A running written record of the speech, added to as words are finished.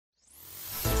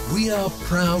We are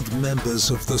proud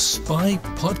members of the Spy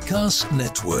Podcast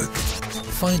Network.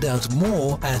 Find out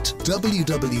more at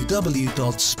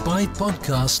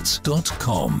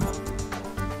www.spypodcasts.com.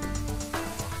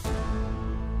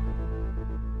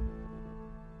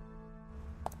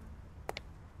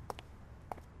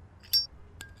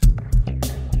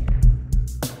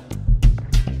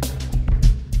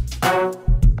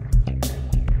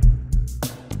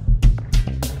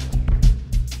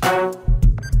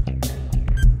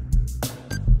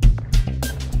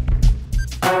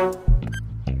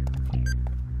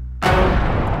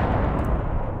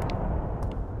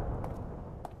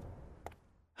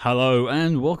 Hello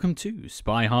and welcome to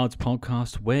Spy Hard's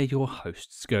podcast, where your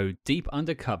hosts go deep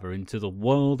undercover into the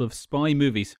world of spy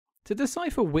movies to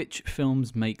decipher which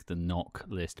films make the knock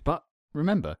list. But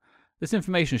remember, this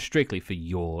information is strictly for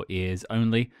your ears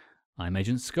only. I'm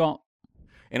Agent Scott.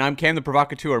 And I'm Cam the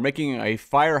Provocateur, making a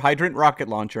fire hydrant rocket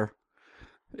launcher.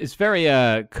 It's very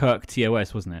Kirk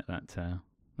TOS, wasn't it? That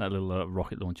little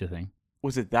rocket launcher thing.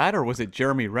 Was it that, or was it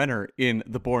Jeremy Renner in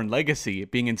The Bourne Legacy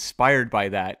being inspired by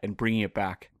that and bringing it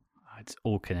back? It's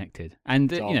all connected. And,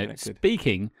 connected.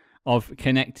 Speaking of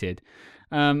connected,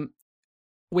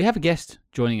 we have a guest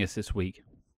joining us this week.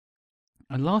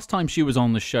 And last time she was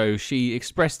on the show, she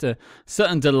expressed a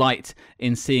certain delight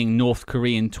in seeing North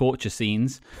Korean torture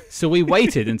scenes. So we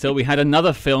waited until we had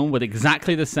another film with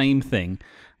exactly the same thing.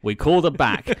 We called her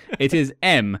back. It is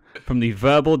Em from the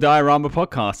Verbal Diorama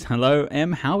podcast. Hello,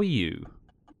 Em. How are you?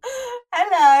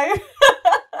 Hello.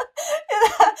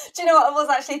 Do you know what I was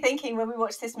actually thinking when we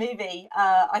watched this movie?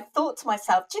 I thought to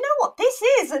myself, do you know what? This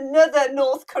is another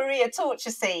North Korea torture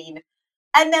scene.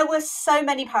 And there were so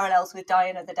many parallels with Die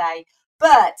Another Day.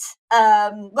 But,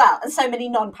 and so many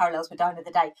non-parallels with Die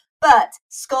Another Day. But,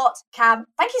 Scott, Cam,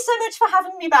 thank you so much for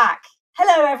having me back.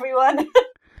 Hello, everyone.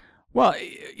 Well,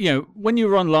 when you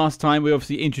were on last time, we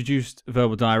obviously introduced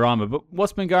Verbal Diorama, but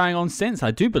what's been going on since?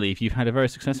 I do believe you've had a very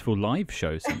successful live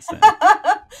show since then.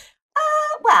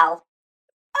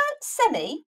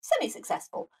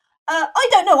 Semi-successful. I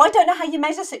don't know how you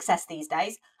measure success these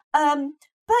days.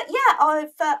 But yeah,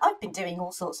 I've been doing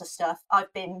all sorts of stuff.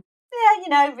 I've been,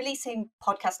 releasing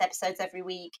podcast episodes every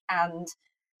week, and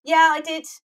I did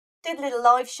a little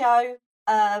live show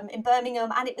in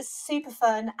Birmingham, and it was super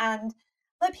fun. And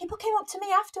like, people came up to me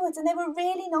afterwards, and they were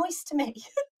really nice to me.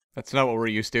 That's not what we're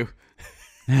used to.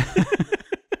 And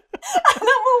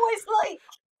I'm always like,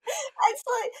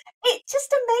 it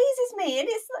just amazes me. And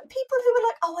it's like people who are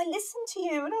like, oh, I listened to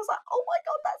you. And I was like, oh my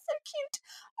God, that's so cute.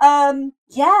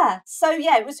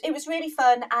 It was really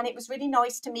fun. And it was really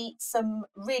nice to meet some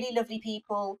really lovely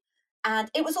people. And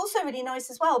it was also really nice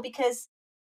as well, because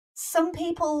some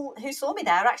people who saw me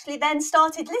there actually then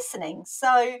started listening.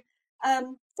 So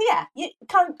you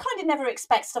kind of never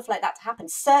expect stuff like that to happen.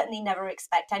 Certainly never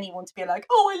expect anyone to be like,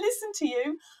 oh, I listened to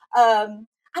you.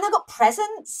 And I got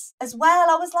presents as well.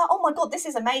 I was like, oh my God, this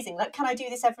is amazing. Like, can I do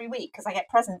this every week? Because I get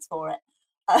presents for it.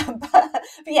 But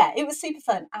yeah, it was super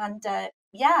fun. And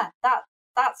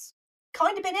that's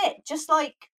kind of been it. Just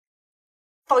like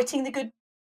fighting the good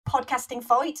podcasting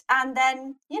fight, and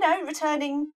then,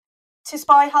 returning to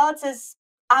Spy Hards as,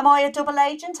 am I a double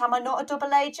agent? Am I not a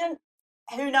double agent?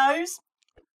 Who knows?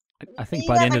 I think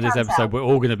by the end of this episode, we're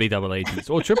all going to be double agents,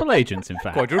 or triple agents, in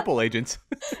fact. Quadruple agents.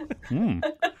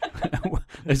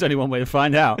 There's only one way to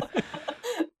find out.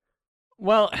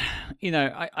 Well,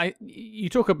 you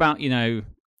talk about, your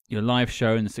live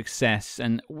show and the success,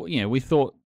 and, we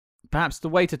thought perhaps the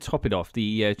way to top it off,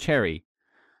 the cherry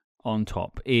on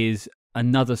top, is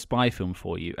another spy film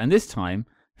for you. And this time,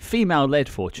 female-led,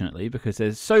 fortunately, because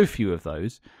there's so few of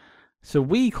those. So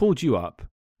we called you up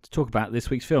to talk about this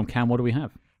week's film. Cam, what do we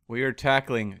have? We are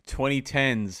tackling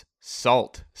 2010's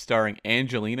Salt, starring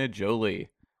Angelina Jolie.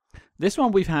 This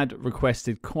one we've had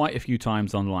requested quite a few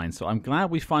times online, so I'm glad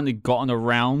we've finally gotten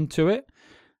around to it.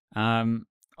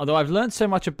 Although I've learned so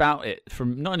much about it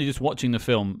from not only just watching the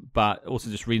film, but also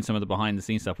just reading some of the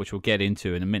behind-the-scenes stuff, which we'll get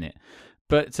into in a minute.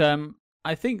 But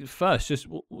I think first, just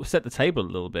we'll set the table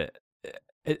a little bit.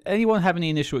 Anyone have any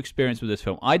initial experience with this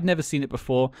film? I'd never seen it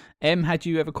before. Em, had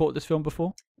you ever caught this film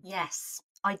before? Yes,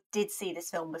 I did see this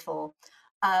film before.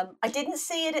 I didn't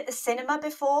see it at the cinema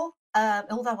before.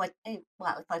 Although if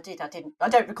I did, I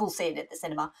don't recall seeing it at the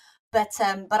cinema. But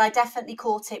I definitely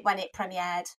caught it when it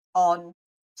premiered on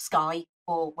Sky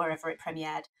or wherever it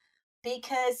premiered,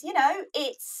 because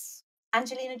it's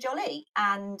Angelina Jolie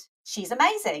and she's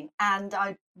amazing, and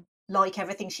I like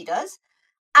everything she does.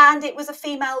 And it was a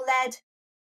female-led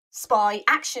spy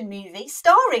action movie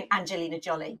starring Angelina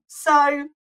Jolie. So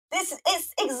this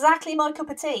is exactly my cup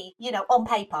of tea, on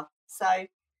paper. So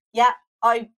yeah,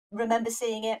 I remember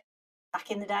seeing it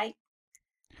back in the day.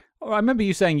 Oh, I remember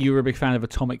you saying you were a big fan of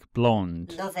Atomic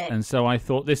Blonde. Love it. And so I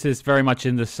thought this is very much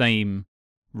in the same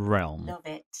realm. Love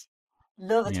it.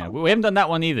 Love it. Yeah, we haven't done that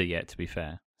one either yet, to be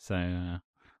fair. So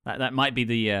that might be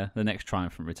the next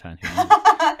Triumphant Return. Who knows?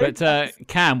 But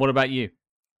Cam, what about you?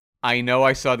 I know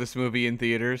I saw this movie in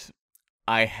theaters.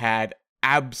 I had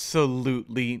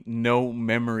absolutely no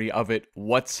memory of it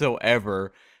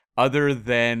whatsoever, other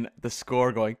than the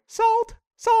score going, salt,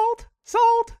 salt,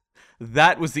 salt.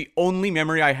 That was the only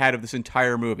memory I had of this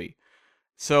entire movie.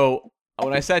 So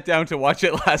when I sat down to watch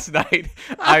it last night,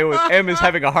 Em is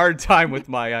having a hard time with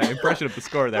my impression of the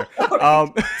score there.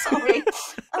 Sorry,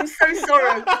 I'm so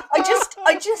sorry. I just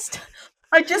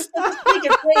did this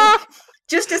bigger thing.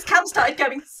 Just as Cam started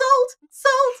going, salt,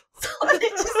 salt, salt.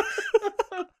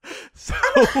 So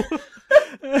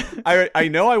I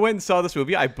know I went and saw this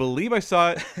movie. I believe I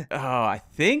saw it, I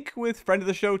think with friend of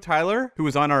the show, Tyler, who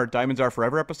was on our Diamonds Are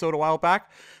Forever episode a while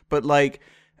back. But like,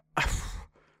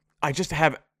 I just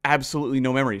have absolutely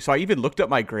no memory. So I even looked up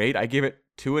my grade. I gave it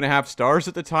 2.5 stars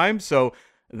at the time. So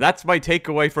that's my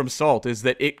takeaway from Salt, is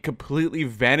that it completely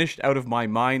vanished out of my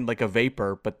mind like a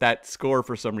vapor. But that score,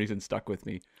 for some reason, stuck with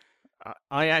me.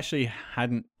 I actually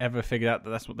hadn't ever figured out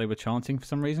that that's what they were chanting for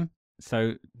some reason.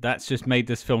 So that's just made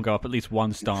this film go up at least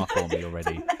 1 star for me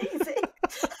already. Amazing. And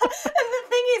the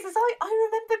thing is I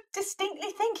remember distinctly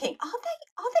thinking, are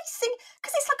they singing?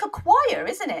 Because it's like a choir,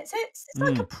 isn't it? So it's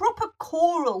like a proper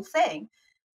choral thing.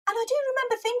 And I do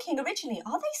remember thinking originally,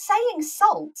 are they saying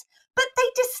salt? But they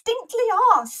distinctly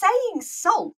are saying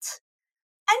salt.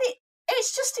 And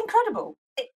it's just incredible.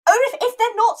 Or if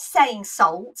they're not saying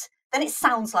salt, then it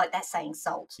sounds like they're saying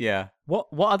salt. Yeah. What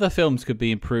other films could be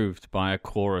improved by a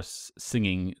chorus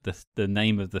singing the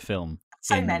name of the film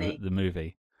in many. the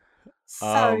movie?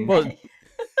 So well, many.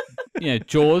 You know,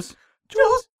 Jaws.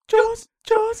 Jaws.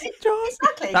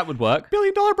 Exactly. That would work. $1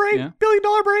 billion brain. Yeah. $1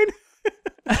 billion brain.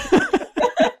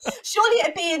 Surely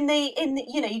it'd be in the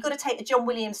you've got to take the John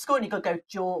Williams score and you've got to go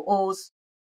Jaws,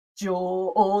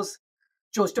 Jaws,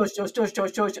 Jaws, Jaws, Jaws, Jaws,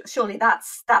 Jaws, Jaws. Surely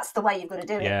that's the way you've got to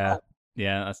do it. Yeah.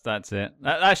 Yeah, that's it.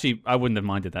 Actually, I wouldn't have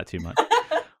minded that too much.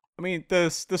 I mean, the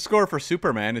score for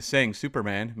Superman is saying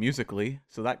Superman musically,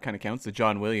 so that kind of counts. The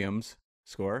John Williams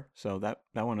score, so that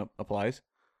one applies.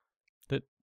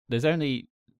 There's only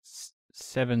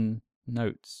 7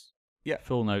 notes. Yeah,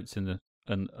 full notes in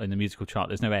the musical chart.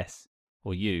 There's no S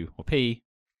or U or P.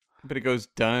 But it goes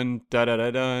dun da da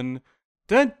da dun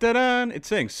dun da dun. It's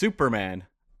saying Superman.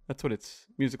 That's what it's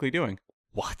musically doing.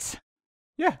 What?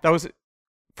 Yeah, that was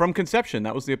from conception.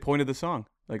 That was the point of the song.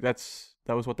 Like that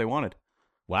was what they wanted.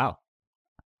 Wow.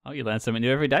 Oh, you learn something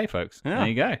new every day, folks. Yeah. There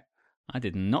you go. I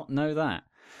did not know that.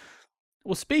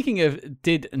 Well, speaking of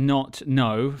did not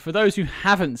know, for those who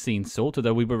haven't seen Salt,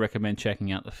 although we would recommend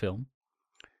checking out the film,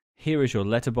 here is your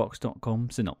Letterboxd.com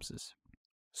synopsis.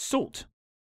 Salt.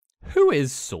 Who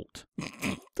is Salt?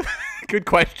 Good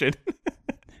question.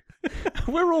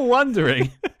 We're all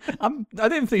wondering. I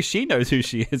don't think she knows who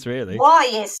she is, really. Why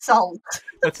is salt?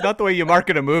 That's not the way you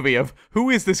market a movie of who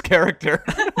is this character?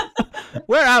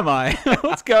 Where am I?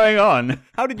 What's going on?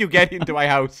 How did you get into my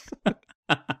house?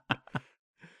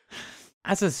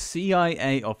 As a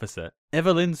CIA officer,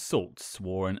 Evelyn Salt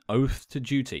swore an oath to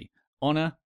duty,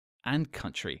 honor, and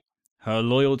country. Her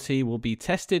loyalty will be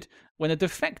tested when a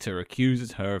defector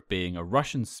accuses her of being a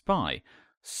Russian spy.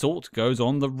 Salt goes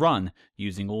on the run,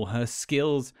 using all her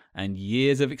skills and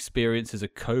years of experience as a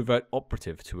covert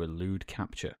operative to elude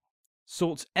capture.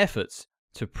 Salt's efforts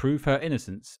to prove her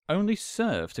innocence only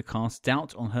serve to cast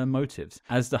doubt on her motives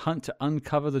as the hunt to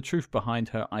uncover the truth behind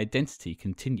her identity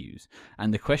continues.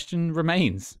 And the question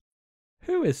remains,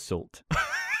 who is Salt?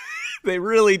 They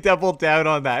really doubled down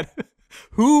on that.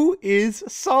 Who is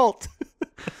Salt?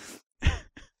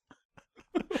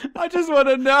 I just want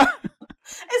to know.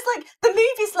 It's like the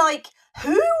movie's like,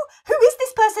 who is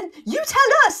this person? You tell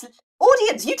us,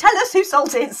 audience. You tell us who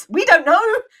Salt is. We don't know.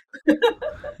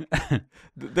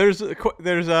 There's we'll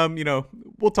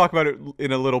talk about it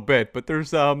in a little bit, but there's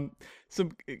some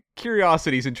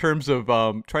curiosities in terms of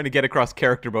trying to get across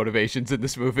character motivations in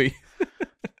this movie.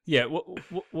 Yeah,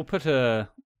 we'll put a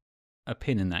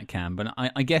pin in that, Cam. But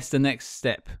I guess the next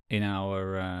step in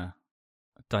our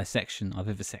dissection, our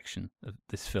vivisection of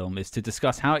this film is to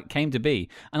discuss how it came to be.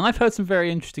 And I've heard some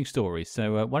very interesting stories.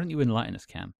 So why don't you enlighten us,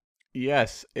 Cam?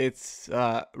 Yes, it's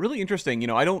really interesting. You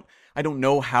know, I don't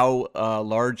know how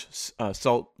large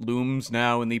Salt looms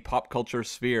now in the pop culture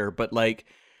sphere, but like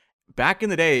back in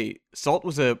the day, Salt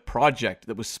was a project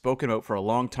that was spoken about for a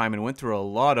long time and went through a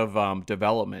lot of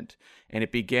development. And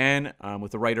it began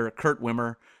with the writer Kurt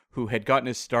Wimmer, who had gotten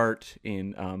his start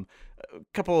in a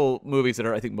couple movies that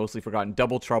are, I think, mostly forgotten.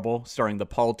 Double Trouble, starring the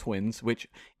Paul twins, which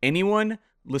anyone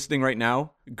listening right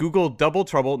now, Google Double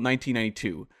Trouble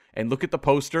 1992 and look at the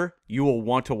poster. You will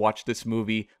want to watch this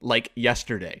movie like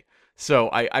yesterday. So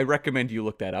I recommend you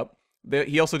look that up.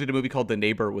 He also did a movie called The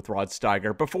Neighbor with Rod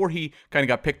Steiger before he kind of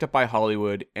got picked up by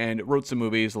Hollywood and wrote some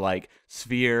movies like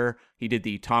Sphere. He did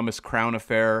the Thomas Crown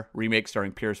Affair remake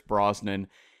starring Pierce Brosnan.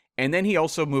 And then he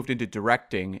also moved into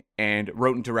directing and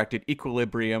wrote and directed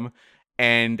Equilibrium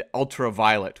and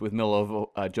Ultraviolet with Milo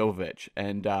Jovovich.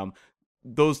 And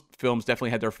those films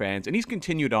definitely had their fans. And he's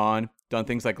continued on, done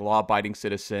things like Law Abiding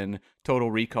Citizen,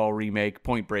 Total Recall remake,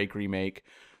 Point Break remake.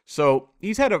 So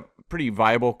he's had a pretty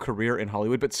viable career in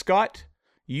Hollywood. But Scott,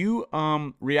 you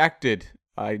reacted,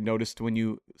 I noticed, when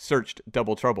you searched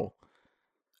Double Trouble.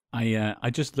 I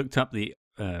just looked up the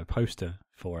poster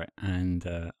for it,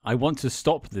 and I want to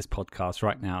stop this podcast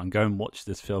right now and go and watch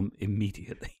this film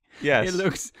immediately.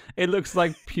 Yes. It looks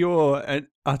like pure and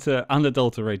utter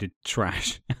unadulterated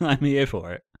trash, and I'm here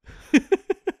for it.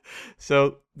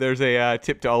 So there's a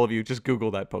tip to all of you. Just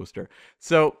Google that poster.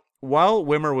 So while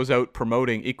Wimmer was out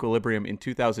promoting Equilibrium in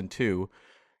 2002,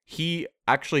 he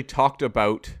actually talked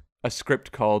about a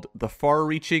script called The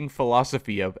Far-Reaching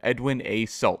Philosophy of Edwin A.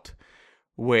 Salt,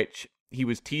 which he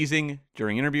was teasing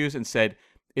during interviews and said,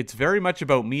 it's very much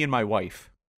about me and my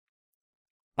wife.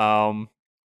 So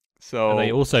Are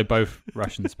they also both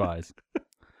Russian spies?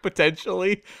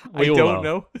 Potentially. We I all don't are.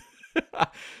 know.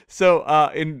 So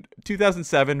in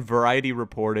 2007, Variety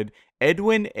reported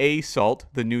Edwin A. Salt,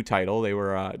 the new title. They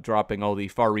were dropping all the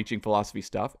far-reaching philosophy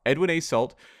stuff. Edwin A.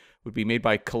 Salt would be made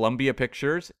by Columbia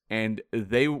Pictures, and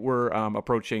they were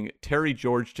approaching Terry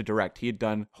George to direct. He had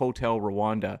done Hotel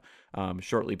Rwanda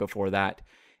shortly before that,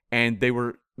 and they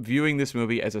were viewing this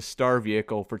movie as a star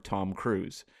vehicle for Tom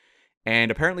Cruise. And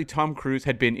apparently Tom Cruise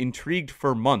had been intrigued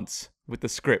for months with the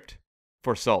script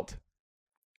for Salt.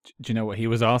 Do you know what he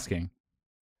was asking?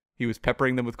 He was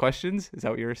peppering them with questions? Is that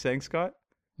what you were saying, Scott?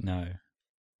 No.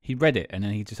 He read it, and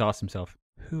then he just asked himself,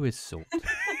 who is Salt?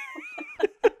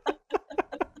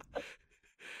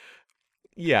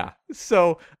 Yeah.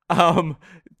 So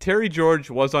Terry George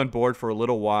was on board for a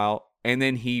little while, and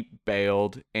then he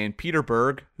bailed. And Peter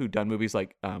Berg, who'd done movies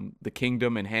like The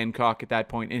Kingdom and Hancock at that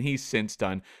point, and he's since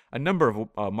done a number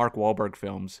of Mark Wahlberg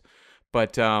films.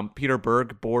 But Peter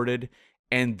Berg boarded,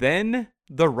 and then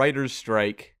the writer's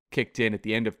strike kicked in at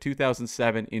the end of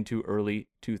 2007 into early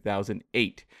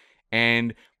 2008.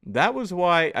 And that was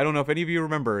why, I don't know if any of you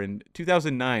remember, in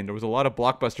 2009, there was a lot of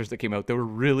blockbusters that came out that were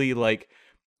really like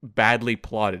badly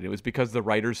plotted. It was because the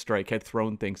writer's strike had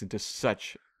thrown things into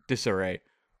such disarray.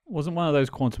 Wasn't one of those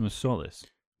Quantum of Solace?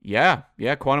 Yeah,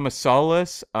 Quantum of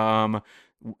Solace,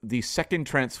 the second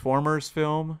Transformers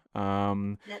film,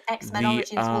 The X-Men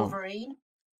Origins Wolverine.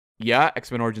 Yeah,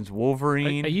 X-Men Origins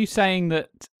Wolverine. Are you saying that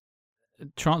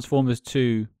Transformers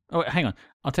 2... Oh, hang on.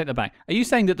 I'll take that back. Are you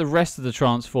saying that the rest of the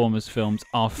Transformers films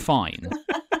are fine?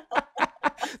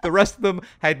 The rest of them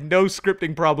had no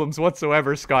scripting problems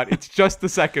whatsoever, Scott. It's just the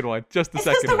second one. Just the It's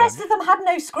second because the one. rest of them had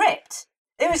no script.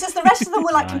 It was just the rest of them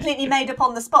were like Right. completely made up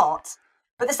on the spot.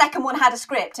 But the second one had a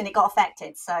script and it got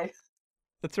affected, so...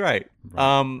 That's right.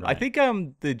 I Right. think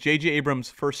the J.J. Abrams'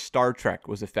 first Star Trek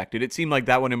was affected. It seemed like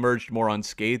that one emerged more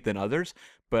unscathed than others,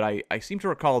 but I seem to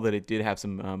recall that it did have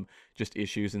some just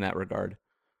issues in that regard.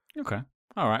 Okay.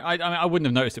 All right. I mean, I wouldn't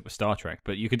have noticed it with Star Trek,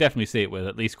 but you could definitely see it with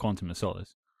at least Quantum of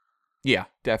Solace. Yeah,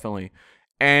 definitely.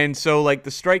 And so, like,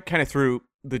 the strike kind of threw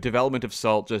the development of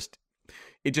Salt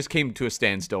it just came to a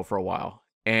standstill for a while.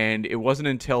 And it wasn't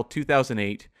until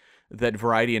 2008 that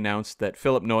Variety announced that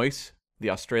Philip Noyce, the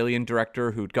Australian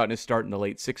director who'd gotten his start in the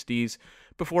late 60s,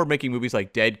 before making movies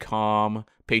like Dead Calm,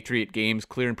 Patriot Games,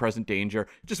 Clear and Present Danger,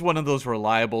 just one of those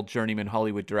reliable journeyman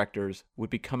Hollywood directors, would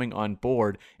be coming on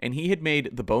board. And he had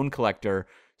made The Bone Collector,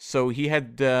 so he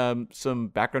had some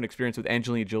background experience with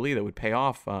Angelina Jolie that would pay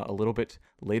off a little bit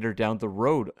later down the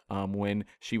road when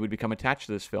she would become attached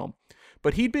to this film.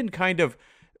 But he'd been kind of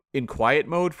in quiet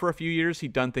mode for a few years.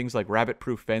 He'd done things like Rabbit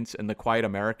Proof Fence and The Quiet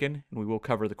American, and we will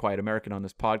cover The Quiet American on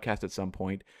this podcast at some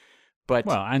point. But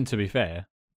Well, and to be fair,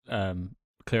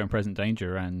 Clear and Present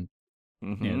Danger, and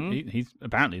he's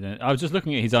apparently... I was just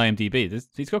looking at his IMDb.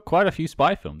 He's got quite a few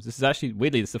spy films. This is actually,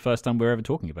 weirdly, this is the first time we're ever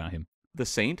talking about him. The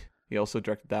Saint, he also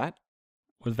directed that.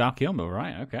 With Val Kilmer,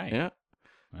 right? Okay. Yeah.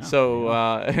 Wow,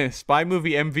 So, spy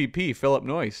movie MVP, Philip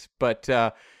Noyce. But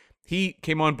he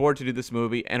came on board to do this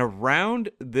movie, and around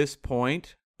this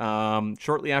point,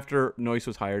 shortly after Noyce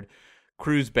was hired,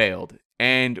 Cruise bailed.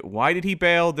 And why did he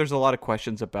bail? There's a lot of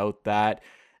questions about that.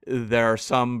 There are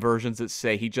some versions that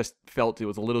say he just felt it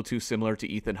was a little too similar to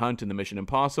Ethan Hunt in the Mission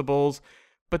Impossibles.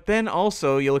 But then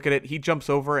also, you look at it, he jumps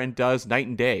over and does Night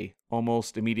and Day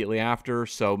almost immediately after,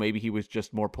 so maybe he was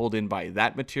just more pulled in by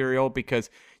that material, because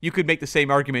you could make the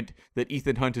same argument that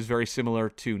Ethan Hunt is very similar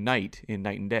to Knight in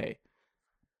Night and Day.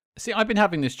 See, I've been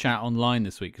having this chat online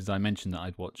this week because I mentioned that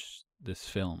I'd watched this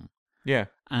film. Yeah.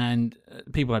 And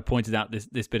people had pointed out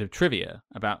this bit of trivia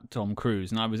about Tom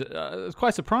Cruise, and I was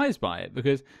quite surprised by it,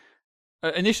 because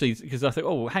initially, because I thought,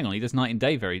 oh, well, hang on, he does Night and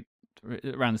Day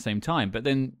around the same time, but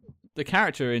then the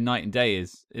character in Night and Day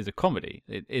is a comedy.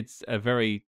 It's a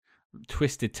very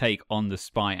twisted take on the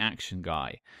spy action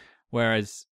guy,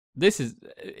 whereas this is,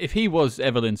 if he was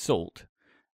Evelyn Salt,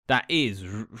 that is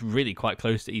really quite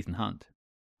close to Ethan Hunt.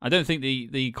 I don't think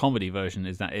the comedy version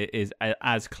is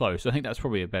as close. I think that's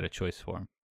probably a better choice for him.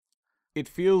 It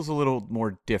feels a little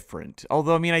more different.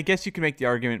 Although, I mean, I guess you can make the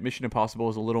argument Mission Impossible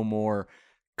is a little more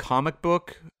comic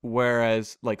book,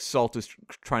 whereas like Salt is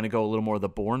trying to go a little more the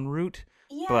Bourne route.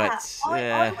 Yeah, But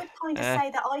I would kind of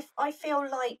say that I feel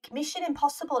like Mission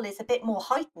Impossible is a bit more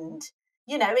heightened,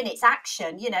 in its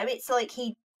action. It's like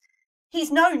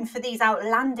he's known for these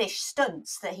outlandish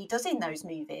stunts that he does in those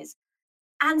movies.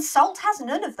 And Salt has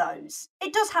none of those.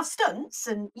 It does have stunts,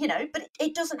 and but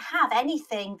it doesn't have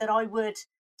anything that I would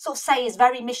sort of say is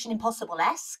very Mission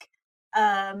Impossible-esque.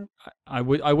 I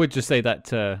would just say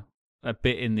that a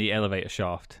bit in the elevator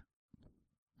shaft.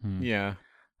 Yeah.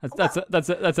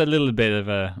 That's a little bit of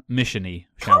a mission-y,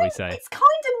 shall we say? It's kind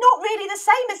of not really the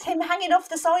same as him hanging off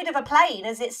the side of a plane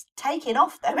as it's taking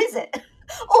off, though, is it?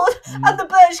 And the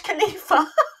Burj Khalifa.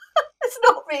 It's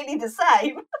not really the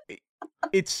same.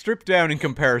 It's stripped down in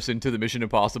comparison to the Mission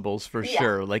Impossibles for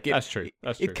sure. Like that's true.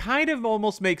 It kind of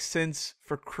almost makes sense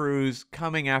for Cruise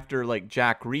coming after like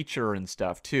Jack Reacher and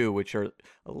stuff too, which are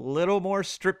a little more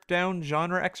stripped down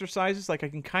genre exercises. Like I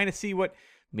can kind of see what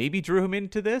maybe drew him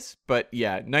into this, but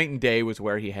yeah, Night and Day was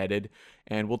where he headed,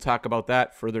 and we'll talk about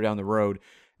that further down the road.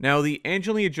 Now, the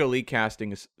Angelina Jolie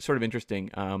casting is sort of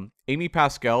interesting. Amy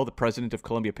Pascal, the president of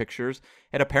Columbia Pictures,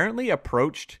 had apparently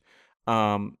approached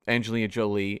Angelina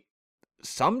Jolie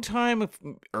sometime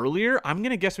earlier, I'm going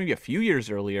to guess maybe a few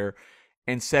years earlier,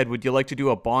 and said, would you like to do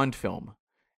a Bond film?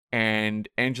 And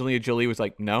Angelina Jolie was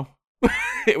like, no.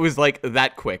 It was like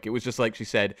that quick. It was just like she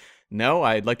said, no,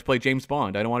 I'd like to play James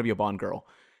Bond. I don't want to be a Bond girl.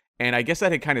 And I guess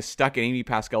that had kind of stuck in Amy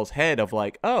Pascal's head of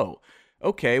like, oh,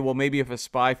 okay, well, maybe if a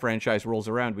spy franchise rolls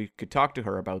around, we could talk to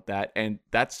her about that. And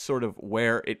that's sort of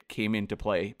where it came into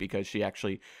play, because she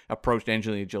actually approached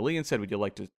Angelina Jolie and said, would you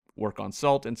like to work on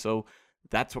Salt? And so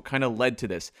that's what kind of led to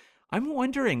this. I'm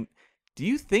wondering, do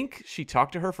you think she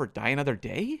talked to her for Die Another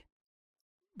Day?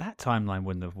 That timeline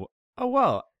wouldn't have... Oh,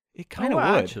 well... It kind of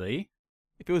would. Actually.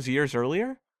 If it was years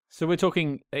earlier? So we're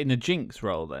talking in a Jinx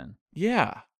role then?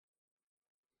 Yeah.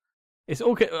 It's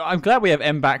all. I'm glad we have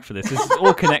M back for this. This is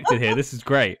all connected here. This is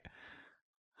great.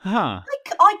 Huh.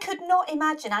 I could not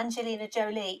imagine Angelina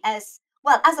Jolie as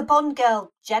a Bond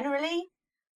girl generally,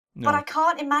 but I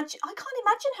can't imagine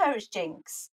her as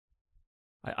Jinx.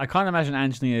 I can't imagine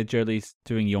Angelina Jolie's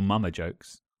doing your mama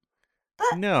jokes.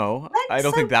 But no, I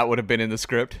don't think that would have been in the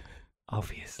script.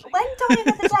 Obviously. When Die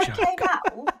Another Day came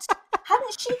out,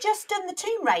 hadn't she just done the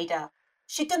Tomb Raider?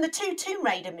 She'd done the 2 Tomb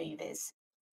Raider movies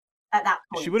at that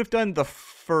point. She would have done the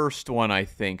first one, I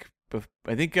think.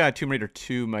 I think Tomb Raider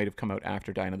 2 might have come out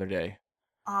after Die Another Day.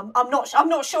 I'm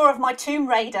not sure of my Tomb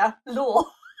Raider lore.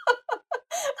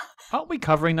 Aren't we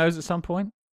covering those at some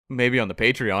point? Maybe on the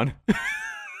Patreon.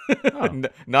 Oh.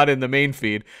 Not in the main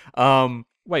feed.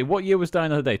 Wait, what year was Die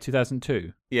Another Day?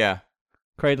 2002? Yeah.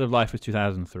 Cradle of Life was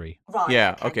 2003. Right.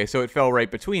 Yeah, okay, so it fell right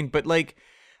between. But, like,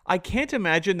 I can't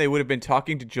imagine they would have been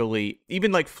talking to Jolie,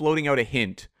 even, like, floating out a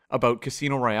hint about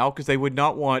Casino Royale, because they would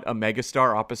not want a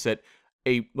megastar opposite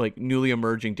a, like, newly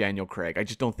emerging Daniel Craig. I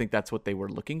just don't think that's what they were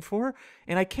looking for.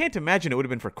 And I can't imagine it would have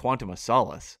been for Quantum of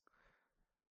Solace.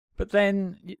 But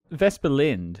then Vesper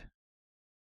Lynd,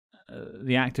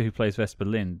 the actor who plays Vesper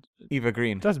Lynd, Eva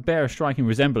Green, does bear a striking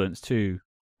resemblance to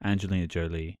Angelina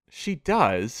Jolie. She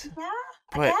does. Yeah,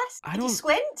 but I guess. I Did don't... you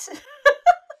squint?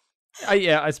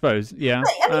 Yeah, I suppose. Yeah.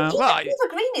 But, I mean,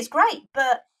 Eva Green is great,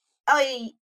 but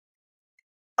I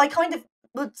kind of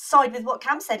would side with what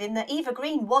Cam said in that Eva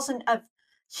Green wasn't a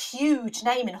huge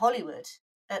name in Hollywood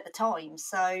at the time,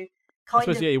 so I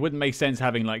suppose, it wouldn't make sense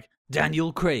having like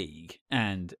Daniel Craig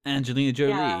and Angelina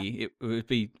Jolie. Yeah. It would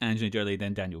be Angelina Jolie,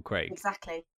 then Daniel Craig.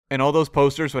 Exactly. And all those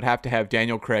posters would have to have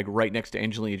Daniel Craig right next to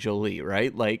Angelina Jolie,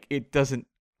 right? Like, it doesn't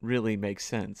really make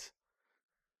sense.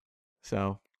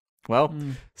 So, well,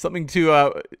 something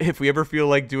to, if we ever feel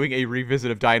like doing a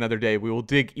revisit of Die Another Day, we will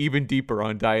dig even deeper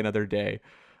on Die Another Day.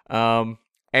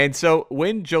 And so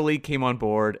when Jolie came on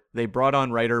board, they brought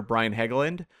on writer Brian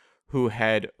Helgeland, who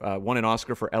had won an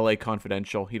Oscar for L.A.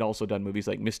 Confidential. He'd also done movies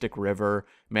like Mystic River,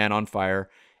 Man on Fire,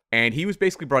 and he was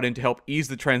basically brought in to help ease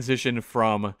the transition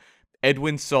from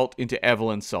Edwin Salt into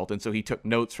Evelyn Salt. And so he took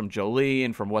notes from Jolie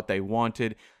and from what they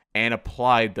wanted and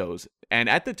applied those. And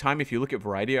at the time, if you look at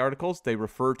Variety articles, they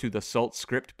refer to the Salt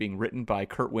script being written by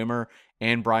Kurt Wimmer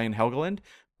and Brian Helgeland.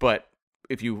 But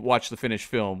if you watch the finished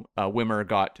film, Wimmer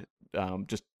got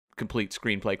just complete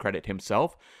screenplay credit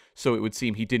himself. So it would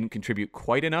seem he didn't contribute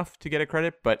quite enough to get a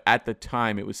credit, but at the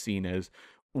time it was seen as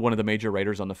one of the major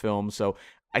writers on the film. So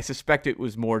I suspect it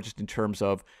was more just in terms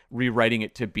of rewriting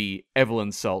it to be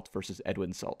Evelyn Salt versus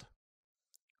Edwin Salt.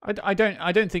 I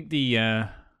don't think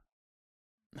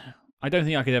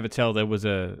I could ever tell there was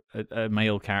a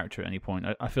male character at any point.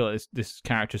 I feel like this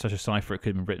character is such a cipher; it could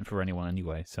have been written for anyone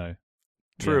anyway. So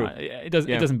True. Yeah, it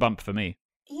doesn't bump for me.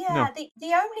 Yeah, No.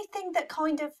 the only thing that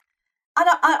kind of,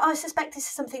 I suspect this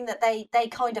is something that they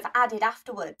kind of added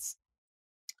afterwards.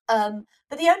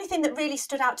 But the only thing that really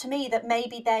stood out to me that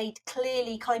maybe they'd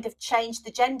clearly kind of changed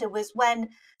the gender was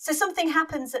so something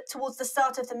happens towards the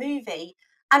start of the movie,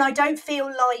 and I don't feel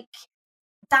like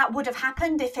that would have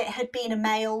happened if it had been a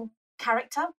male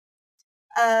character.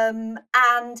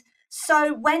 And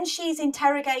so when she's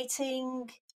interrogating,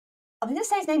 I'm going to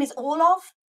say his name is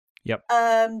Orlov. Yep.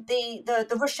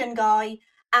 The Russian guy,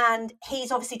 and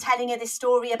he's obviously telling her this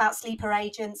story about sleeper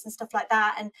agents and stuff like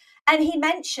that, and he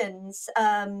mentions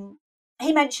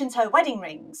her wedding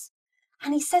rings,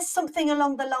 and he says something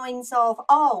along the lines of,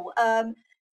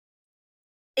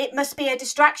 it must be a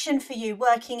distraction for you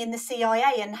working in the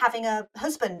CIA and having a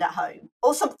husband at home,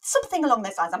 or something along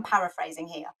those lines. I'm paraphrasing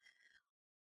here.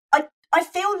 I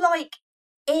feel like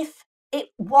if it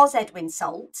was Edwin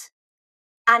Salt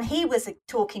and he was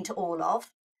talking to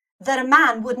Orlov, that a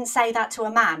man wouldn't say that to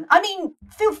a man. I mean,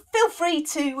 feel free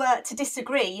to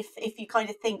disagree if you kind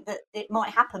of think that it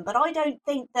might happen, but I don't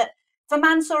think that if a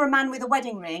man saw a man with a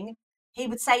wedding ring, he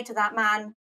would say to that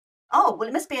man, "Oh, well,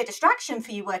 it must be a distraction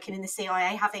for you working in the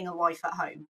CIA having a wife at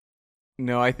home."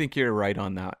 No, I think you're right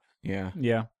on that. Yeah.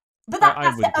 Yeah. But I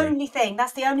that's would the agree. only thing.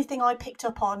 That's the only thing I picked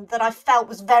up on that I felt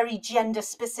was very gender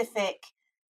specific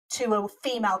to a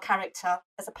female character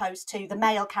as opposed to the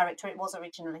male character it was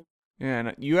originally. Yeah,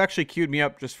 and you actually queued me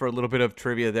up just for a little bit of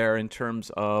trivia there in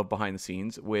terms of behind the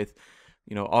scenes with,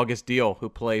 August Deal, who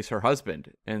plays her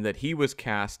husband, and that he was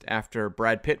cast after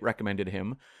Brad Pitt recommended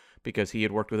him because he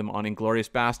had worked with him on Inglourious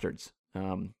Bastards.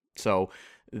 So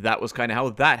that was kind of how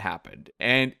that happened.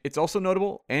 And it's also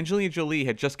notable, Angelina Jolie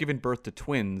had just given birth to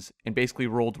twins and basically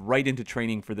rolled right into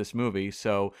training for this movie.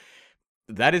 So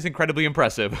that is incredibly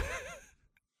impressive.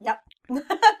 Yep.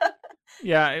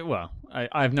 Yeah, well,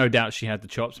 I have no doubt she had the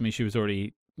chops. I mean, she was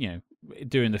already,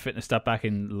 doing the fitness stuff back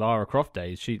in Lara Croft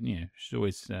days. She's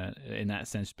always, in that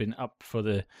sense, been up for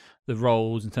the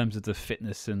roles in terms of the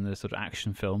fitness and the sort of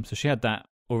action film. So she had that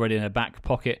already in her back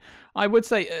pocket. I would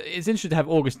say it's interesting to have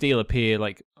August Deal appear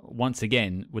once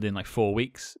again within 4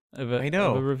 weeks of I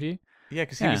know. of a review. Yeah,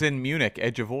 because he was in Munich,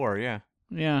 Edge of War, yeah.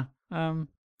 Yeah.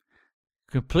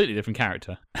 Completely different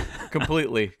character.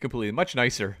 Completely. Much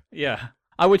nicer. Yeah.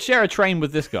 I would share a train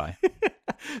with this guy.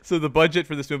 So the budget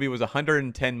for this movie was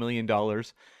 $110 million.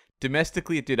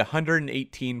 Domestically, it did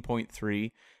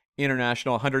 118.3.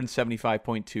 International,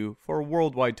 175.2 for a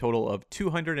worldwide total of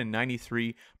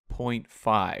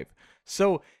 293.5.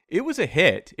 So it was a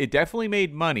hit. It definitely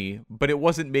made money, but it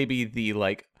wasn't maybe the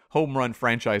home run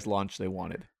franchise launch they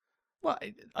wanted. Well,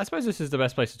 I suppose this is the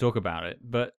best place to talk about it,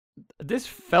 but this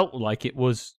felt like it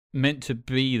was meant to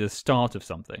be the start of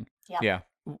something. Yeah.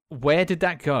 Where did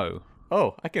that go?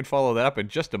 Oh, I can follow that up in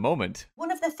just a moment.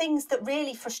 One of the things that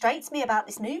really frustrates me about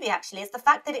this movie, actually, is the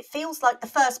fact that it feels like the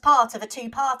first part of a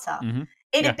two-parter. Mm-hmm.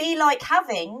 It'd be like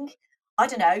having, I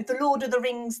don't know, The Lord of the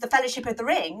Rings, The Fellowship of the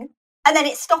Ring, and then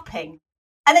it's stopping.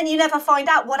 And then you never find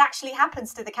out what actually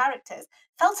happens to the characters.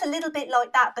 Felt a little bit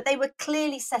like that, but they were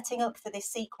clearly setting up for this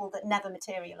sequel that never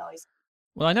materialised.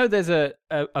 Well, I know there's a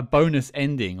bonus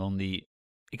ending on the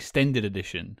extended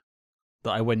edition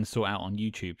that I went and saw out on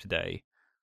YouTube today,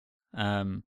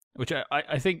 which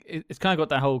I think it's kind of got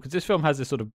that whole, because this film has this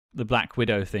sort of the Black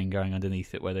Widow thing going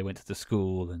underneath it, where they went to the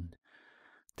school and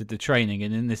did the training,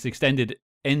 and in this extended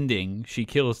ending, she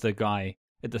kills the guy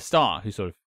at the start who sort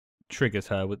of triggers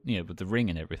her with with the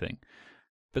ring and everything.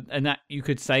 And that you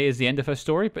could say is the end of her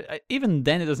story, but even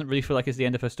then, it doesn't really feel like it's the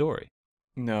end of her story.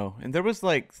 No, and there was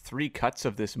 3 cuts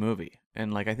of this movie,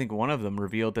 and I think one of them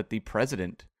revealed that the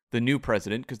new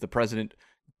president, because the president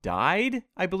died,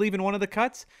 I believe, in one of the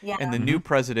cuts, and the new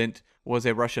president was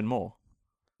a Russian mole.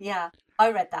 Yeah,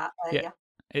 I read that earlier.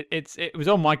 Yeah. It was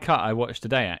on my cut I watched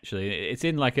today. Actually, it's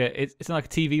in it's in a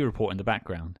TV report in the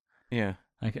background. Yeah,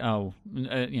 Like,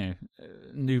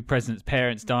 new president's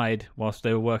parents died whilst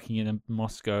they were working in a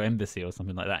Moscow embassy or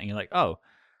something like that, and you're like, oh,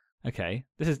 okay,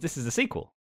 this is a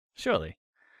sequel, surely.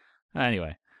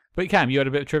 Anyway, but Cam, you had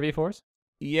a bit of trivia for us?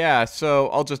 Yeah, so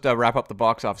I'll just wrap up the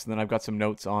box office, and then I've got some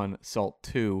notes on Salt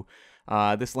 2.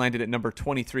 This landed at number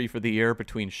 23 for the year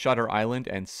between Shutter Island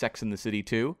and Sex and the City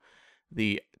 2.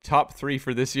 The top 3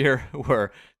 for this year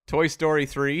were Toy Story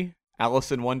 3,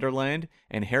 Alice in Wonderland,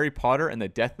 and Harry Potter and the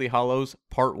Deathly Hallows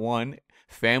Part 1.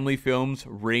 Family films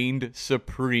reigned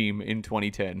supreme in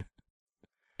 2010.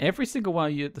 Every single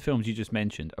one of the films you just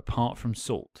mentioned, apart from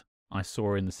Salt, I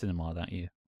saw in the cinema that year.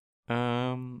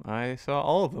 I saw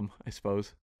all of them, I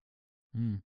suppose.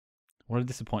 What a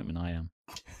disappointment I am.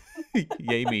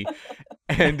 Yay me.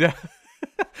 And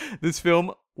this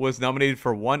film was nominated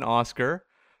for 1 Oscar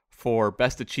for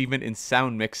Best Achievement in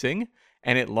Sound Mixing,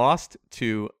 and it lost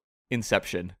to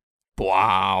Inception.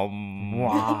 Wow.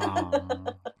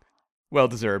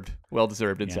 Well-deserved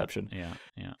Inception.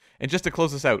 Yeah. And just to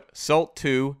close this out, Salt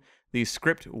 2, the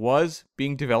script was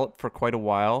being developed for quite a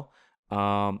while.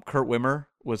 Kurt Wimmer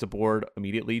was aboard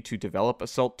immediately to develop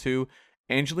Assault 2.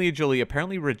 Angelina Jolie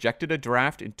apparently rejected a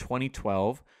draft in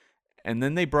 2012, and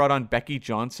then they brought on Becky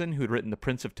Johnson, who had written The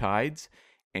Prince of Tides,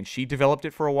 and she developed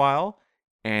it for a while,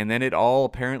 and then it all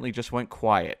apparently just went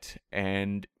quiet,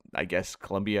 and I guess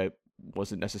Columbia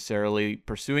wasn't necessarily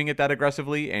pursuing it that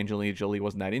aggressively. Angelina Jolie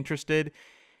wasn't that interested.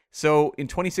 So in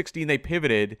 2016, they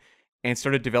pivoted and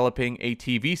started developing a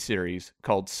TV series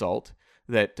called Salt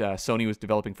that Sony was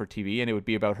developing for TV, and it would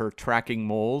be about her tracking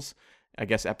moles, I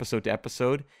guess, episode to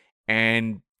episode.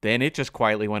 And then it just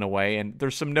quietly went away. And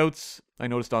there's some notes I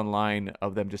noticed online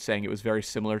of them just saying it was very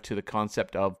similar to the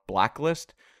concept of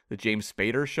Blacklist, the James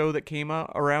Spader show that came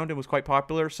around and was quite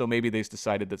popular. So maybe they just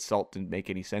decided that Salt didn't make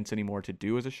any sense anymore to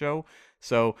do as a show.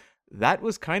 So that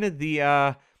was kind of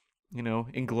the,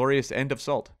 inglorious end of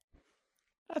Salt.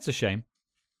 That's a shame.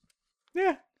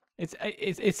 Yeah.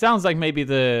 It sounds like maybe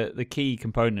the key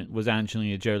component was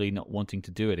Angelina Jolie not wanting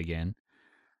to do it again.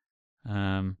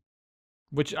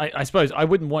 Which I suppose I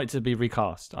wouldn't want it to be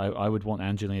recast. I would want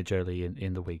Angelina Jolie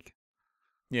in the wig.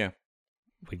 Yeah.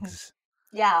 Wigs.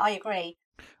 Yeah, I agree.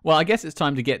 Well, I guess it's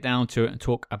time to get down to it and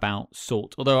talk about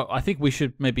Salt. Although I think we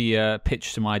should maybe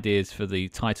pitch some ideas for the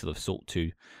title of Salt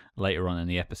 2 later on in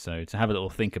the episode. So have a little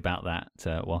think about that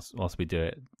whilst we do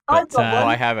it. But,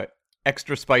 I have it.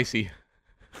 Extra spicy.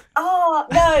 Oh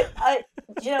no!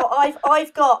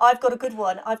 I've got a good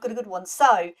one.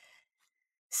 So,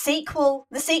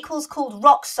 the sequel's called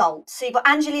Rock Salt. So you've got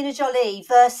Angelina Jolie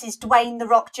versus Dwayne the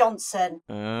Rock Johnson.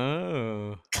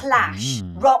 Oh. Clash.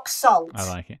 Rock Salt. I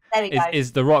like it. There we go.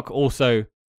 Is The Rock also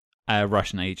a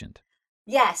Russian agent?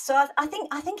 Yeah. So I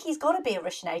think he's got to be a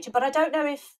Russian agent, but I don't know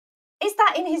if is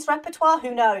that in his repertoire.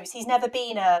 Who knows?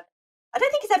 I don't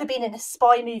think he's ever been in a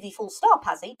spy movie full stop,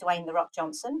 has he, Dwayne The Rock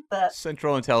Johnson? But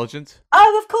Central Intelligence.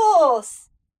 Oh, of course.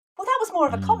 Well, that was more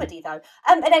of a comedy, though.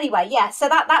 But anyway, yeah, so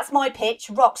that's my pitch,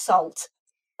 Rock Salt.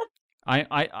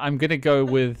 I'm going to go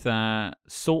with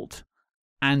Salt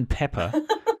and Pepper,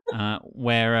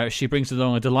 where she brings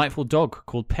along a delightful dog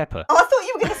called Pepper. Oh, I thought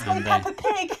you were going to say Peppa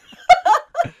Pig.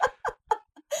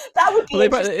 That would be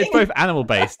interesting. It's both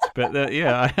animal-based, but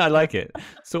yeah, I like it.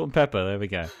 Salt and Pepper, there we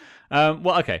go.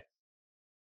 Okay.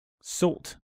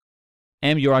 Salt.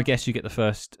 Em, you're our guest. You get the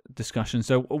first discussion.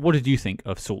 So what did you think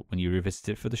of Salt when you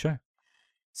revisited it for the show?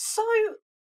 So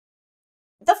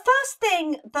the first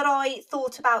thing that I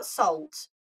thought about Salt,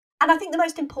 and I think the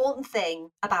most important thing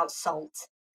about Salt,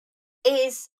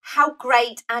 is how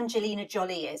great Angelina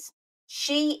Jolie is.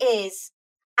 She is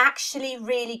actually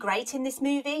really great in this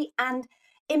movie, and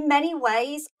in many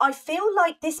ways I feel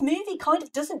like this movie kind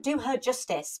of doesn't do her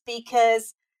justice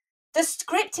because the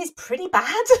script is pretty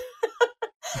bad.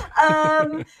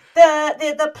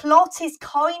 The plot is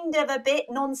kind of a bit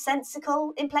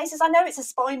nonsensical in places. I know it's a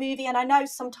spy movie, and I know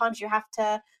sometimes you have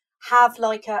to have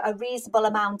like a reasonable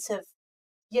amount of,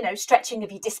 stretching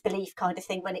of your disbelief kind of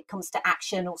thing when it comes to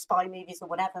action or spy movies or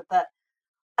whatever. But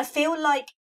I feel like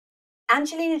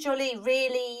Angelina Jolie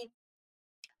really,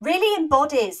 really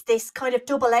embodies this kind of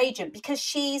double agent because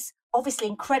she's obviously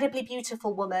an incredibly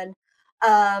beautiful woman.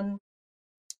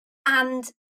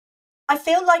 And I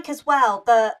feel like as well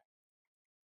that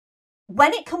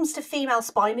when it comes to female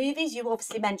spy movies, you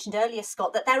obviously mentioned earlier,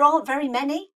 Scott, that there aren't very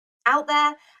many out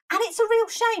there. And it's a real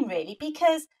shame, really,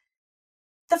 because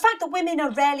the fact that women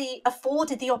are rarely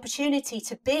afforded the opportunity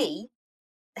to be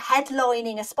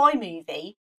headlining a spy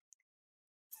movie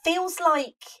feels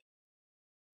like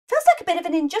a bit of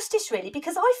an injustice, really,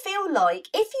 because I feel like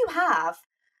if you have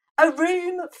a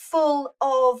room full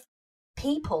of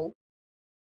people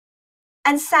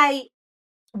and say,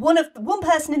 one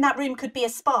person in that room could be a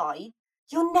spy,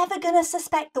 you're never going to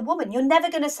suspect the woman. You're never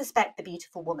going to suspect the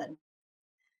beautiful woman.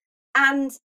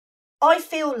 And I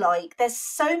feel like there's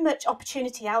so much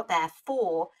opportunity out there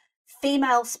for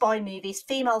female spy movies,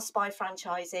 female spy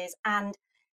franchises. And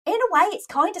in a way, it's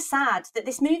kind of sad that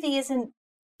this movie is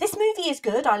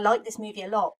good. I like this movie a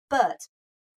lot, but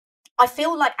I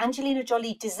feel like Angelina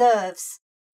Jolie deserves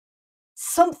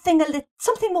something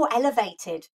more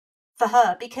elevated for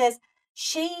her, because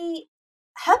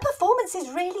her performance is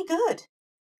really good.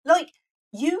 Like,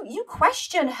 you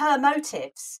question her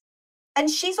motives, and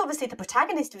she's obviously the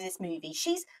protagonist of this movie.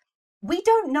 We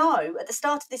don't know at the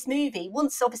start of this movie,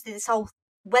 once obviously this whole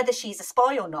whether she's a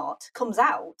spy or not comes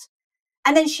out,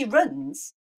 and then she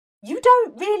runs. You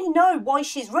don't really know why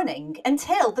she's running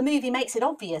until the movie makes it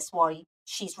obvious why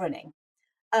she's running.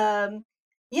 I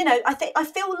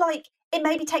feel like it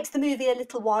maybe takes the movie a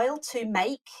little while to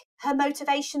make her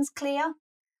motivations clear.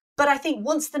 But I think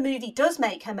once the movie does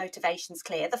make her motivations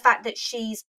clear, the fact that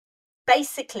she's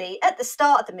basically, at the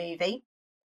start of the movie,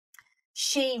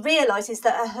 she realises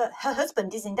that her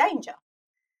husband is in danger.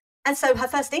 And so her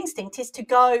first instinct is to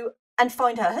go and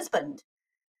find her husband.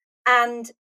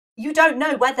 And you don't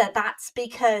know whether that's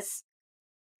because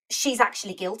she's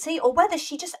actually guilty or whether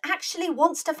she just actually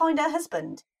wants to find her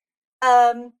husband.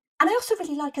 And I also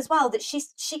really like as well that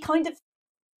she kind of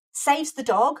saves the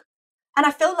dog. And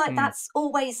I feel like that's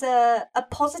always a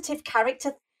positive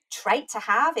character trait to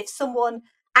have, if someone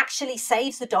actually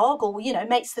saves the dog or,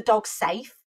 makes the dog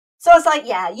safe. So I was like,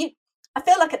 yeah, I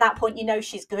feel like at that point,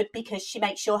 she's good because she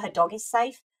makes sure her dog is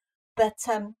safe. But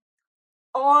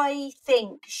I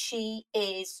think she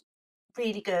is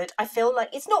really good. I feel like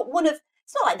it's not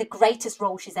like the greatest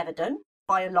role she's ever done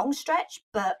by a long stretch,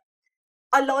 but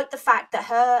I like the fact that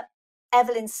her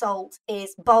Evelyn Salt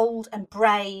is bold and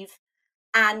brave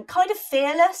and kind of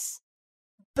fearless,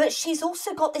 but she's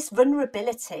also got this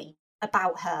vulnerability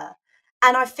about her.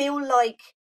 And I feel like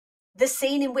the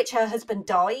scene in which her husband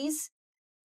dies,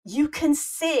 you can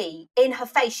see in her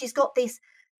face, she's got this,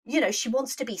 she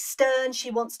wants to be stern,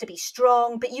 she wants to be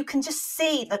strong, but you can just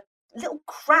see the little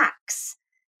cracks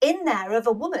in there of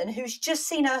a woman who's just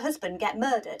seen her husband get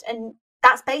murdered. And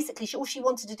that's basically all she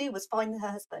wanted to do was find her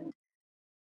husband.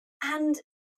 And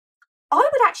I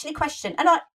would actually question, and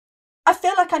I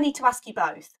feel like I need to ask you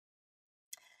both,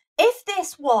 if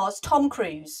this was Tom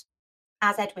Cruise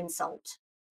as Edwin Salt,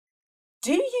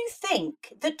 do you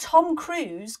think that Tom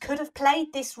Cruise could have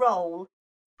played this role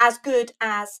as good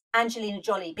as Angelina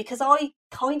Jolie? Because I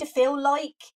kind of feel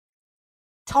like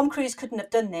Tom Cruise couldn't have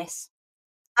done this.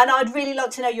 And I'd really like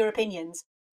to know your opinions.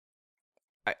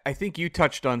 I think you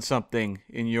touched on something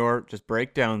in your just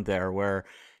breakdown there where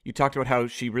you talked about how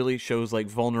she really shows like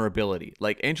vulnerability.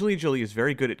 Like Angelina Jolie is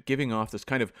very good at giving off this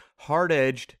kind of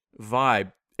hard-edged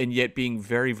vibe and yet being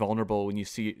very vulnerable when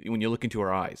you look into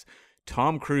her eyes.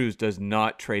 Tom Cruise does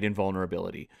not trade in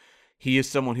vulnerability. He is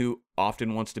someone who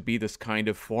often wants to be this kind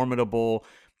of formidable,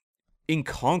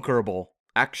 inconquerable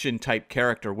action type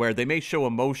character where they may show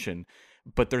emotion,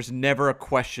 but there's never a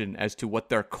question as to what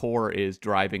their core is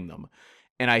driving them.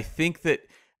 And I think that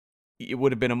it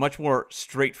would have been a much more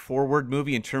straightforward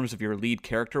movie in terms of your lead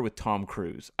character with Tom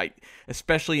Cruise.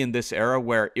 Especially in this era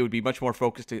where it would be much more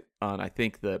focused on, I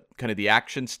think, the kind of the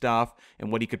action stuff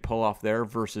and what he could pull off there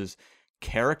versus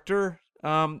character.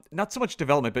 Not so much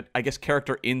development, but I guess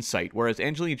character insight. Whereas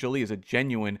Angelina Jolie is a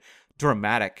genuine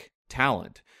dramatic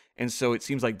talent. And so it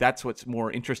seems like that's what's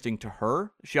more interesting to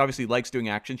her. She obviously likes doing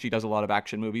action. She does a lot of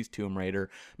action movies, Tomb Raider,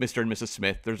 Mr. and Mrs.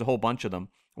 Smith. There's a whole bunch of them,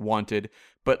 Wanted.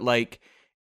 But like,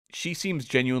 she seems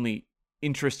genuinely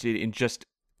interested in just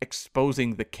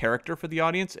exposing the character for the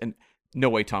audience. And no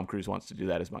way Tom Cruise wants to do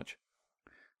that as much.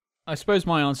 I suppose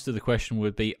my answer to the question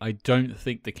would be, I don't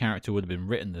think the character would have been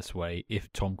written this way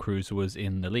if Tom Cruise was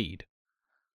in the lead.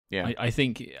 Yeah. I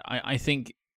think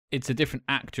it's a different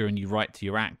actor, and you write to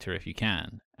your actor if you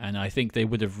can. And I think they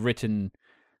would have written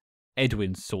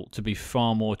Edwin Salt to be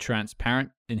far more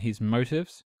transparent in his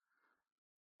motives.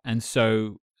 And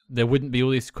so there wouldn't be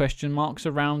all these question marks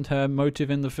around her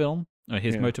motive in the film, or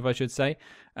his motive, I should say.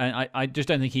 And I just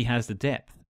don't think he has the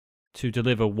depth to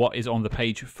deliver what is on the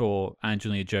page for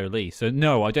Angelina Jolie. So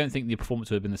no, I don't think the performance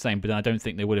would have been the same, but I don't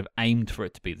think they would have aimed for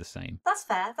it to be the same. That's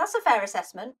fair. That's a fair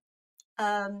assessment.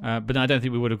 But I don't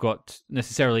think we would have got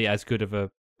necessarily as good of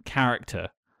a character.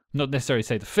 Not necessarily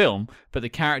say the film, but the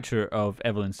character of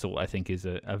Evelyn Salt, I think, is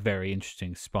a very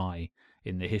interesting spy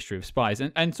in the history of spies.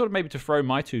 And sort of maybe to throw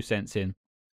my 2 cents in,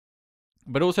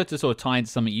 but also to sort of tie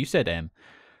into something you said, Em.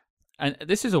 And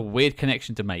this is a weird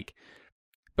connection to make.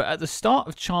 But at the start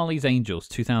of Charlie's Angels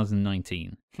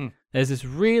 2019, there's this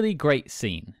really great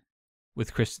scene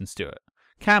with Kristen Stewart.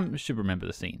 Cam should remember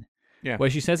the scene. Yeah. Where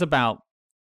she says about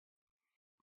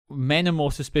men are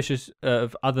more suspicious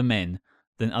of other men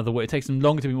than other women. It takes them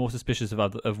longer to be more suspicious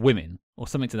of women, or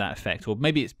something to that effect. Or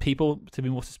maybe it's people to be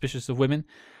more suspicious of women.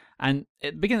 And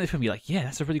at the beginning of the film, you're like, yeah,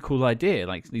 that's a really cool idea.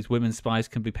 Like, these women spies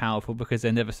can be powerful because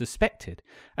they're never suspected.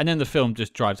 And then the film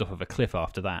just drives off of a cliff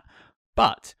after that.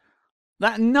 But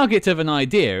that nugget of an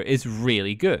idea is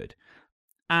really good.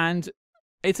 And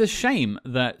it's a shame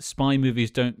that spy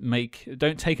movies don't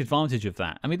take advantage of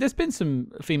that. I mean, there's been some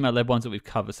female-led ones that we've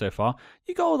covered so far.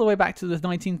 You go all the way back to the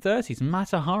 1930s,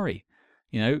 Mata Hari,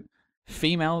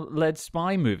 female-led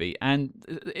spy movie, and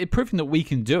it proving that we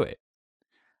can do it.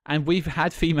 And we've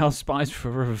had female spies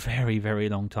for a very, very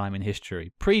long time in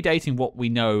history, predating what we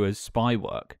know as spy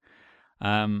work.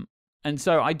 And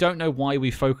so I don't know why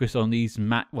we focus on these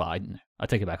I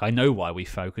take it back. I know why we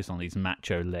focus on these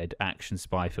macho-led action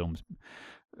spy films.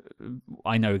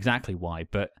 I know exactly why,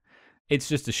 but it's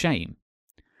just a shame.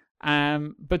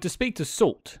 But to speak to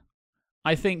Salt,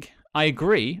 I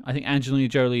agree. I think Angelina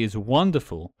Jolie is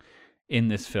wonderful in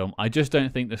this film. I just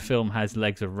don't think the film has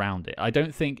legs around it. I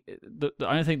think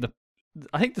the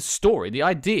story, the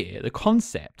idea, the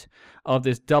concept of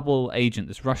this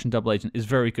this Russian double agent, is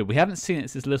very good. We haven't seen it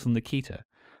since Little Nikita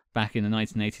back in the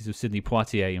 1980s with Sidney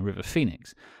Poitier and River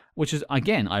Phoenix, which is,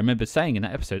 again, I remember saying in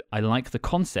that episode, I like the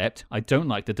concept, I don't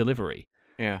like the delivery.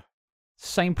 Yeah.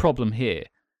 Same problem here.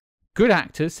 Good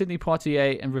actors, Sidney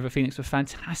Poitier and River Phoenix were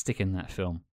fantastic in that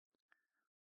film.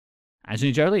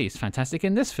 Angelina Jolie is fantastic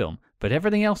in this film, but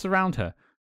everything else around her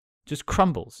just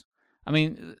crumbles. I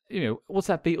mean, what's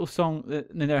that Beatles song?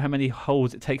 They know how many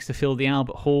holes it takes to fill the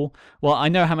Albert Hall. Well, I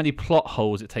know how many plot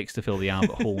holes it takes to fill the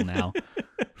Albert Hall now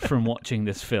from watching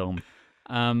this film.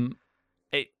 Apparently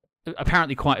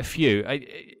quite a few.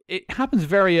 It happens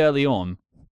very early on.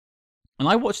 And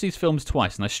I watched these films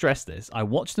twice, and I stress this. I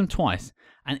watched them twice,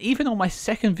 and even on my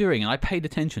second viewing, and I paid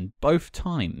attention both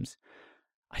times,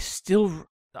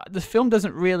 the film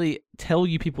doesn't really tell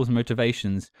you people's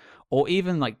motivations or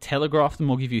even like telegraph them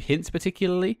or give you hints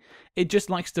particularly. It just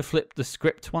likes to flip the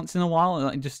script once in a while and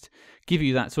like, just give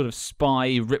you that sort of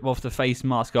spy rip off the face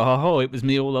mask. Oh, it was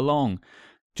me all along.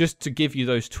 Just to give you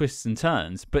those twists and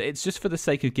turns. But it's just for the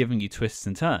sake of giving you twists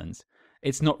and turns.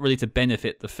 It's not really to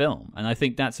benefit the film. And I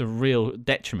think that's a real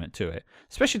detriment to it.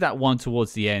 Especially that one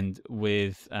towards the end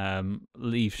with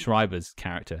Liev Schreiber's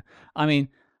character. I mean,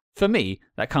 for me,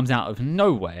 that comes out of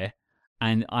nowhere,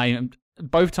 and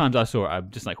both times I saw it, I'm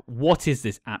just like, what is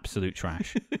this absolute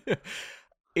trash?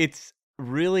 It's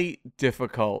really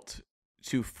difficult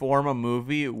to form a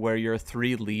movie where your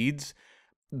three leads,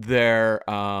 their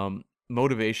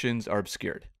motivations are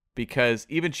obscured. Because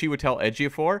even Chiwetel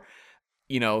Ejiofor,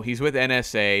 he's with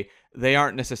NSA, they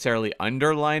aren't necessarily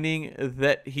underlining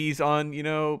that he's on,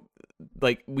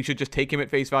 like, we should just take him at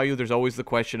face value. There's always the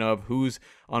question of who's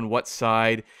on what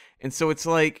side. And so it's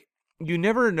like, you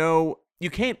never know. You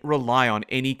can't rely on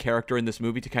any character in this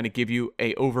movie to kind of give you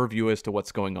a overview as to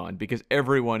what's going on, because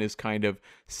everyone is kind of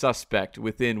suspect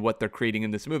within what they're creating in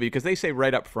this movie, because they say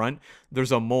right up front,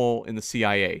 there's a mole in the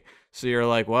CIA. So you're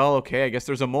like, well, okay, I guess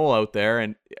there's a mole out there,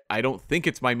 and I don't think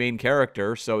it's my main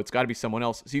character, so it's got to be someone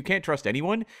else. So you can't trust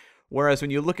anyone. Whereas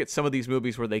when you look at some of these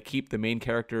movies where they keep the main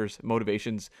character's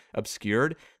motivations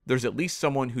obscured, there's at least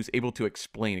someone who's able to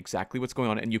explain exactly what's going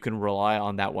on, and you can rely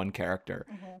on that one character.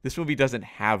 Mm-hmm. This movie doesn't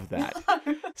have that.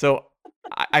 So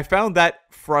I found that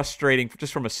frustrating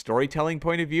just from a storytelling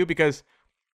point of view, because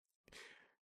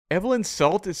Evelyn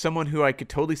Salt is someone who I could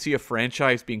totally see a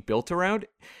franchise being built around.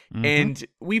 Mm-hmm. And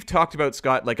we've talked about,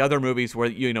 Scott, like other movies where,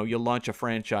 you launch a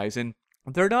franchise, and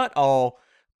they're not all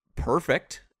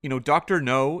perfect. Dr.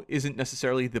 No isn't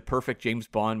necessarily the perfect James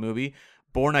Bond movie.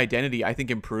 Bourne Identity, I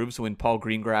think, improves when Paul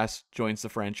Greengrass joins the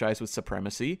franchise with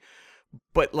Supremacy.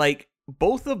 But, like,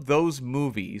 both of those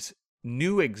movies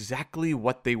knew exactly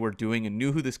what they were doing and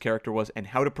knew who this character was and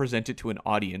how to present it to an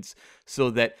audience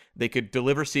so that they could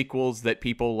deliver sequels that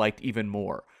people liked even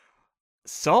more.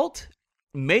 Salt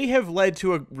may have led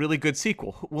to a really good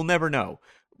sequel. We'll never know.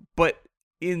 But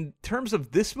in terms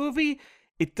of this movie,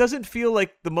 it doesn't feel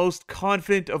like the most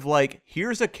confident of, like,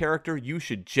 here's a character you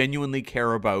should genuinely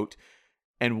care about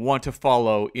and want to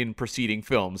follow in preceding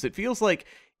films. It feels like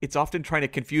it's often trying to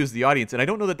confuse the audience, and I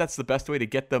don't know that that's the best way to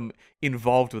get them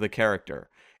involved with a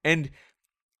character. And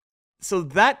so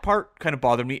that part kind of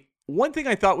bothered me. One thing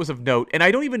I thought was of note, and I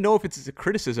don't even know if it's a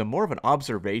criticism, more of an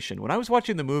observation. When I was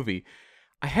watching the movie,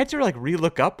 I had to, like,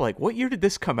 re-look up, like, what year did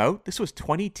this come out? This was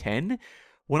 2010?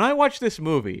 When I watched this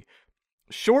movie,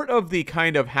 short of the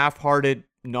kind of half-hearted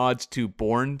nods to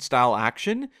Bourne-style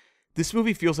action, this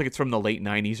movie feels like it's from the late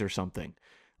 90s or something.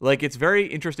 Like, it's very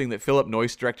interesting that Philip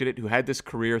Noyce directed it, who had this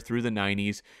career through the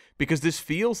 90s, because this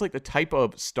feels like the type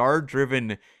of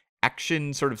star-driven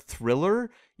action sort of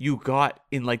thriller you got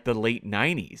in, like, the late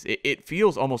 90s. It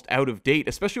feels almost out of date,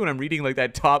 especially when I'm reading, like,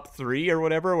 that top 3 or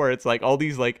whatever, where it's, like, all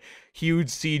these, like, huge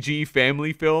CG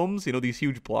family films, you know, these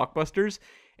huge blockbusters.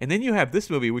 And then you have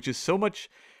this movie, which is so much,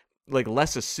 like,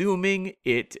 less assuming.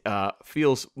 It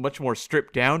feels much more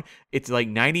stripped down. It's, like,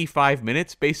 95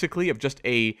 minutes, basically, of just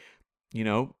a, you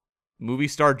know, movie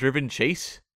star driven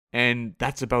chase, and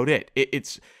that's about it.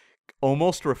 It's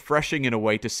almost refreshing in a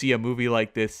way to see a movie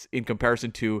like this in comparison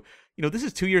to, you know, this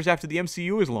is 2 years after the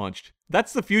MCU was launched.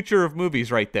 That's the future of movies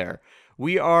right there.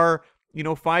 We are, you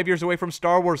know, 5 years away from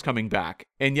Star Wars coming back,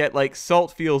 and yet, like,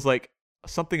 Salt feels like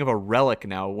something of a relic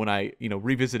now when I, you know,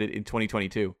 revisit it in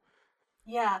 2022.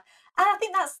 Yeah, and I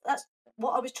think that's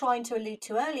what I was trying to allude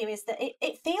to earlier, is that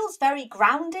it feels very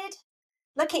grounded.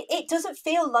 Like, it doesn't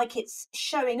feel like it's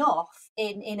showing off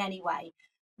in any way.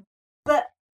 But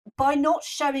by not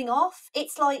showing off,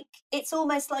 it's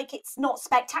almost like it's not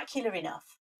spectacular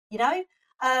enough, you know?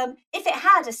 If it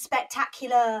had a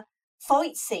spectacular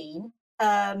fight scene,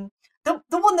 the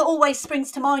one that always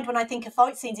springs to mind when I think of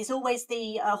fight scenes is always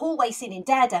the hallway scene in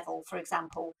Daredevil, for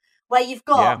example, where you've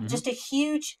got just a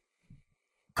huge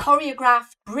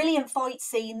choreographed, brilliant fight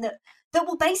scene that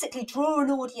will basically draw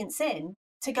an audience in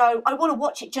to go, I want to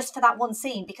watch it just for that one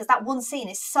scene, because that one scene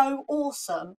is so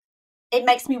awesome, it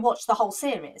makes me watch the whole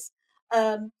series.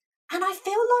 And I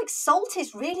feel like Salt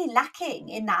is really lacking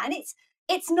in that. And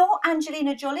it's not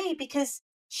Angelina Jolie, because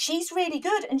she's really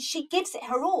good and she gives it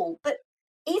her all. But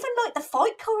even like the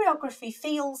fight choreography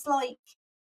feels like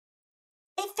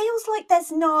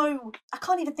there's no, I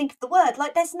can't even think of the word,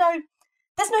 like there's no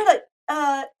like,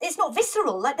 it's not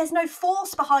visceral, like there's no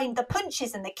force behind the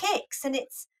punches and the kicks, and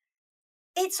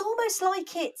it's almost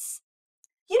like it's,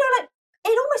 you know, like,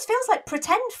 it almost feels like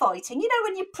pretend fighting. You know,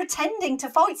 when you're pretending to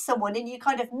fight someone and you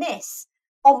kind of miss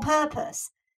on purpose.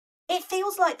 It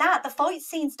feels like that. The fight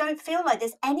scenes don't feel like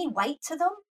there's any weight to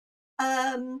them.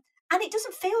 And it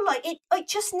doesn't feel like it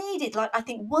just needed, like, I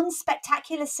think, one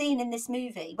spectacular scene in this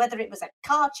movie, whether it was a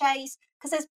car chase,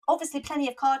 because there's obviously plenty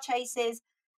of car chases.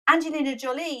 Angelina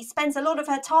Jolie spends a lot of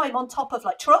her time on top of,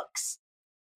 like, trucks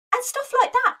and stuff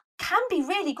like that. Can be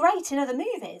really great in other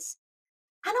movies.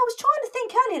 And I was trying to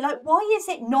think earlier, like, why is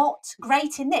it not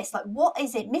great in this? Like, what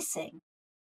is it missing?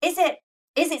 Is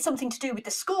it something to do with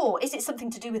the score? Is it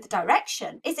something to do with the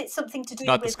direction? Is it something to do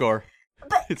Not with the score.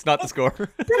 But it's not the score.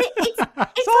 But it's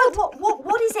like,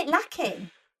 what is it lacking?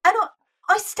 And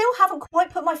I still haven't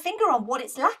quite put my finger on what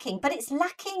it's lacking, but it's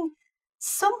lacking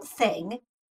something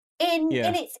in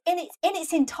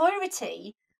its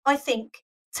entirety, I think,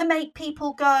 to make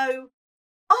people go,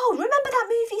 oh, remember that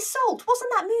movie Salt? Wasn't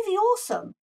that movie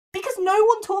awesome? Because no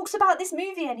one talks about this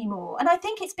movie anymore. And I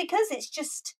think it's because it's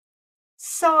just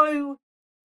so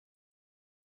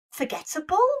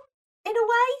forgettable in a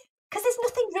way. Because there's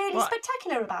nothing really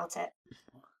spectacular about it.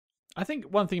 I think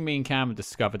one thing me and Cam have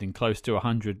discovered in close to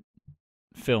 100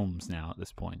 films now at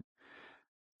this point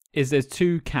is there's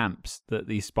two camps that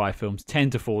these spy films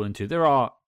tend to fall into. There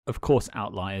are, of course,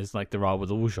 outliers, like there are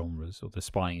with all genres, although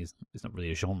spying is not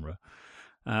really a genre.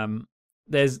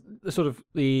 There's the sort of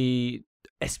the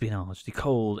espionage, the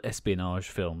cold espionage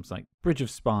films like Bridge of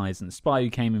Spies and The Spy Who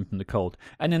Came In From the Cold,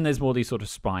 and then there's more these sort of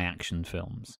spy action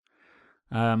films.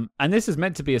 And this is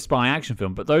meant to be a spy action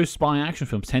film, but those spy action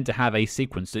films tend to have a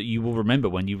sequence that you will remember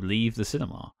when you leave the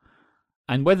cinema.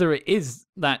 And whether it is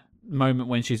that moment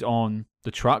when she's on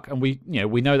the truck, and we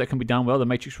know that can be done well. The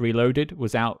Matrix Reloaded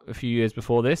was out a few years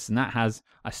before this, and I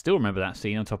still remember that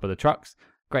scene on top of the trucks.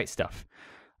 Great stuff.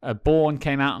 Bourne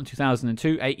came out in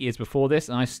 2002, 8 years before this,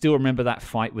 and I still remember that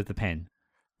fight with the pen.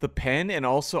 The pen, and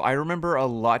also I remember a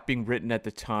lot being written at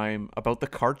the time about the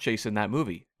car chase in that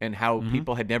movie, and how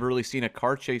people had never really seen a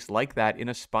car chase like that in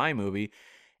a spy movie.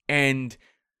 And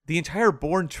the entire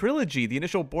Bourne trilogy, the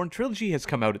initial Bourne trilogy, has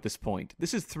come out at this point.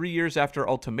 This is 3 years after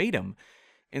Ultimatum.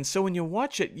 And so when you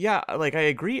watch it, yeah, like, I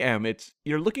agree, Em,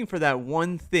 you're looking for that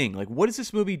one thing. Like, what does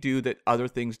this movie do that other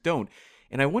things don't?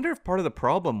 And I wonder if part of the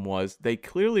problem was they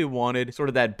clearly wanted sort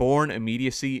of that Bourne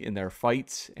immediacy in their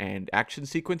fights and action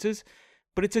sequences,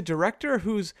 but it's a director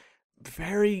who's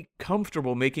very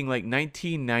comfortable making, like,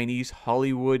 1990s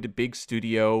Hollywood big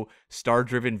studio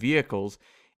star-driven vehicles,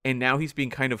 and now he's being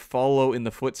kind of follow in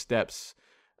the footsteps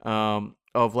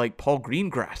of, like, Paul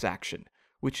Greengrass action,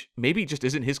 which maybe just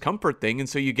isn't his comfort thing, and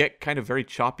so you get kind of very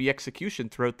choppy execution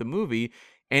throughout the movie,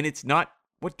 and it's not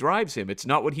what drives him. It's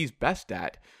not what he's best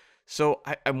at. So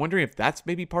I'm wondering if that's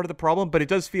maybe part of the problem, but it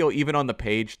does feel, even on the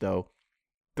page, though,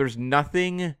 there's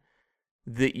nothing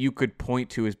that you could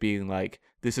point to as being like,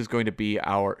 this is going to be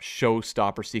our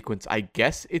showstopper sequence. I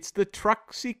guess it's the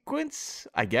truck sequence,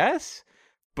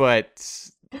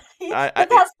 but But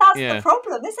that's yeah. the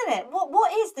problem, isn't it?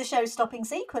 What is the show-stopping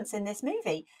sequence in this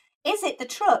movie? Is it the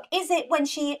truck? Is it when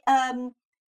she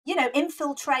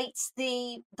infiltrates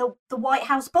the White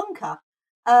House bunker?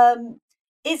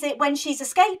 Is it when she's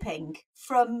escaping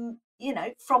from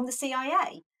the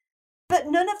CIA? But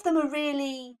none of them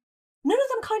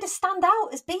kind of stand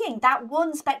out as being that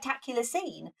one spectacular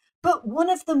scene. But one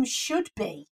of them should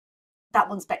be that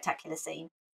one spectacular scene,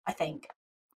 I think.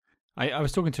 I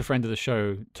was talking to a friend of the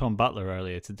show, Tom Butler,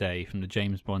 earlier today from the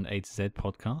James Bond A to Z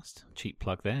podcast. Cheap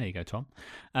plug there. There you go, Tom.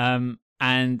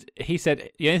 And he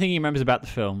said the only thing he remembers about the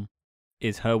film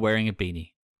is her wearing a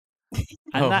beanie.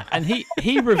 And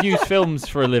he reviews films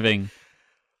for a living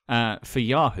for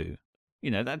Yahoo.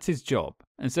 That's his job.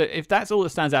 And so if that's all that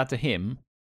stands out to him,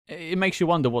 it makes you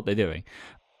wonder what they're doing.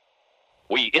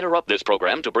 We interrupt this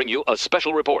program to bring you a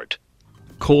special report.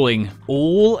 Calling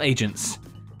all agents.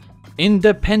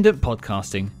 Independent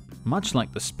podcasting, much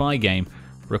like the spy game,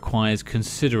 requires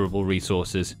considerable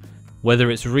resources,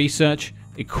 whether it's research,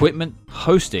 equipment,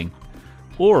 hosting,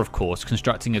 or of course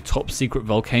constructing a top secret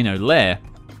volcano lair.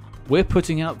 We're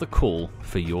putting out the call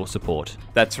for your support.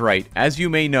 That's right. As you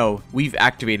may know, we've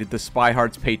activated the Spy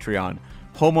Hards Patreon,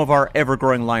 home of our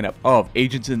ever-growing lineup of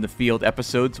Agents in the Field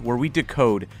episodes where we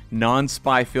decode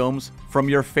non-spy films from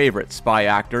your favorite spy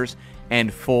actors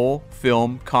and full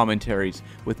film commentaries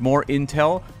with more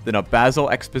intel than a Basil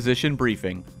exposition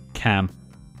briefing. Cam,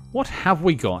 what have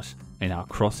we got in our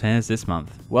crosshairs this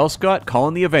month? Well, Scott,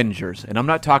 calling the Avengers, and I'm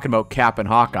not talking about Cap and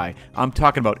Hawkeye, I'm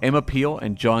talking about Emma Peel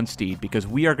and John Steed, because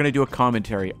we are going to do a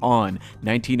commentary on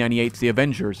 1998's The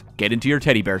Avengers. Get into your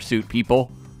teddy bear suit, people.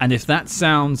 And if that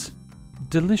sounds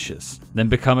delicious, then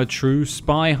become a true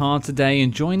spy hard today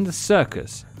and join the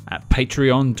circus at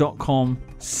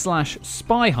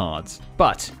patreon.com/spyhards.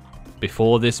 But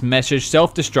before this message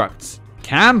self-destructs,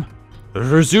 Cam,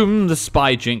 resume the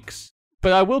spy jinx.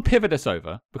 But I will pivot us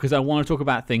over because I want to talk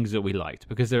about things that we liked,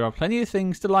 because there are plenty of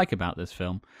things to like about this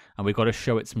film and we've got to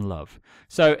show it some love.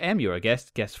 So Em, you're a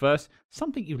guest first.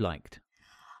 Something you liked.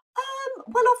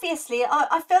 Well, obviously,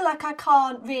 I feel like I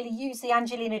can't really use the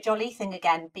Angelina Jolie thing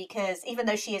again, because even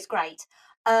though she is great,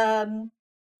 another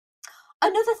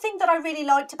thing that I really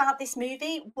liked about this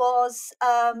movie was,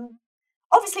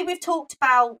 obviously, we've talked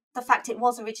about the fact it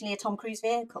was originally a Tom Cruise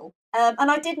vehicle. And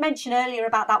I did mention earlier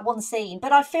about that one scene,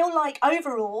 but I feel like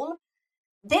overall,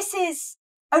 this is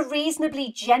a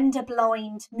reasonably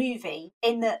gender-blind movie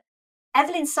in that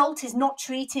Evelyn Salt is not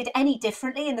treated any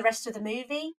differently in the rest of the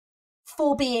movie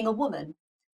for being a woman.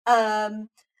 And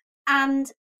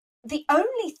the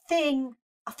only thing,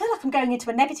 I feel like I'm going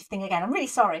into a negative thing again, I'm really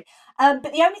sorry.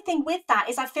 But the only thing with that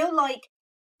is I feel like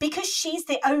because she's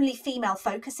the only female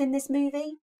focus in this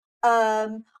movie,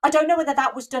 I don't know whether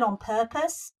that was done on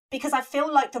purpose, because I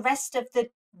feel like the rest of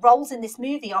the roles in this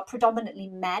movie are predominantly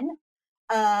men.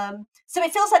 So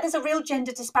it feels like there's a real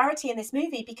gender disparity in this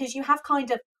movie, because you have kind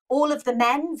of all of the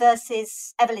men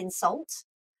versus Evelyn Salt.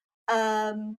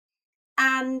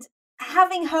 And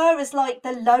having her as like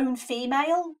the lone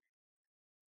female,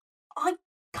 I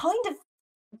kind of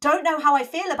don't know how I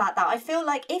feel about that. I feel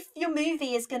like if your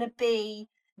movie is going to be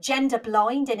gender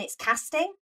blind in its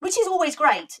casting, which is always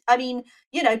great. I mean,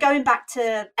 going back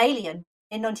to Alien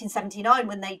in 1979,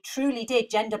 when they truly did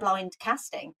gender blind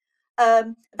casting,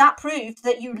 that proved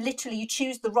that you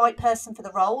choose the right person for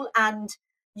the role and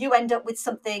you end up with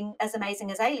something as amazing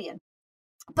as Alien.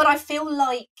 But I feel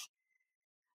like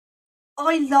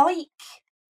I like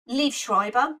Liev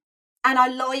Schreiber and I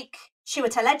like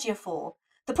Chiwetel Ejiofor.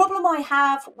 The problem I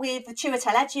have with the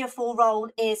Chiwetel Ejiofor role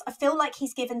is I feel like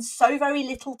he's given so very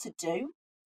little to do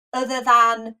other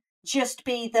than just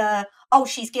be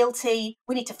she's guilty,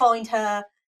 we need to find her,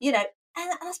 and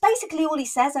that's basically all he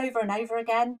says over and over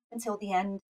again until the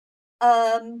end.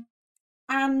 And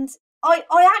I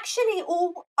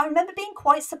remember being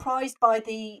quite surprised by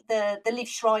the Liev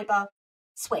Schreiber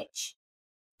switch,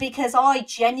 because I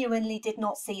genuinely did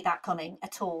not see that coming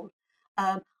at all.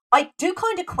 I do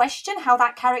kind of question how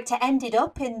that character ended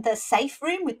up in the safe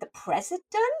room with the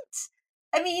president.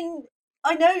 I mean,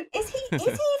 I know, is he even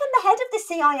the head of the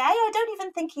CIA? I don't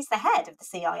even think he's the head of the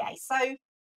CIA. So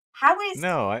how is he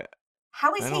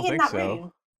in that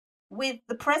room with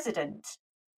the president?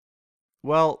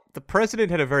 Well, the president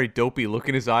had a very dopey look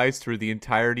in his eyes through the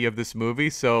entirety of this movie,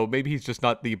 so maybe he's just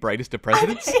not the brightest of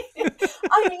presidents. I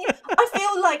mean, I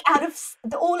feel like out of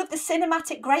all of the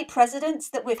cinematic great presidents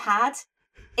that we've had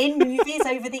in movies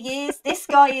over the years, this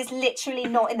guy is literally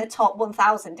not in the top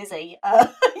 1,000, is he?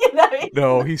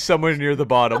 No, he's somewhere near the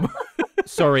bottom.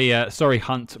 Sorry,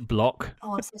 Hunt Block.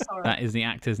 Oh, I'm so sorry. That is the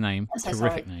actor's name. I'm so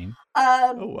Terrific sorry. name.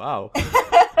 Oh wow.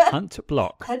 Hunt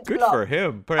Block. Hunt Good Block. for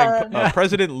him.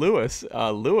 President Lewis.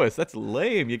 Lewis, that's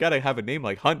lame. You gotta have a name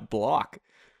like Hunt Block.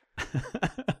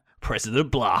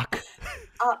 President Block.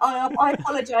 I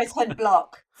apologise, Hunt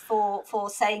Block, for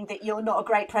saying that you're not a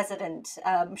great president.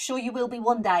 I'm sure you will be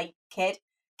one day, kid.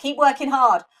 Keep working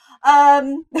hard.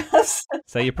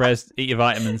 Say your prayers, eat your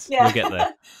vitamins. Yeah. You'll get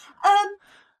there.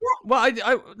 Well,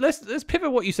 let's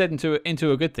pivot what you said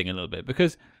into a good thing a little bit,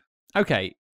 because,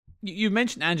 okay, you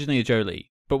mentioned Angelina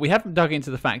Jolie, but we haven't dug into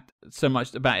the fact so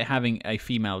much about it having a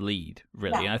female lead,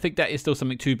 really. Yeah. And I think that is still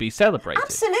something to be celebrated.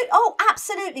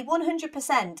 Absolutely,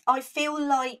 100%. I feel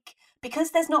like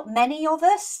because there's not many of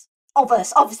us,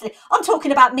 obviously, I'm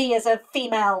talking about me as a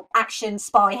female action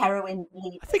spy heroine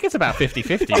lead. I think it's about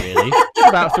 50-50, really. It's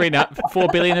about 4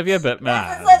 billion of you, but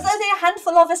There's only a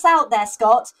handful of us out there,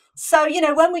 Scott. So,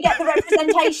 when we get the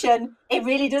representation, it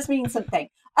really does mean something.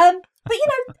 But,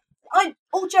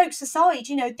 all jokes aside,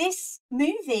 this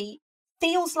movie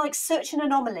feels like such an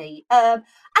anomaly. And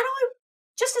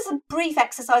just as a brief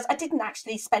exercise, I didn't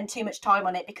actually spend too much time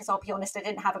on it because I'll be honest, I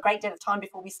didn't have a great deal of time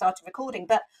before we started recording.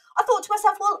 But I thought to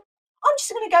myself, well, I'm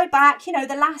just going to go back,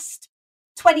 the last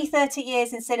 20, 30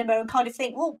 years in cinema and kind of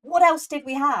think, well, what else did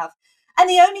we have? And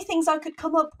the only things I could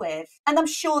come up with, and I'm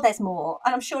sure there's more,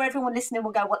 and I'm sure everyone listening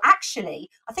will go, well, actually,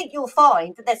 I think you'll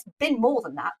find that there's been more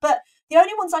than that. But the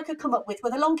only ones I could come up with were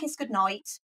The Long Kiss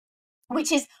Goodnight,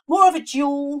 which is more of a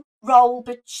dual role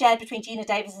but shared between Gina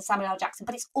Davis and Samuel L. Jackson,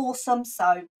 but it's awesome.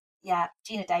 So, yeah,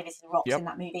 Gina Davis rocks in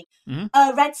that movie.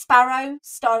 Mm-hmm. Red Sparrow,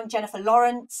 starring Jennifer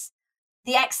Lawrence.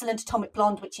 The excellent Atomic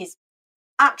Blonde, which is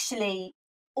actually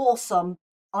awesome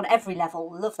on every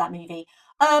level. Love that movie.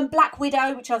 Black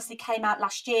Widow, which obviously came out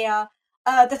last year.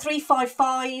 The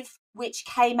 355, which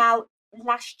came out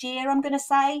last year, I'm going to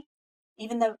say.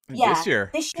 Even though, This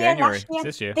year. January. Last year?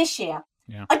 This year. This year.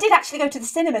 Yeah. I did actually go to the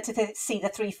cinema to see the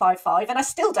 355, and I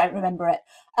still don't remember it.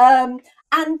 The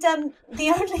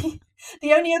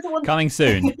only other one Coming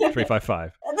soon,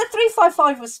 355. The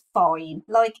 355 was fine.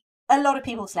 Like, a lot of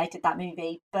people slated that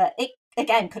movie, but it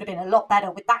again could have been a lot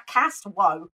better with that cast.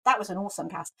 Whoa, that was an awesome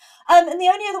cast. And the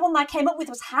only other one that I came up with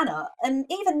was Hannah, and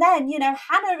even then,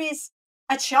 Hannah is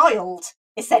a child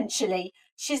essentially.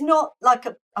 She's not like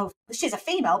she's a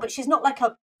female, but she's not like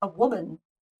a woman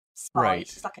spy. Right.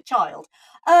 She's like a child.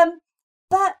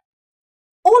 But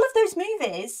all of those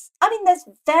movies, I mean, there's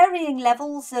varying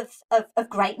levels of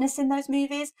greatness in those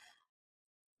movies.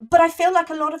 But I feel like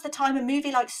a lot of the time a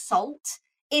movie like Salt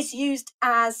is used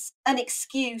as an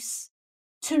excuse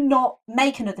to not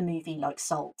make another movie like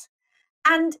Salt.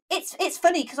 And it's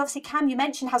funny because obviously, Cam, you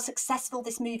mentioned how successful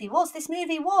this movie was. This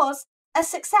movie was a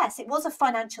success. It was a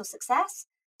financial success.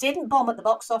 Didn't bomb at the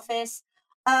box office.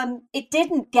 It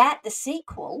didn't get the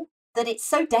sequel that it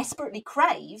so desperately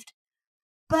craved.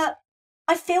 But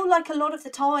I feel like a lot of the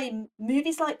time,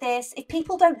 movies like this, if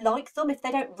people don't like them, if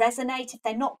they don't resonate, if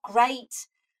they're not great,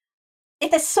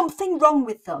 if there's something wrong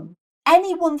with them,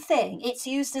 any one thing, it's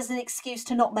used as an excuse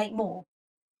to not make more.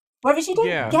 Whereas you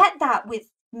don't get that with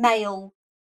male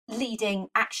leading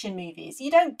action movies.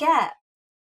 You don't get,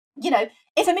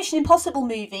 if a Mission Impossible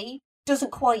movie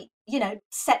doesn't quite,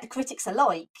 set the critics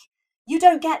alike, you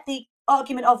don't get the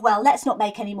argument of, well, let's not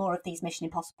make any more of these Mission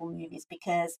Impossible movies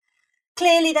because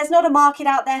clearly there's not a market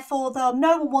out there for them.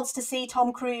 No one wants to see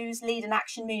Tom Cruise lead an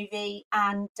action movie.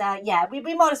 And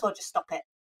we might as well just stop it.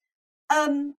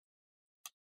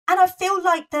 And I feel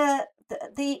like the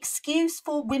excuse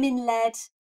for women-led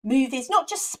movies, not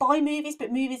just spy movies,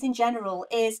 but movies in general,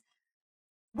 is,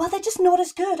 well, they're just not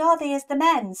as good, are they, as the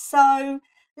men? So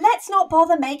let's not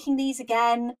bother making these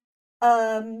again.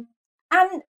 And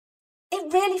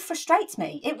it really frustrates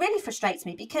me. It really frustrates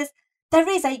me because there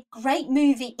is a great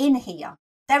movie in here.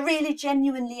 There really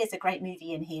genuinely is a great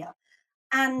movie in here.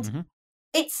 And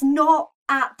it's not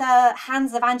at the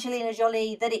hands of Angelina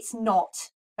Jolie that it's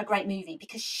not a great movie,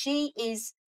 because she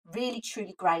is really,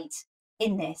 truly great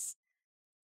in this.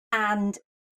 And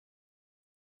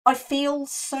I feel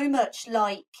so much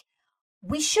like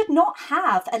we should not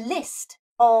have a list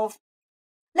of,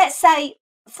 let's say,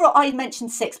 I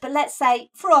mentioned 6, but let's say,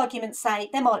 for argument's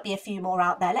sake, there might be a few more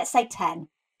out there. Let's say 10.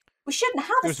 We shouldn't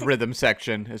have There's rhythm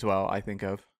section as well, I think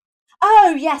of.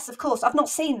 Oh, yes, of course. I've not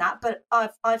seen that, but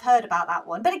I've heard about that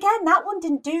one. But again, that one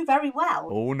didn't do very well.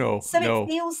 Oh, no. So it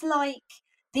feels like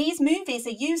these movies are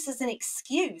used as an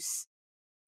excuse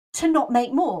to not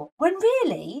make more, when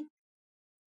really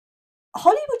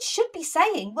Hollywood should be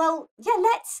saying, well, yeah,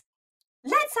 let's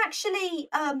actually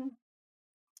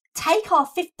take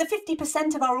the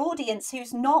 50% of our audience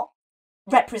who's not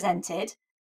represented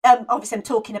obviously I'm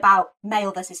talking about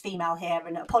male versus female here,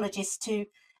 and apologies to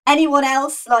anyone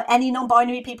else, like any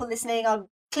non-binary people listening. I'm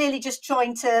clearly just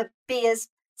trying to be as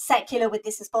secular with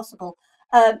this as possible,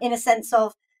 in a sense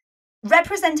of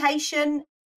representation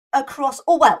across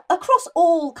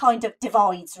all kind of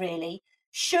divides really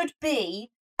should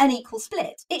be an equal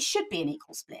split. It should be an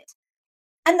equal split.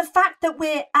 And the fact that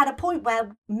we're at a point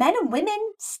where men and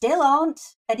women still aren't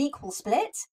an equal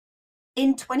split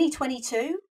in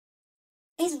 2022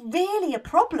 is really a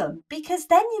problem, because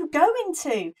then you go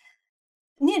into,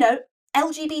 you know,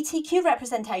 LGBTQ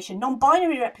representation,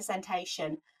 non-binary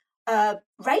representation,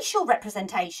 racial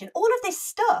representation, all of this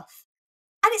stuff.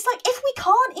 And it's like, if we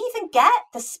can't even get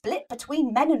the split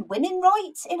between men and women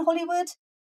right in Hollywood,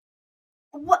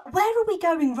 where are we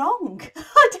going wrong?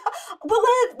 Well,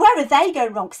 where are they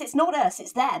going wrong? Because it's not us,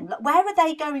 it's them. Like, where are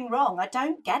they going wrong? I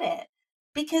don't get it.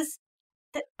 Because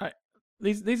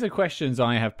these are questions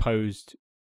I have posed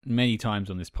many times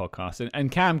on this podcast,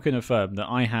 and Cam can affirm that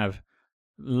I have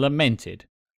lamented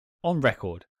on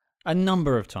record a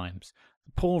number of times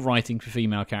poor writing for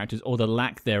female characters, or the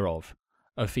lack thereof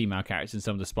of female characters in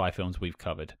some of the spy films we've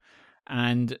covered.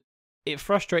 And it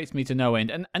frustrates me to no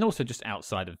end, and also just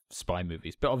outside of spy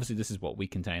movies, but obviously this is what we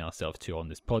contain ourselves to on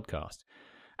this podcast.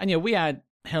 And we had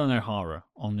Helen O'Hara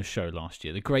on the show last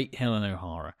year, the great Helen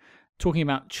O'Hara, talking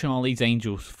about Charlie's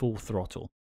Angels Full Throttle.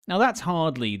 Now that's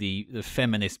hardly the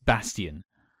feminist bastion.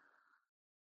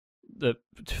 The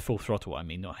Full Throttle, I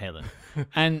mean, not Helen.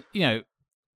 And,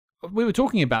 we were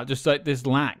talking about just like this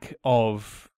lack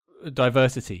of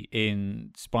diversity in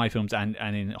spy films and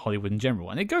in Hollywood in general.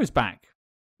 And it goes back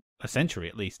a century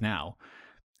at least now.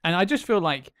 And I just feel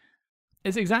like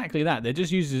it's exactly that. They're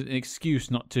just using an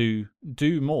excuse not to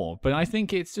do more. But I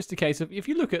think it's just a case of, if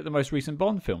you look at the most recent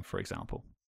Bond film, for example,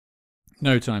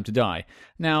 No Time to Die.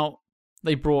 Now,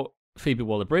 they brought Phoebe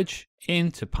Waller-Bridge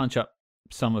in to punch up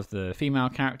some of the female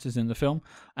characters in the film,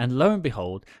 and lo and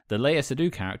behold, the Léa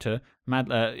Seydoux character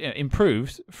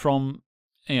improves from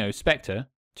Spectre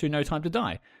to No Time to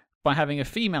Die by having a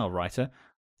female writer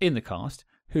in the cast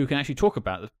who can actually talk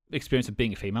about the experience of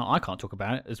being a female. I can't talk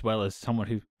about it as well as someone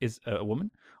who is a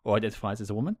woman or identifies as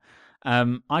a woman.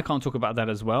 I can't talk about that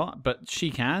as well, but she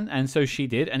can, and so she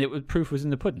did, and proof was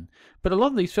in the pudding. But a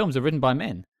lot of these films are written by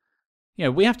men.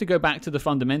 We have to go back to the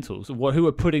fundamentals of who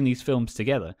are putting these films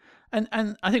together. And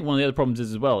I think one of the other problems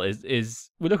is as well is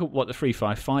we look at what the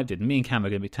 355 did, and me and Cam are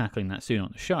going to be tackling that soon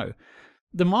on the show.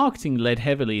 The marketing led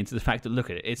heavily into the fact that, look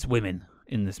at it, it's women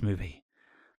in this movie.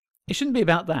 It shouldn't be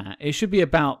about that. It should be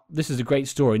about, this is a great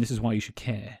story and this is why you should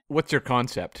care. What's your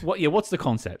concept? What's the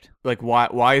concept? Like,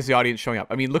 why is the audience showing up?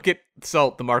 I mean, look at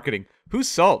Salt, the marketing. Who's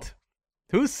Salt?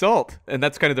 Who's Salt? And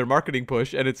that's kind of their marketing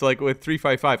push. And it's like with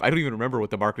 355, I don't even remember what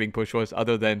the marketing push was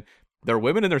other than they're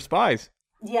women and they're spies.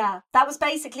 Yeah, that was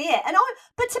basically it.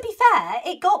 But to be fair,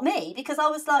 it got me because I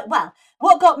was like, well,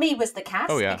 what got me was the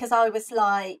cast. Oh, yeah. Because I was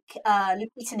like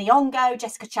Lupita Nyong'o,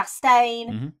 Jessica Chastain.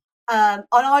 Mm-hmm. And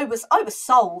I was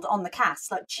sold on the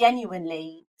cast, like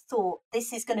genuinely thought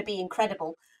this is going to be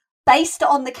incredible based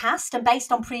on the cast and based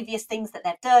on previous things that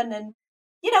they've done. And,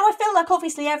 I feel like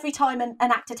obviously every time an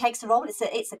actor takes a role,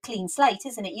 it's a clean slate,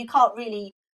 isn't it? You can't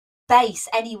really base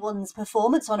anyone's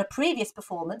performance on a previous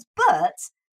performance. But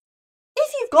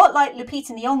if you've got like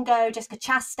Lupita Nyong'o, Jessica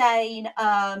Chastain,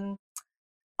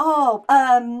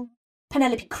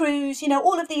 Penelope Cruz,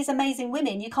 all of these amazing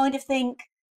women, you kind of think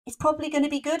it's probably going to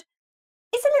be good.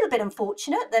 It's a little bit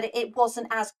unfortunate that it wasn't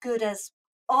as good as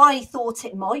I thought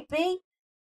it might be.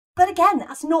 But again,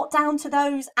 that's not down to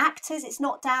those actors. It's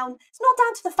not down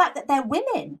to the fact that they're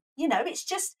women. It's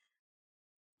just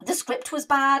the script was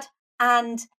bad.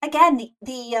 And again,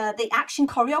 the action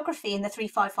choreography in the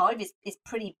 355 is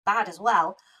pretty bad as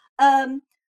well. But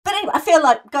anyway, I feel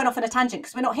like going off on a tangent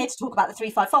because we're not here to talk about the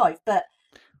 355. But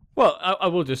well, I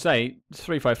will just say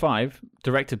 355,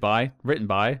 directed by, written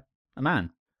by a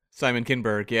man. Simon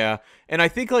Kinberg, yeah. And I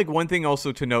think like one thing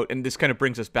also to note, and this kind of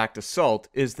brings us back to Salt,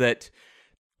 is that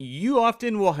you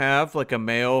often will have like a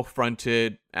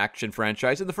male-fronted action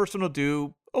franchise, and the first one will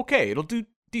do okay. It'll do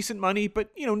decent money,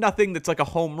 but, nothing that's like a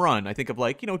home run. I think of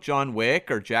like, John Wick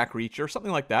or Jack Reacher,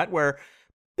 something like that, where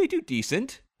they do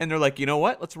decent, and they're like, you know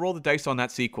what? Let's roll the dice on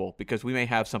that sequel, because we may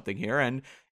have something here. And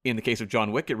in the case of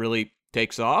John Wick, it really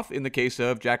takes off. In the case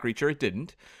of Jack Reacher, it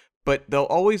didn't. But they'll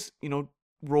always,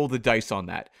 roll the dice on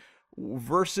that.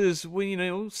 Versus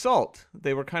when, Salt,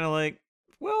 they were kind of like,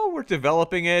 well, we're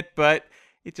developing it, but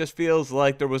it just feels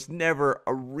like there was never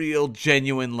a real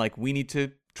genuine, like, we need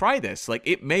to try this. Like,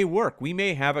 it may work. We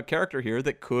may have a character here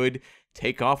that could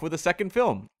take off with a second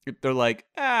film. They're like,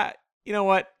 you know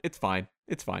what? It's fine.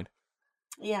 It's fine.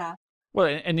 Yeah. Well,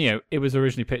 and it was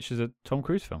originally pitched as a Tom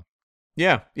Cruise film.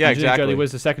 Yeah, Angelina exactly. Jolie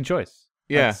was the second choice.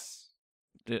 Yeah.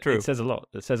 True. It says a lot.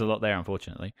 It says a lot there,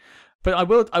 unfortunately. But I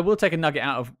will take a nugget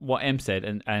out of what Em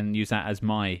said and use that as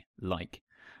my like,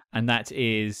 and that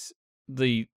is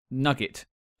the nugget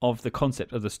of the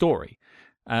concept of the story,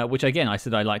 which again I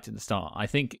said I liked at the start. I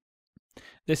think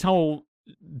this whole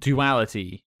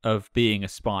duality of being a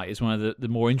spy is one of the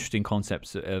more interesting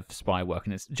concepts of spy work,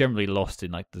 and it's generally lost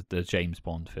in like the James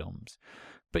Bond films.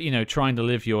 But trying to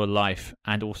live your life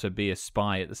and also be a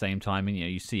spy at the same time, and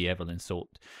you see Evelyn Salt,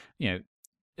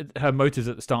 her motives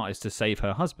at the start is to save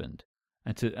her husband,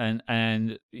 and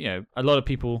a lot of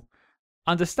people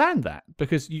understand that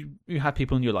because you have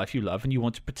people in your life you love and you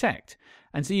want to protect,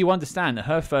 and so you understand that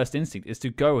her first instinct is to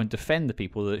go and defend the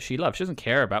people that she loves. She doesn't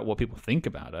care about what people think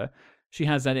about her. She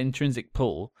has that intrinsic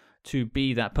pull to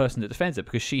be that person that defends her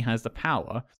because she has the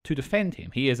power to defend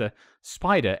him. He is a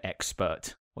spider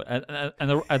expert, an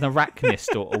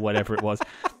arachnist or whatever it was.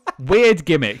 Weird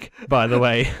gimmick, by the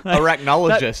way.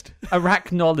 Arachnologist.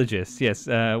 Arachnologist, yes.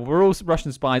 We're all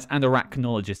Russian spies and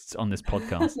arachnologists on this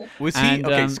podcast. Was he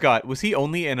okay, Scott? Was he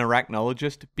only an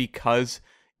arachnologist because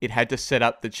it had to set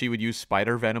up that she would use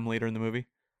spider venom later in the movie?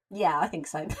 Yeah, I think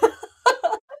so.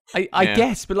 I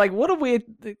guess, but like, what a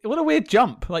weird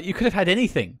jump. Like, you could have had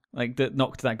anything like that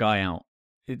knocked that guy out.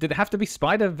 Did it have to be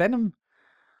spider venom?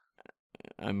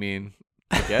 I mean,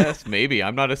 I guess maybe.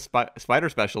 I'm not a spider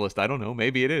specialist. I don't know.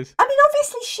 Maybe it is. I mean,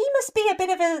 obviously, she must be a bit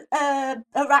of a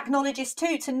arachnologist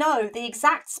too, to know the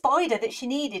exact spider that she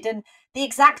needed and the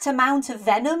exact amount of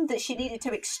venom that she needed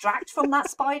to extract from that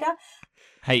spider.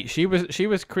 Hey, she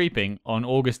was creeping on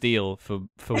August Eel for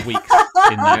weeks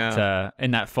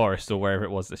in that forest or wherever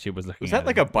it was that she was looking. Was that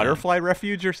like a butterfly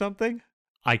refuge or something?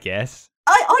 I guess.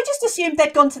 I just assumed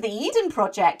they'd gone to the Eden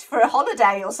Project for a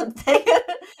holiday or something.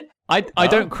 I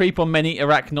don't creep on many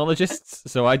arachnologists,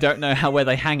 so I don't know where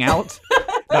they hang out.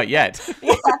 Not yet.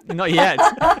 Yeah. Not yet.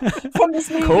 From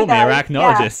this movie, Call me though.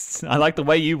 arachnologists. Yeah. I like the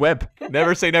way you web.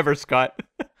 Never say never, Scott.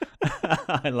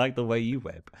 I like the way you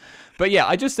web. But yeah,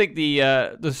 I just think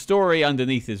the story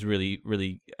underneath is really,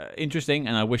 really interesting,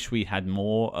 and I wish we had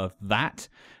more of that.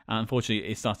 Unfortunately,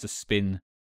 it starts to spin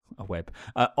a web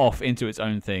off into its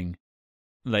own thing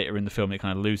later in the film. It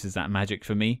kind of loses that magic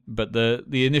for me. But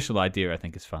the initial idea, I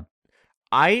think, is fun.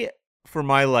 For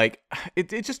my it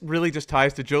just really just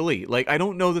ties to Jolie. Like, I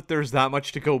don't know that there's that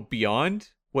much to go beyond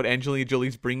what Angelina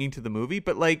Jolie's bringing to the movie,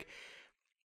 but like,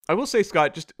 I will say,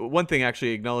 Scott, just one thing,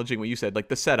 actually acknowledging what you said, like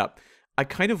the setup. I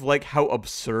kind of like how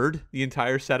absurd the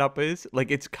entire setup is. Like,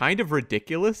 it's kind of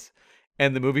ridiculous,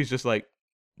 and the movie's just like,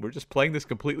 we're just playing this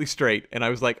completely straight. And I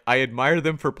was like, I admire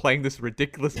them for playing this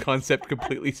ridiculous concept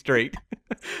completely straight.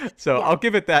 So yeah. I'll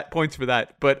give it points for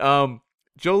that. But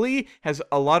Jolie has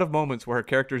a lot of moments where her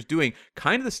character is doing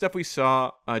kind of the stuff we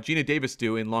saw Gina Davis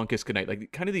do in Long Kiss Goodnight,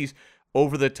 like kind of these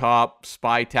over-the-top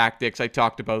spy tactics. I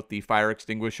talked about the fire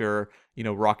extinguisher,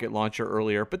 rocket launcher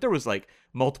earlier, but there was like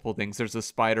multiple things. There's the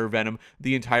spider venom,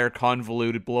 the entire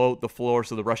convoluted blow out the floor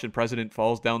so the Russian president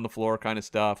falls down the floor kind of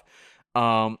stuff.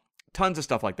 Tons of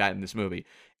stuff like that in this movie.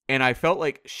 And I felt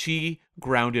like she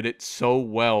grounded it so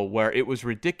well, where it was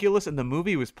ridiculous and the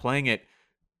movie was playing it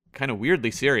kind of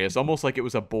weirdly serious, almost like it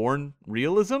was a Bourne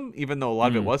realism, even though a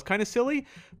lot of it was kind of silly.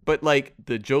 But like,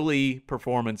 the Jolie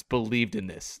performance believed in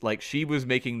this. Like, she was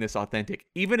making this authentic.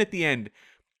 Even at the end,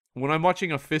 when I'm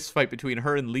watching a fist fight between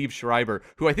her and Liev Schreiber,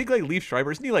 who I think, like, Liev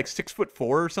Schreiber, isn't he like 6'4"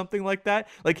 or something like that?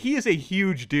 Like, he is a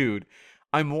huge dude.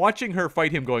 I'm watching her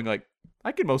fight him going like,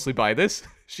 I can mostly buy this.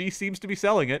 She seems to be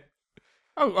selling it.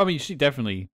 Oh, I mean, she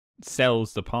definitely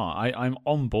sells the part. I'm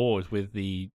on board with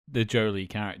the Jolie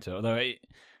character. Although,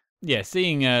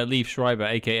 seeing Liev Schreiber,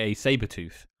 a.k.a.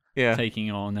 Sabretooth,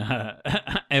 taking on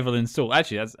Evelyn Salt.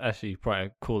 Actually, that's actually probably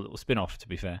a cool little spin-off, to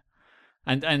be fair.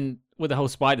 And with the whole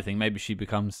spider thing, maybe she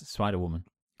becomes Spider-Woman.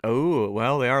 Oh,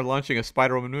 well, they are launching a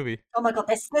Spider-Woman movie. Oh my God,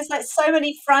 there's like so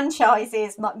many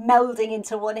franchises melding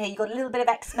into one here. You got a little bit of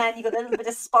X-Men, you got a little bit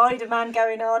of Spider-Man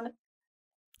going on.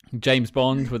 James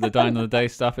Bond with the Dine on the Day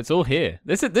stuff. It's all here.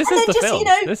 This is the film.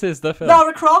 This is the film.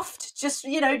 Lara Croft just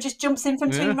jumps in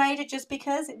from Tomb Raider just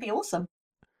because. It'd be awesome.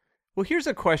 Well, here's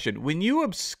a question. When you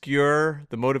obscure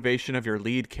the motivation of your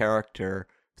lead character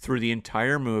through the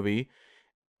entire movie,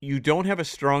 you don't have a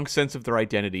strong sense of their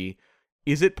identity.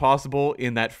 Is it possible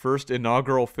in that first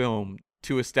inaugural film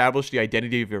to establish the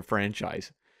identity of your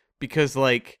franchise? Because,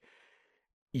 like,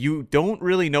 you don't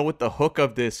really know what the hook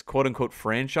of this quote-unquote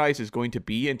franchise is going to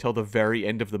be until the very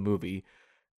end of the movie.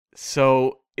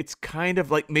 So it's kind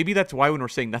of like, maybe that's why when we're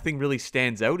saying nothing really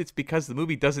stands out, it's because the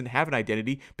movie doesn't have an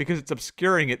identity, because it's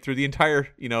obscuring it through the entire,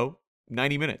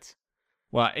 90 minutes.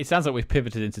 Well, it sounds like we've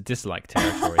pivoted into dislike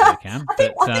territory here, Cam. I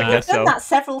think we've guess done so. that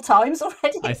several times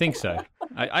already. I think so.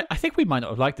 I think we might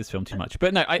not have liked this film too much,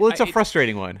 but no. Well, it's a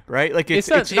frustrating one, right? Like it's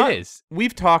it not. is.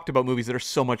 We've talked about movies that are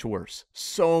so much worse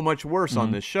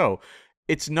on this show.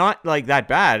 It's not like that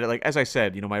bad. Like as I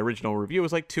said, my original review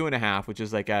was like 2.5, which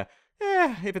is like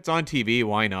if it's on TV,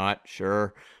 why not?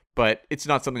 Sure, but it's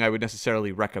not something I would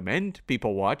necessarily recommend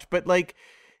people watch. But like,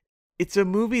 it's a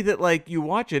movie that like you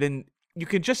watch it and you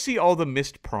can just see all the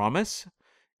missed promise,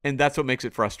 and that's what makes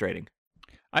it frustrating.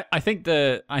 I think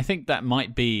that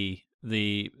might be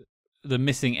the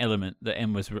missing element that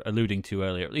Em was alluding to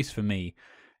earlier, at least for me,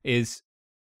 is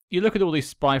you look at all these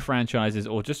spy franchises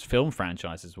or just film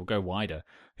franchises, we'll go wider,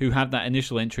 who have that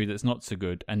initial entry that's not so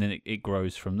good, and then it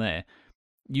grows from there.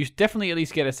 You definitely at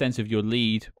least get a sense of your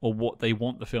lead or what they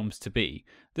want the films to be.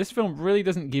 This film really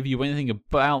doesn't give you anything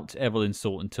about Evelyn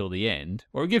Salt until the end,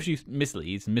 or it gives you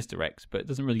misleads and misdirects, but it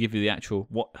doesn't really give you the actual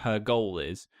what her goal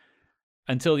is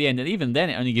until the end. And even then,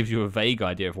 it only gives you a vague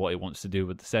idea of what it wants to do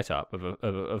with the setup of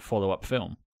a follow-up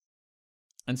film.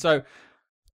 And so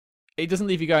it doesn't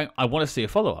leave you going, I want to see a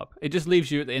follow-up. It just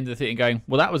leaves you at the end of the theater going,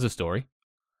 well, that was a story.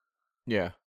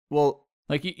 Yeah. Well,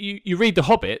 like you read The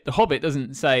Hobbit. The Hobbit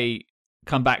doesn't say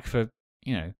come back for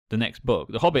the next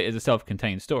book. The Hobbit is a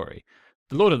self-contained story.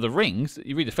 The Lord of the Rings,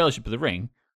 you read the Fellowship of the Ring,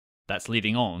 that's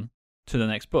leading on to the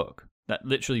next book. That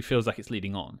literally feels like it's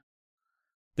leading on.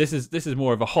 This is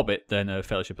more of a Hobbit than a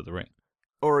Fellowship of the Ring.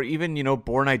 Or even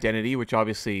Bourne Identity, which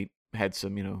obviously had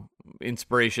some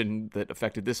inspiration that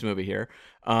affected this movie here.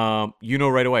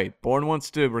 Right away, Bourne wants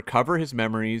to recover his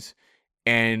memories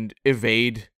and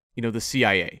evade the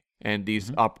CIA. And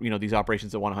these these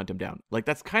operations that want to hunt him down. Like,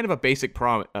 that's kind of a basic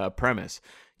premise.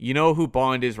 You know who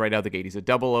Bond is right out the gate. He's a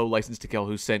 00 license to kill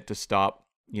who's sent to stop,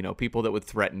 people that would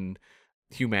threaten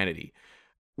humanity.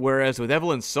 Whereas with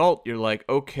Evelyn Salt, you're like,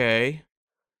 okay,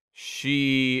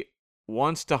 she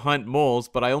wants to hunt moles,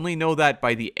 but I only know that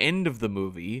by the end of the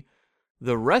movie.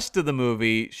 The rest of the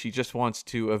movie, she just wants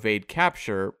to evade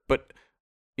capture. But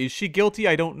is she guilty?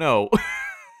 I don't know.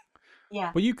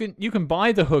 Yeah. Well, you can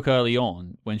buy the hook early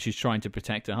on when she's trying to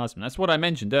protect her husband. That's what I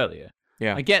mentioned earlier.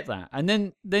 Yeah. I get that.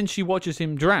 And then she watches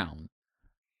him drown.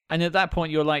 And at that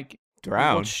point, you're like,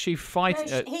 drown? What's she fighting?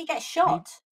 No, he gets shot.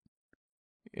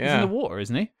 He's in the water,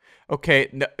 isn't he?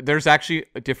 Okay, there's actually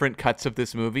different cuts of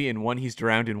this movie. In one, he's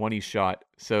drowned. In one, he's shot.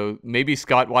 So maybe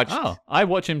Scott watched... Oh, I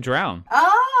watch him drown.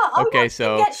 Okay,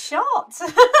 so he gets shot.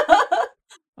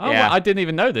 Oh, yeah. well, I didn't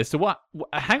even know this. So what?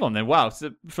 Hang on then. Wow.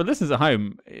 So for listeners at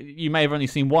home, you may have only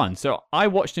seen one. So I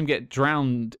watched him get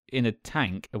drowned in a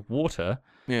tank of water.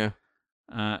 Yeah.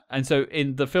 And so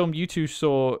in the film you two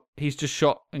saw, he's just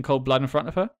shot in cold blood in front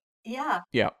of her? Yeah.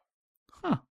 Yeah.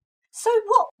 Huh. So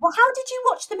what? Well, how did you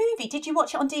watch the movie? Did you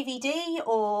watch it on DVD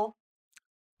or?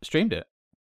 Streamed it.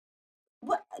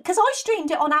 Because I streamed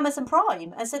it on Amazon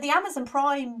Prime. And so the Amazon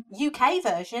Prime UK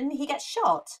version, he gets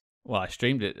shot. Well, I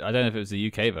streamed it. I don't know if it was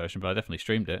the UK version, but I definitely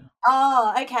streamed it.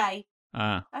 Oh, okay.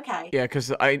 Okay. Yeah,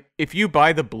 because if you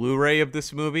buy the Blu-ray of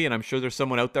this movie, and I'm sure there's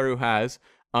someone out there who has,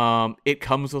 it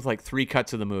comes with like 3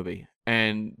 cuts of the movie,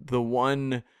 and the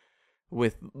one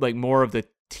with like more of the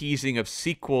teasing of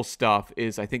sequel stuff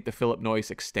is, I think, the Philip Noyce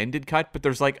extended cut. But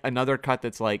there's like another cut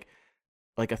that's like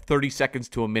a 30 seconds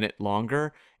to a minute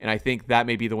longer, and I think that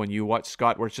may be the one you watch,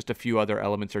 Scott, where it's just a few other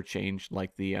elements are changed,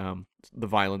 like the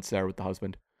violence there with the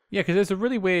husband. Yeah, because there's a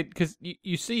really weird... Because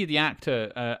you see the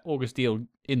actor, August Deal,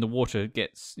 in the water,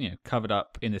 gets covered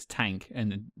up in this tank and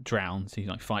then drowns. He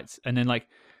fights. And then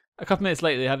a couple minutes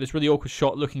later, they have this really awkward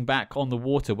shot looking back on the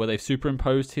water where they've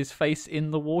superimposed his face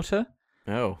in the water.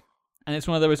 Oh. And it's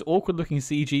one of those awkward-looking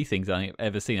CG things I've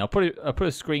ever seen. I'll put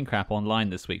a screen cap online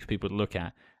this week for people to look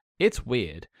at. It's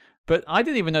weird. But I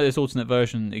didn't even know this alternate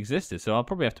version existed, so I'll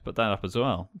probably have to put that up as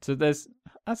well. So that's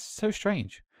so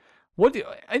strange.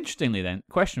 Interestingly then,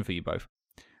 question for you both.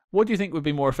 What do you think would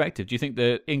be more effective? Do you think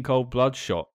the in cold blood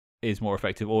shot is more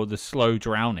effective, or the slow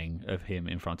drowning of him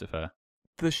in front of her?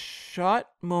 The shot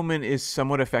moment is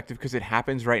somewhat effective because it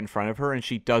happens right in front of her and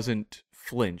she doesn't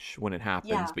flinch when it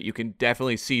happens. Yeah. But you can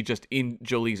definitely see just in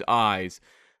Jolie's eyes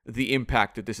the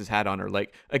impact that this has had on her.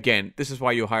 Like, again, this is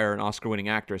why you hire an Oscar-winning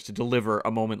actress to deliver a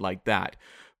moment like that.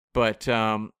 But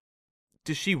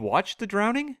does she watch the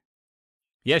drowning?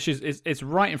 Yeah, it's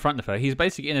right in front of her. He's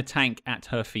basically in a tank at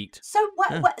her feet. So,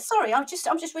 sorry, I'm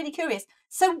just really curious.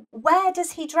 So, where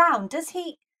does he drown? Does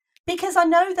he? Because I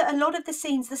know that a lot of the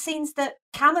scenes that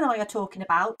Cam and I are talking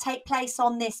about, take place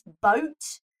on this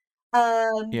boat.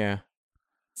 Yeah.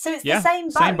 So it's the same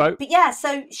boat. Same boat. But yeah,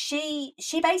 so she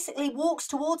basically walks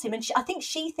towards him, and I think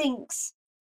she thinks,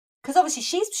 because obviously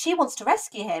she wants to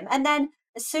rescue him, and then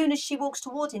as soon as she walks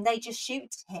toward him, they just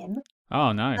shoot him.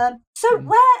 Oh no. So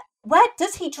where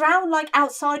does he drown? Like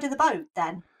outside of the boat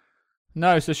then?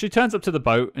 No, so she turns up to the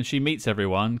boat and she meets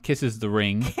everyone, kisses the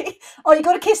ring. Oh, you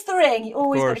got to kiss the ring. You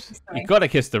always got to kiss the ring. You've got to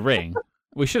kiss the ring.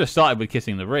 We should have started with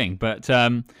kissing the ring, but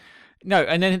no.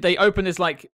 And then they open this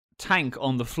like tank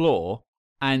on the floor,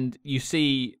 and you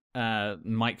see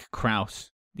Mike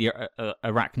Krause, the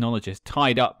arachnologist,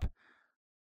 tied up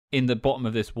in the bottom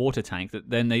of this water tank. That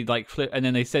then they like flip, and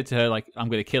then they said to her like, "I'm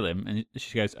going to kill him," and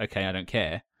she goes, "Okay, I don't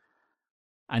care."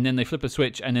 And then they flip a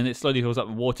switch, and then it slowly fills up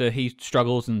with water. He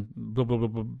struggles and blub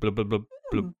blub blub blub blub blub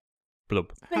blub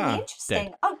blub. Really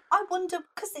interesting. I wonder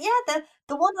because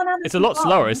the one on Amazon. It's a lot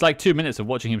slower. It's like 2 minutes of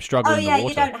watching him struggle in the water.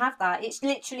 You don't have that. It's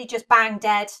literally just bang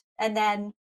dead, and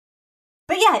then.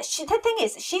 But yeah, the thing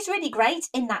is, she's really great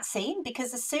in that scene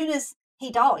because as soon as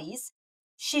he dies,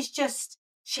 she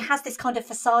has this kind of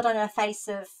facade on her face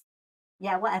of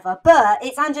whatever. But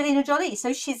it's Angelina Jolie,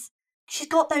 so she's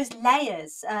got those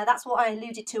layers. That's what I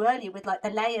alluded to earlier with like the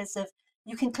layers of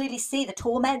you can clearly see the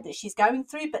torment that she's going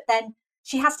through, but then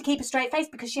she has to keep a straight face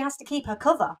because she has to keep her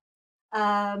cover.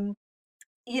 I'm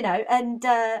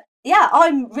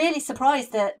really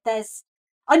surprised that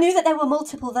I knew that there were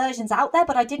multiple versions out there,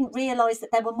 but I didn't realise that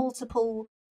there were multiple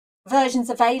versions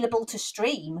available to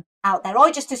stream out there.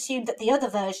 I just assumed that the other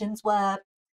versions were,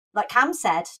 like Cam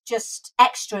said, just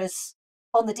extras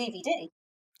on the DVD.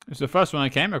 It's the first one I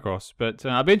came across, but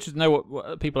I'd be interested to know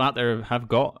what people out there have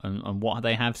got and what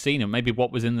they have seen, and maybe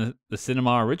what was in the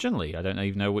cinema originally. I don't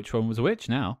even know which one was which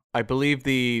now. I believe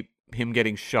him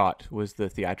getting shot was the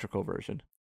theatrical version.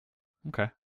 Okay.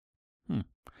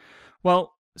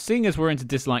 Well, seeing as we're into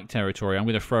dislike territory, I'm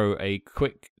going to throw a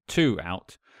quick 2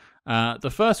 out.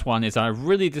 The first one is I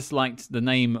really disliked the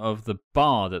name of the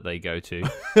bar that they go to.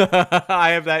 I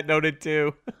have that noted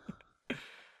too.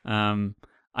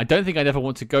 I don't think I'd ever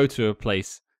want to go to a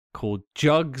place called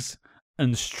Jugs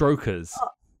and Strokers.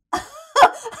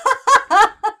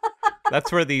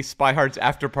 That's where the Spy Hearts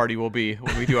after party will be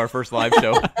when we do our first live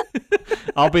show.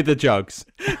 I'll be the Jugs.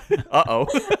 Uh-oh.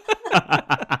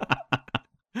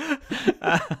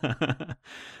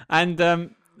 And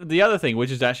the other thing,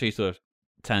 which is actually sort of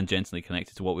tangentially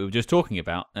connected to what we were just talking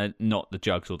about, not the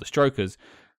Jugs or the Strokers,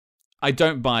 I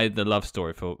don't buy the love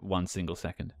story for 1 single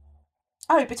second.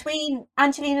 Oh, between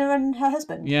Angelina and her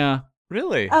husband? Yeah.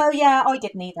 Really? Oh, yeah, I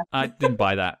didn't either. I didn't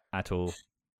buy that at all.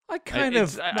 I kind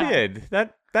of did.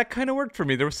 That kind of worked for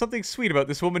me. There was something sweet about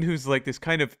this woman who's like this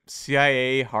kind of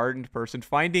CIA hardened person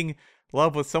finding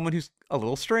love with someone who's a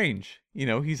little strange. You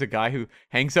know, he's a guy who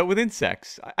hangs out with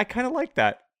insects. I kind of like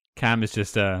that. Cam is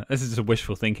just this is just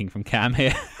wishful thinking from Cam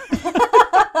here.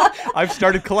 I've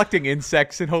started collecting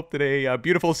insects in hope that a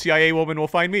beautiful CIA woman will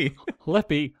find me. Let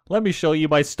me show you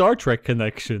my Star Trek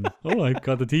connection. Oh, I've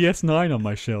got the DS9 on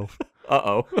my shelf.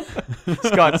 Uh-oh.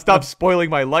 Scott, stop spoiling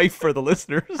my life for the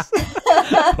listeners.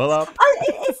 Pull up.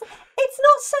 It's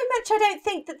not so much, I don't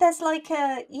think that there's like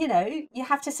you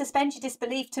have to suspend your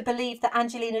disbelief to believe that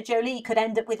Angelina Jolie could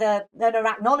end up with an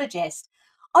arachnologist.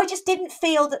 I just didn't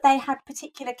feel that they had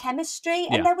particular chemistry.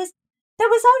 And there was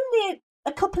only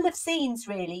a couple of scenes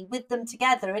really with them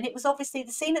together. And it was obviously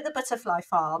the scene at the butterfly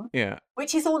farm. Yeah.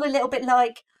 Which is all a little bit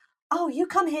like, oh, you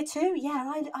come here too?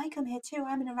 Yeah, I come here too.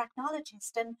 I'm an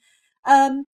arachnologist. And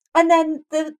then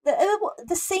the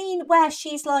scene where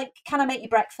she's like, can I make you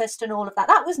breakfast and all of that.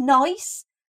 That was nice.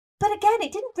 But again,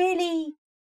 it didn't really,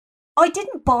 I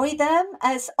didn't buy them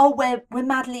as, oh, we're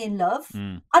madly in love.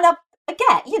 And I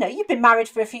get, you've been married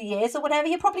for a few years or whatever.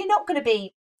 You're probably not going to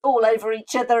be all over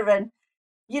each other and,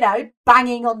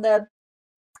 banging on the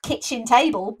kitchen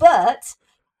table. But,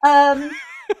 I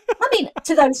mean,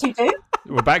 to those who do.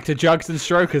 We're back to Jugs and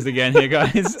Strokers again here,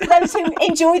 guys. To those who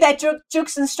enjoy their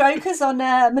jugs and strokers on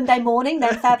Monday morning,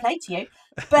 then fair play to you.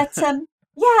 But, I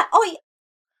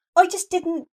just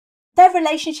didn't, their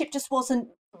relationship just wasn't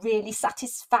really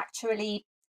satisfactorily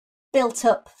built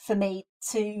up for me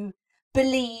to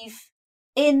believe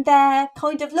in their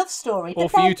kind of love story. Or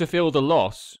for you to feel the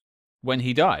loss when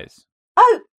he dies.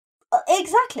 Oh,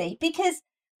 exactly.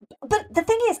 But the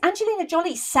thing is, Angelina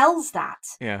Jolie sells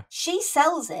that. Yeah. She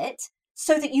sells it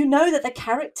so that you know that the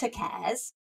character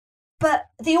cares, but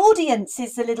the audience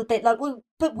is a little bit like, well,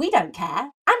 but we don't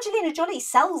care. Angelina Jolie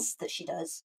sells that she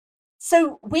does.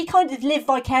 So we kind of live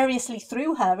vicariously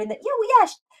through her in that,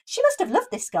 she must have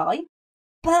loved this guy.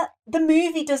 But the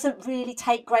movie doesn't really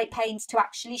take great pains to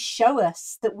actually show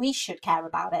us that we should care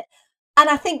about it. And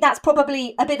I think that's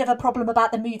probably a bit of a problem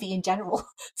about the movie in general,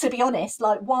 to be honest.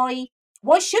 Like, why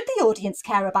should the audience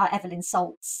care about Evelyn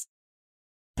Salt's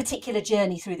particular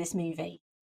journey through this movie?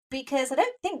 Because I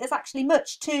don't think there's actually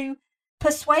much to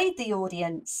persuade the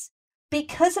audience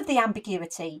because of the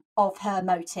ambiguity of her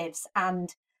motives.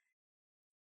 And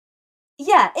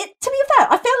yeah, to be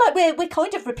fair, I feel like we're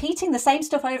kind of repeating the same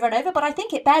stuff over and over, but I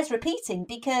think it bears repeating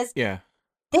because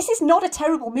this is not a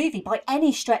terrible movie by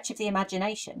any stretch of the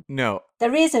imagination. No.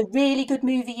 There is a really good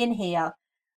movie in here.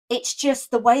 It's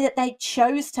just the way that they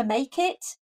chose to make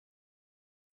it.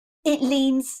 It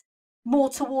leans more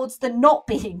towards the not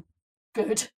being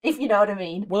good, if you know what I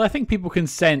mean. Well, I think people can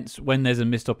sense when there's a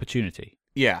missed opportunity.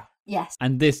 Yeah. Yes.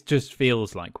 And this just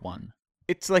feels like one.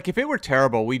 It's like if it were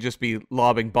terrible, we'd just be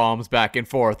lobbing bombs back and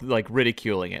forth, like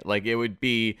ridiculing it. Like it would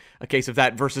be a case of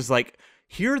that versus like,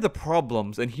 here are the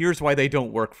problems and here's why they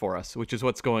don't work for us, which is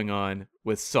what's going on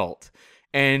with Salt.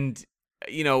 And,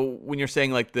 you know, when you're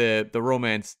saying like the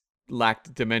romance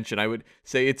lacked dimension, I would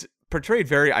say it's portrayed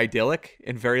very idyllic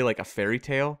and very like a fairy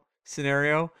tale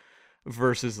scenario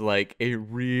versus like a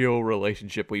real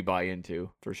relationship we buy into,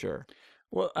 for sure.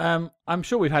 Well, I'm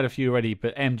sure we've had a few already,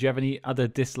 but Em, do you have any other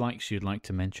dislikes you'd like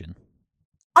to mention?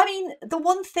 I mean, the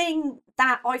one thing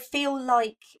that I feel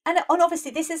like, and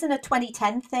obviously this isn't a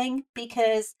 2010 thing,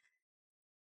 because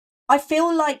I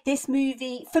feel like this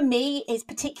movie, for me, is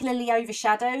particularly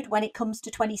overshadowed when it comes to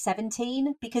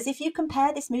 2017, because if you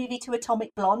compare this movie to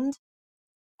Atomic Blonde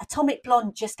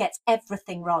just gets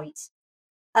everything right.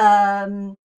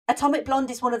 Atomic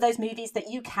Blonde is one of those movies that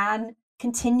you can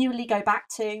continually go back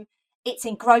to. It's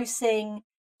engrossing,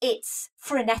 it's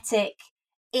frenetic,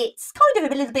 it's kind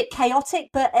of a little bit chaotic,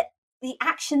 but the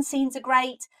action scenes are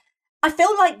great. I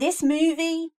feel like this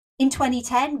movie in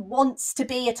 2010 wants to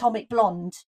be Atomic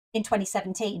Blonde in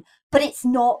 2017, but it's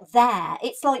not there.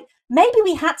 It's like, maybe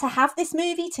we had to have this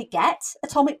movie to get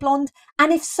Atomic Blonde,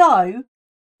 and if so,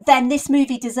 then this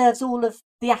movie deserves all of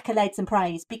the accolades and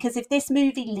praise, because if this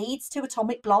movie leads to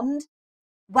Atomic Blonde,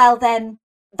 well then,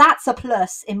 that's a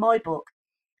plus in my book.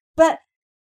 But,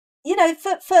 you know,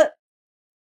 for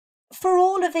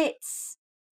all of its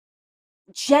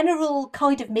general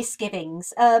kind of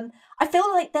misgivings, I feel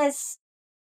like there's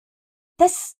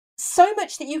so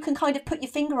much that you can kind of put your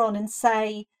finger on and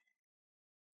say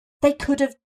they could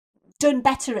have done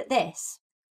better at this.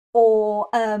 Or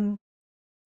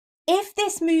if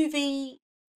this movie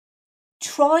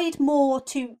tried more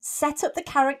to set up the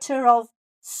character of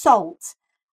Salt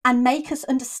and make us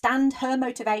understand her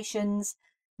motivations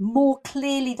more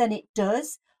clearly than it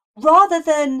does, rather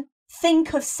than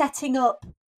think of setting up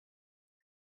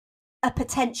a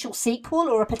potential sequel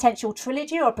or a potential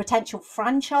trilogy or a potential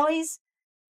franchise,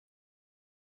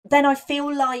 then I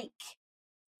feel like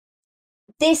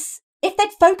this, if they'd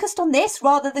focused on this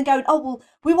rather than going, oh well,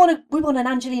 we want an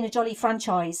Angelina Jolie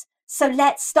franchise, so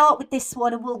let's start with this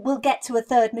one and we'll get to a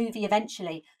third movie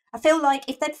eventually. I feel like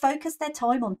if they'd focused their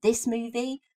time on this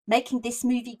movie, making this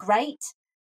movie great,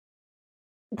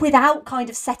 without kind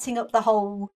of setting up the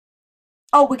whole,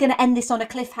 oh, we're going to end this on a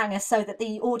cliffhanger so that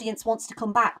the audience wants to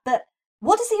come back. But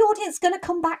what is the audience going to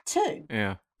come back to?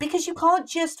 Yeah. Because you can't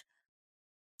just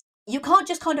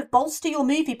kind of bolster your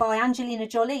movie by Angelina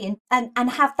Jolie and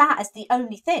have that as the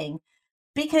only thing.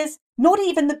 Because not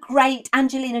even the great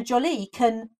Angelina Jolie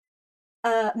can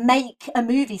make a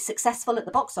movie successful at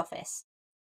the box office.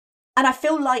 And I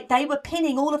feel like they were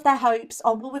pinning all of their hopes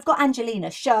on, well, we've got Angelina,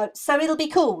 so it'll be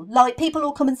cool. Like, people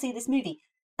will come and see this movie.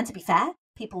 And to be fair,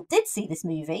 people did see this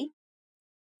movie.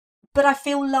 But I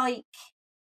feel like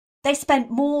they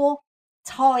spent more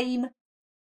time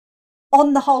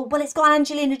on the whole, well, it's got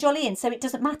Angelina Jolie in, so it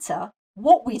doesn't matter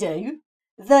what we do,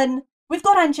 than we've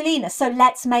got Angelina, so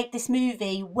let's make this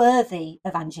movie worthy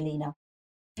of Angelina.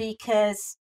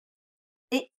 Because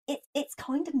it's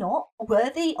kind of not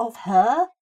worthy of her.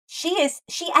 She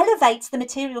elevates the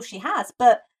material she has,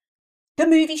 but the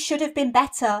movie should have been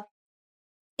better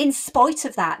in spite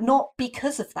of that, not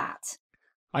because of that.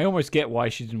 I almost get why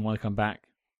she didn't want to come back.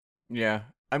 Yeah.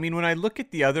 I mean, when I look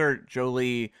at the other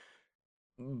Jolie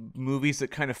movies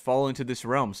that kind of fall into this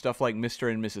realm, stuff like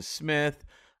Mr. and Mrs. Smith,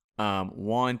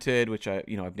 Wanted, which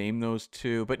I've named those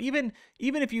two, but even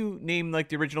if you name like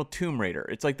the original Tomb Raider,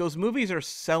 it's like those movies are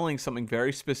selling something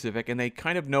very specific and they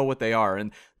kind of know what they are,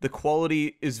 and the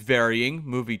quality is varying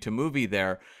movie to movie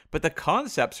there, but the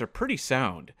concepts are pretty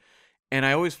sound. And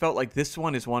I always felt like this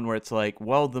one is one where it's like,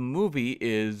 well, the movie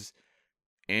is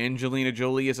Angelina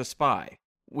Jolie as a spy,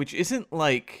 which isn't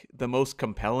like the most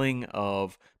compelling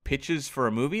of pitches for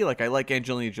a movie. Like, I like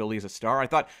Angelina Jolie as a star. I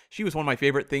thought she was one of my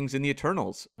favorite things in the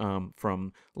Eternals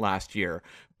from last year,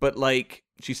 but like,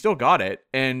 she still got it.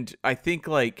 And I think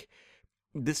like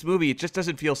this movie, it just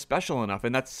doesn't feel special enough.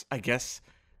 And that's, I guess,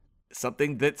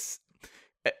 something that's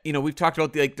we've talked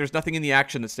about there's nothing in the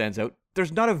action that stands out.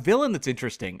 There's not a villain that's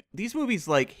interesting. These movies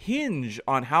hinge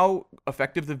on how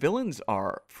effective the villains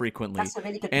are frequently. That's a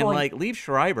really good and point. Liev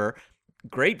Schreiber,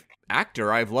 great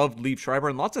actor. I've loved Liev Schreiber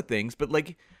in lots of things, but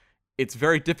it's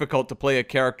very difficult to play a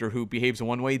character who behaves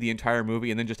one way the entire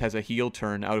movie and then just has a heel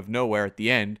turn out of nowhere at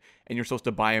the end, and you're supposed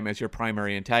to buy him as your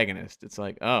primary antagonist. It's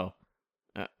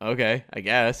okay, I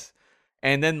guess.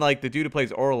 And then the dude who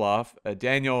plays Orlov,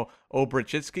 Daniel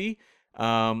Obrachitsky,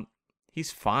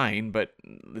 he's fine, but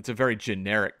it's a very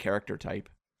generic character type.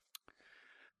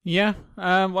 Yeah.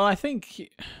 Well, I think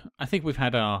we've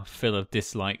had our fill of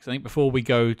dislikes. I think before we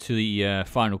go to the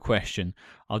final question,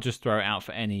 I'll just throw it out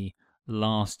for any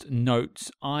last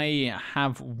notes. I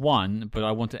have one, but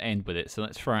I want to end with it. So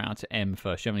let's throw it out to Em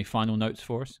first. Do you have any final notes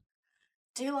for us?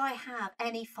 Do I have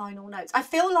any final notes? I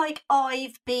feel like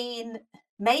I've been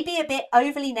maybe a bit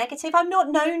overly negative. I'm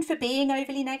not known for being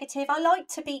overly negative. I like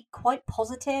to be quite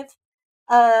positive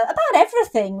about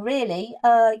everything, really,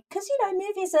 because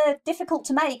movies are difficult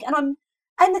to make, and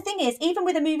the thing is, even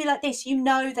with a movie like this,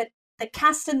 that the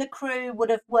cast and the crew would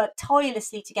have worked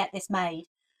tirelessly to get this made,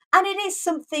 and it is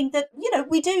something that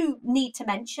we do need to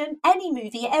mention.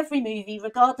 Every movie,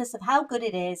 regardless of how good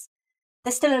it is,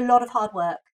 there's still a lot of hard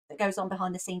work that goes on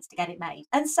behind the scenes to get it made,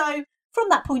 and so from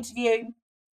that point of view,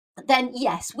 then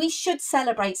yes, we should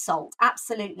celebrate Salt,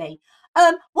 absolutely.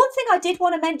 One thing I did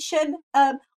want to mention,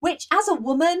 which as a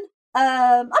woman,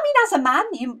 as a man,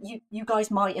 you guys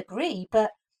might agree,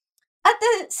 but at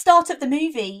the start of the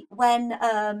movie, when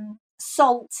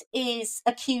Salt is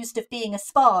accused of being a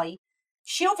spy,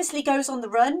 she obviously goes on the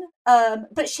run,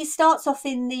 but she starts off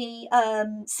in the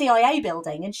CIA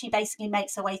building, and she basically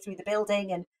makes her way through the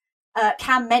building, and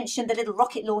Cam mentioned the little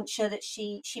rocket launcher that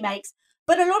she makes.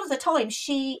 But a lot of the time,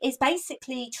 she is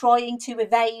basically trying to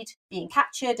evade being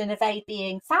captured and evade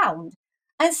being found.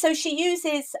 And so she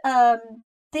uses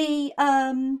the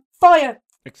fire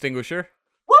extinguisher.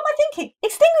 What am I thinking?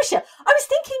 Extinguisher. I was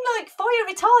thinking fire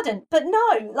retardant, but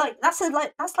no, that's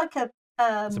like a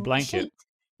it's a blanket. Sheet.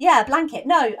 Yeah, blanket.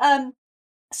 No.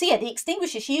 So yeah, the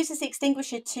extinguisher. She uses the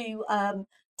extinguisher to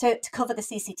cover the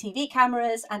CCTV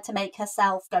cameras and to make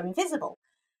herself go invisible.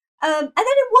 And then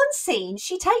in one scene,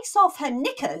 she takes off her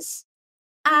knickers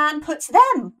and puts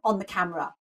them on the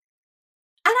camera.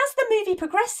 And as the movie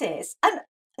progresses, and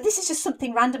this is just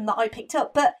something random that I picked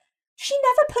up, but she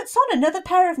never puts on another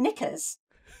pair of knickers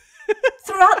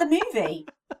throughout the movie.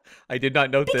 I did not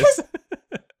note this. Because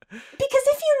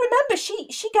if you remember,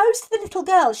 she goes to the little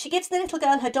girl, she gives the little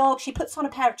girl her dog, she puts on a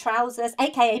pair of trousers,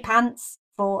 aka pants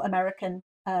for American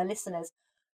listeners.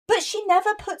 But she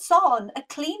never puts on a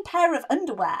clean pair of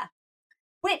underwear,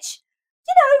 which,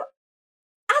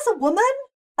 as a woman,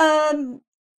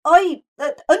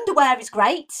 underwear is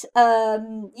great.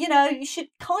 You should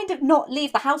kind of not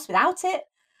leave the house without it.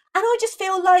 And I just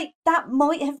feel like that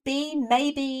might have been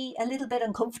maybe a little bit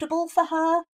uncomfortable for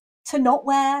her to not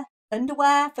wear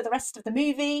underwear for the rest of the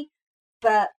movie.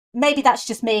 But maybe that's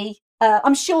just me.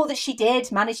 I'm sure that she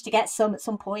did manage to get some at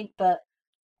some point, but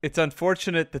it's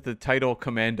unfortunate that the title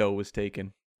Commando was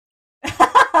taken.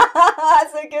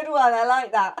 That's a good one. I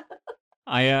like that.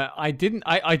 I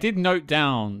did note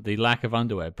down the lack of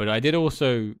underwear, but I did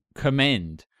also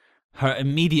commend her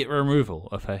immediate removal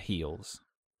of her heels.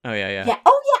 Oh yeah. Yeah.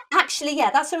 Oh yeah. Actually,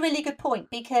 yeah, that's a really good point,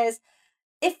 because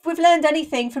if we've learned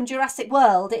anything from Jurassic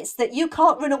World, it's that you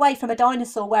can't run away from a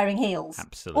dinosaur wearing heels.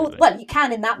 Absolutely. Well, you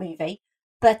can in that movie,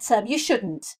 but you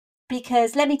shouldn't,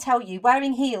 because let me tell you,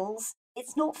 wearing heels,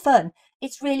 it's not fun.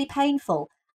 It's really painful.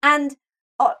 And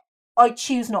I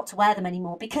choose not to wear them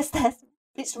anymore because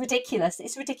it's ridiculous.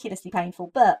 It's ridiculously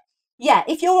painful. But yeah,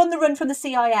 if you're on the run from the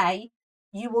CIA,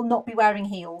 you will not be wearing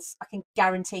heels. I can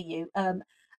guarantee you. Yeah,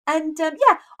 I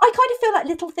kind of feel like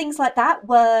little things like that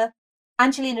were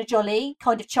Angelina Jolie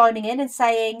kind of chiming in and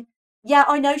saying, yeah,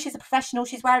 I know she's a professional.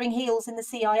 She's wearing heels in the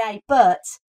CIA, but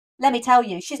let me tell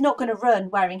you, she's not going to run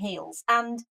wearing heels.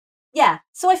 And yeah,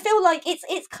 so I feel like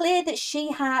it's clear that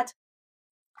she had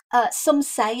some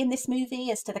say in this movie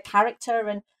as to the character,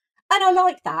 and I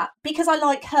like that because I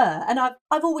like her, and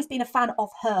I've always been a fan of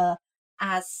her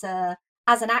as an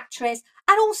actress.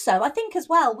 And also, I think as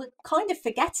well, we're kind of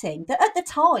forgetting that at the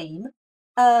time,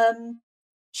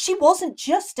 she wasn't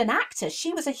just an actor;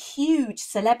 she was a huge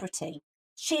celebrity.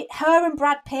 Her and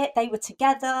Brad Pitt, they were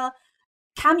together.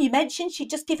 Cam, you mentioned she'd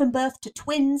just given birth to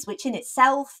twins, which in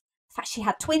itself, the fact she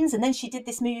had twins and then she did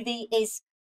this movie is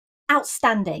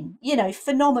outstanding,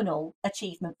 phenomenal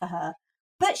achievement for her.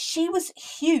 But she was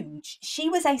huge. She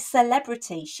was a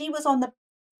celebrity. She was on the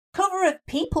cover of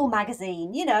People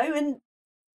magazine,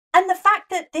 and the fact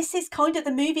that this is kind of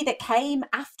the movie that came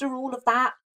after all of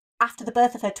that, after the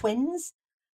birth of her twins.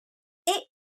 It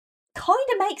kind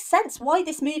of makes sense why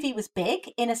this movie was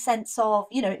big, in a sense of,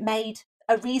 it made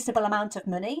a reasonable amount of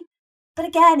money. But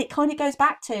again, it kind of goes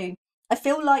back to, I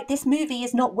feel like this movie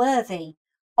is not worthy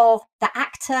of the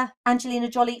actor Angelina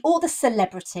Jolie or the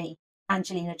celebrity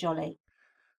Angelina Jolie.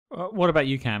 What about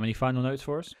you, Cam? Any final notes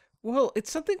for us? Well,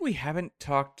 it's something we haven't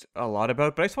talked a lot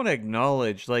about, but I just want to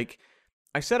acknowledge, like,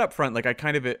 I said up front, like, I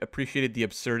kind of appreciated the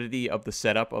absurdity of the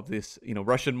setup of this,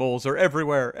 Russian moles are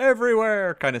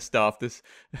everywhere kind of stuff. This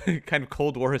kind of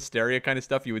Cold War hysteria kind of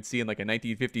stuff you would see in like a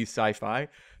 1950s sci-fi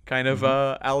kind of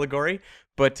allegory.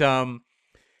 But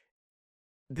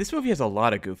this movie has a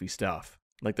lot of goofy stuff,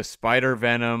 like the spider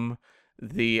venom,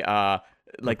 the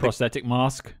like the prosthetic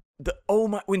mask.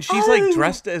 When she's like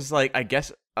dressed as like, I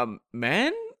guess, a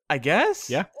man, I guess.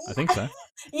 Yeah, I think so.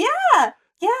 Yeah.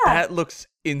 That looks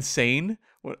insane.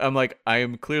 I'm like, I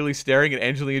am clearly staring at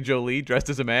Angelina Jolie dressed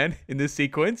as a man in this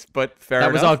sequence, but fair enough.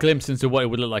 That was our glimpse into what it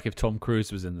would look like if Tom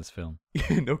Cruise was in this film.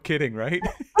 No kidding, right?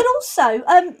 But also,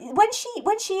 when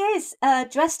she is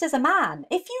dressed as a man,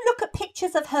 if you look at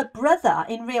pictures of her brother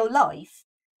in real life,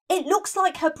 it looks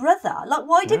like her brother. Like,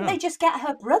 why didn't they just get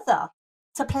her brother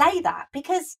to play that?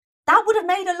 Because that would have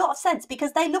made a lot of sense,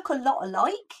 because they look a lot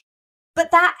alike. But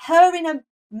that her in a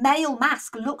male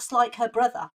mask looks like her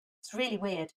brother. It's really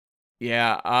weird.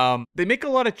 Yeah, they make a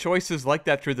lot of choices like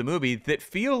that through the movie that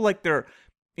feel like they're,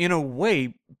 in a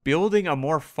way, building a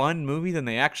more fun movie than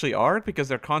they actually are, because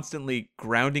they're constantly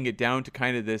grounding it down to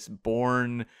kind of this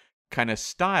Bourne kind of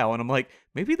style. And I'm like,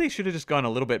 maybe they should have just gone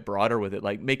a little bit broader with it,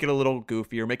 like make it a little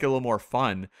goofier, make it a little more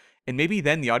fun. And maybe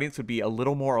then the audience would be a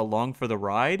little more along for the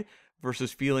ride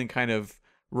versus feeling kind of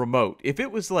remote. If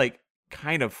it was like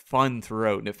kind of fun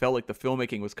throughout and it felt like the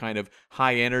filmmaking was kind of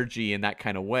high energy in that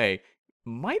kind of way,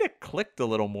 might have clicked a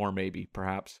little more, maybe,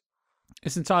 perhaps.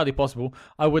 It's entirely possible.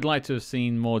 I would like to have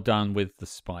seen more done with the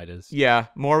spiders. Yeah,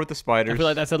 more with the spiders. I feel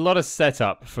like that's a lot of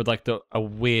setup for like a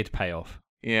weird payoff.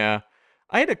 Yeah.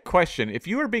 I had a question. If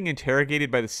you were being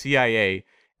interrogated by the CIA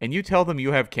and you tell them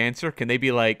you have cancer, can they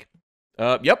be like,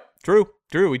 yep, true,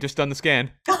 we just done the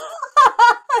scan. Yeah,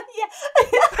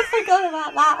 I forgot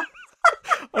about that.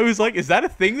 I was like, is that a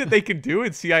thing that they can do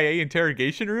in CIA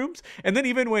interrogation rooms? And then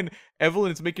even when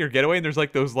Evelyn is making her getaway and there's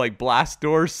like those like blast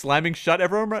doors slamming shut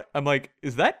everywhere, I'm like,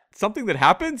 is that something that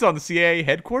happens on the CIA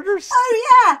headquarters? Oh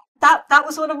yeah, that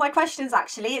was one of my questions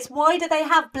actually. It's why do they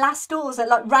have blast doors at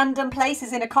like random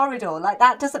places in a corridor? Like,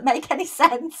 that doesn't make any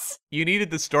sense. You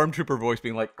needed the stormtrooper voice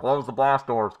being like, close the blast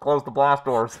doors, close the blast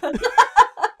doors.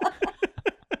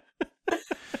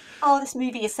 Oh, this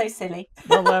movie is so silly.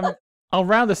 Well, I'll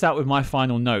round this out with my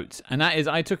final note, and that is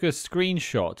I took a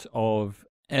screenshot of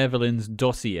Evelyn's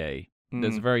dossier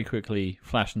that's very quickly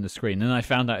flashed on the screen, and I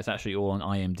found out it's actually all on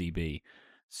IMDb.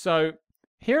 So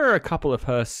here are a couple of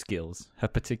her skills, her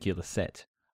particular set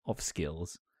of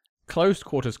skills. Close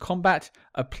quarters combat,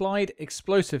 applied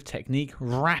explosive technique,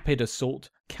 rapid assault,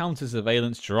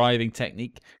 counter-surveillance driving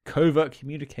technique, covert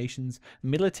communications,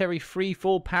 military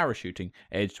free-fall parachuting,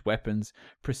 edged weapons,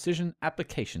 precision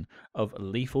application of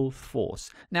lethal force.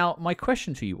 Now, my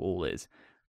question to you all is,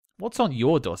 what's on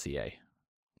your dossier?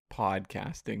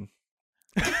 Podcasting.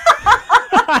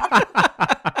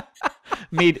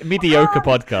 Mediocre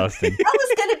podcasting. That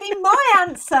was going to be my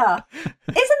answer.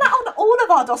 Isn't that on all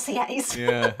of our dossiers?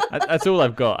 Yeah. That's all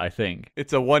I've got, I think.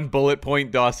 It's a 1 bullet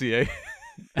point dossier.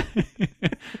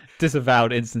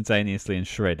 Disavowed instantaneously and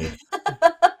shredded.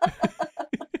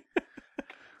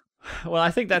 Well,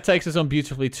 I think that takes us on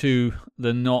beautifully to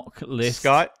the knock list.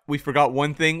 Scott, we forgot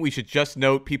one thing. We should just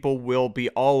note people will be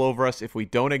all over us if we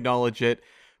don't acknowledge it,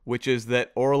 which is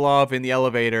that Orlov in the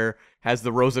elevator has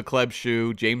the Rosa Klebb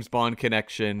shoe, James Bond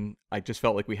connection. I just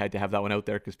felt like we had to have that one out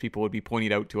there because people would be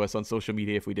pointing out to us on social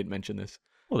media if we didn't mention this.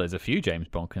 Well, there's a few James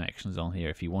Bond connections on here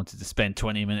if you wanted to spend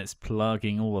 20 minutes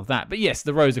plugging all of that. But yes,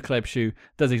 the Rosa Klebb shoe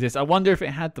does exist. I wonder if it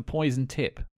had the poison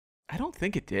tip. I don't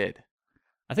think it did.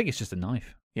 I think it's just a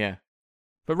knife. Yeah.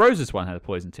 But Rosa's one had a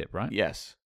poison tip, right?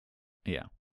 Yes. Yeah.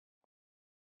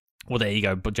 Well, there you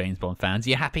go, James Bond fans. Are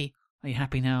you happy? Are you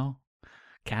happy now?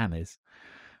 Cam is.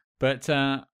 But,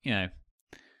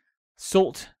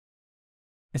 Salt,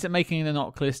 is it making the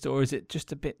knock list or is it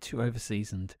just a bit too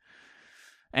overseasoned?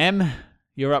 Em,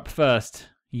 you're up first.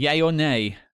 Yay or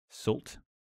nay? Salt,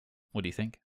 what do you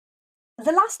think?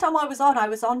 The last time I was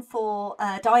on for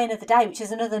Die Another Day, which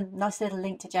is another nice little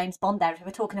link to James Bond there. If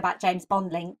we're talking about James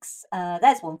Bond links,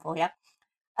 there's one for you.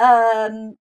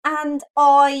 And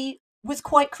I was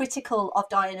quite critical of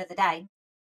Die Another Day.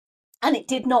 And it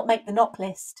did not make the knock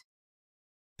list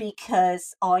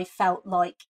because I felt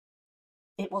like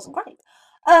it wasn't great.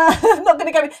 I'm not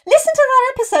going to go. Listen to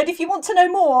that episode if you want to know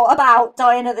more about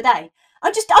Die Another Day.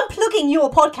 I'm plugging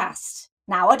your podcast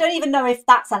now. I don't even know if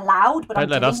that's allowed, but Don't I'm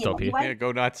let doing us it stop you. anyway. Yeah,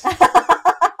 go nuts.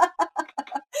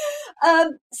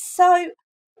 So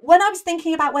when I was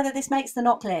thinking about whether this makes the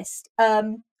knock list,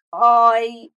 I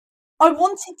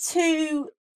wanted to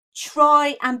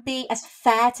try and be as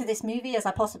fair to this movie as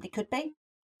I possibly could be.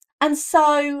 And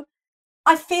so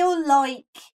I feel like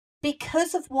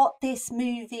because of what this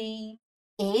movie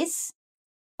is,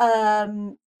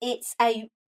 it's a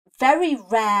very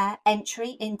rare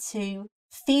entry into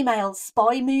female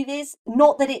spy movies.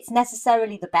 Not that it's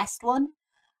necessarily the best one.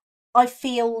 I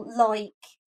feel like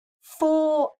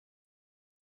for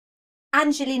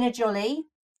Angelina Jolie,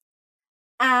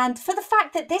 and for the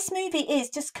fact that this movie is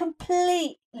just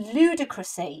complete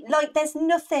ludicrousy. Like, there's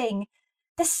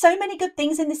so many good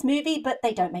things in this movie, but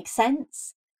they don't make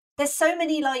sense. There's so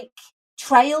many, like,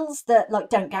 trails that, like,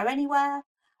 don't go anywhere.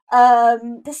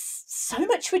 There's so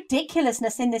much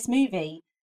ridiculousness in this movie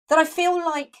that I feel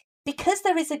like, because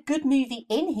there is a good movie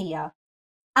in here,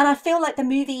 and I feel like the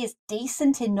movie is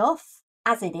decent enough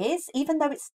as it is, even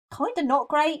though it's kind of not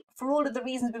great for all of the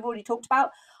reasons we've already talked about,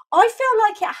 I feel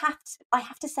like I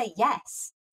have to say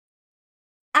yes.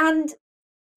 And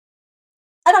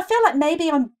I feel like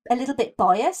maybe I'm a little bit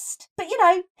biased, but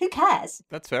who cares?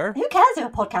 That's fair. Who cares if a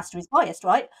podcaster is biased,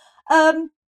 right?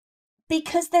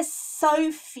 Because there's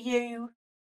so few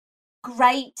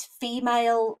great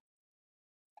female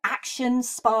action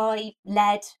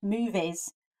spy-led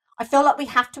movies. I feel like we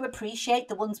have to appreciate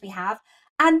the ones we have.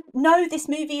 And no, this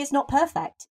movie is not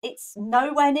perfect. It's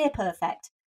nowhere near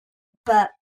perfect. But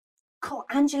God,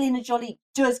 Angelina Jolie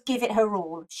does give it her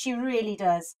all. She really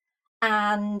does.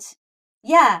 And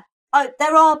yeah,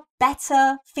 there are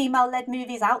better female-led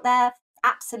movies out there,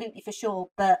 absolutely for sure.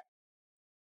 But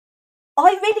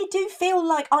I really do feel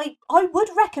like I would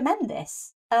recommend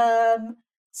this.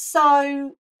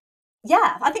 So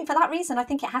yeah, I think for that reason, I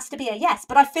think it has to be a yes.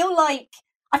 But I feel like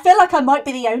I might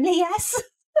be the only yes.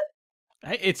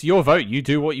 Hey, it's your vote. You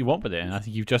do what you want with it, and I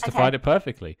think you've justified it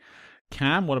perfectly.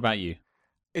 Cam, what about you?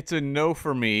 It's a no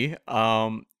for me.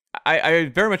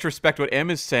 I very much respect what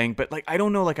Em is saying, but like I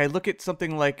don't know. Like I look at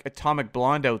something like Atomic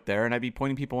Blonde out there, and I'd be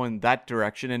pointing people in that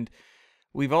direction. And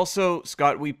we've also,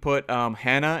 Scott, we put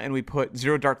Hannah and we put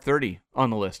Zero Dark 30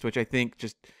 on the list, which I think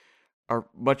just are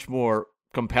much more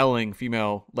compelling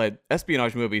female-led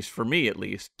espionage movies for me, at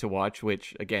least, to watch.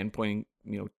 Which again, pointing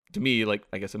to me, like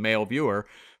I guess a male viewer,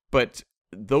 but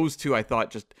those two I thought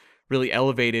just really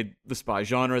elevated the spy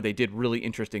genre. They did really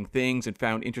interesting things and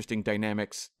found interesting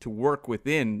dynamics to work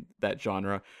within that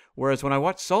genre. Whereas when I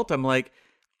watch Salt, I'm like,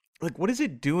 what is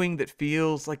it doing that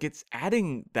feels like it's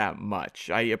adding that much?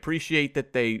 I appreciate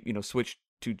that they, switched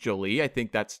to Jolie. I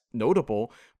think that's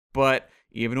notable. But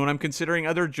even when I'm considering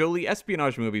other Jolie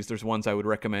espionage movies, there's ones I would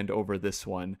recommend over this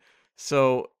one.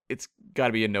 So it's got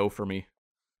to be a no for me.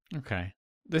 Okay.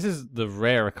 This is the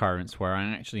rare occurrence where I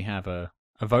actually have a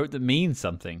vote that means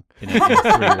something in a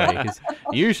three-way, because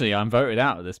usually I'm voted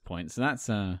out at this point. So that's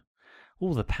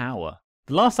all the power.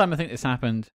 The last time I think this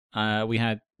happened, we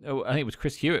had, I think it was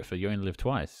Chris Hewitt for You Only Live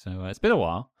Twice. So it's been a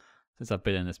while since I've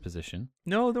been in this position.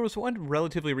 No, there was one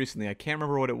relatively recently. I can't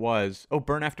remember what it was. Oh,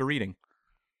 Burn After Reading.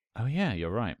 Oh yeah, you're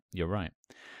right.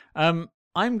 I'm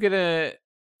gonna.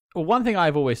 Well, one thing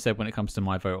I've always said when it comes to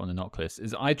my vote on the knock list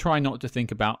is I try not to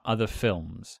think about other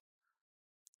films,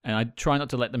 and I try not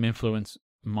to let them influence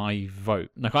my vote.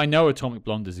 Like, I know Atomic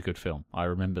Blonde is a good film. I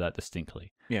remember that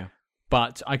distinctly. Yeah.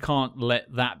 But I can't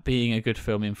let that being a good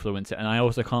film influence it, and I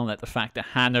also can't let the fact that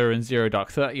Hannah and Zero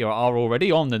Dark 30 are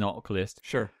already on the knock list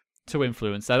to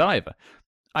influence that either.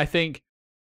 I think,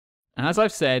 and as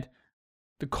I've said,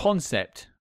 the concept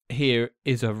here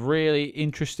is a really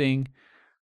interesting,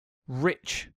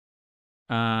 rich,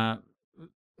 there's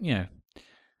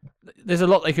a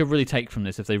lot they could really take from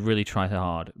this if they really tried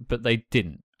hard, but they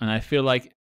didn't. And I feel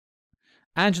like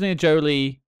Angelina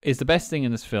Jolie is the best thing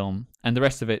in this film, and the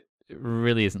rest of it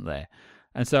really isn't there.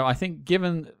 And so I think,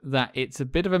 given that it's a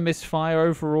bit of a misfire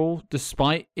overall,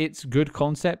 despite its good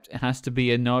concept, it has to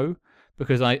be a no,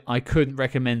 because I couldn't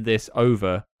recommend this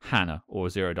over Hannah or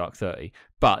Zero Dark 30.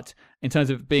 But in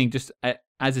terms of being just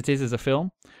as it is as a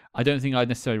film, I don't think I'd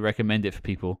necessarily recommend it for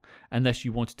people unless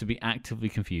you wanted to be actively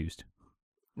confused.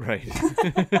 Right.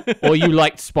 Or you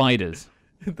liked spiders.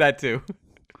 That too.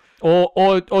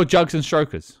 Or jugs and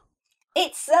strokers.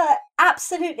 It's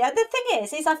absolutely. The thing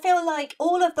is I feel like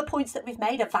all of the points that we've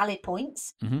made are valid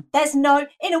points. Mm-hmm. There's no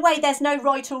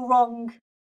right or wrong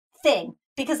thing,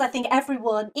 because I think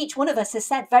each one of us has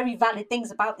said very valid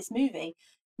things about this movie.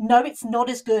 No, it's not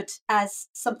as good as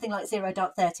something like Zero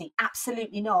Dark 30.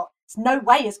 Absolutely not. It's no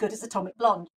way as good as Atomic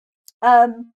Blonde.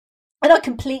 And I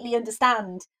completely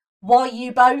understand why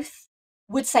you both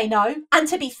would say no. And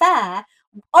to be fair,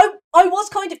 I was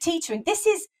kind of teetering. This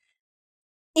is,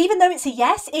 even though it's a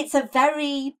yes, it's a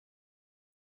very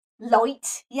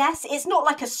light yes. It's not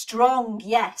like a strong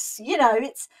yes. You know,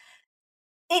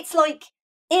 it's like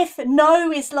if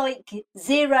no is like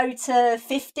 0 to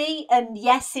 50 and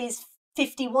yes is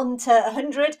 51 to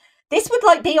 100, this would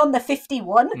like be on the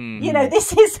 51. You know,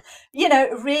 this is, you know,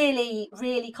 really,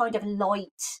 really kind of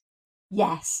light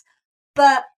yes.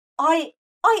 But I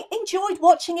enjoyed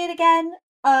watching it again.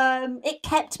 It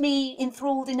kept me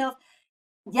enthralled enough.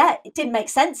 Yeah, it didn't make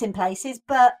sense in places,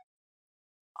 but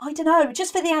I don't know,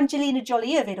 just for the Angelina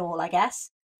Jolie of it all, I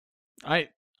guess. I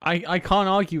can't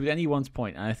argue with anyone's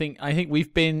point. And I think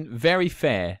we've been very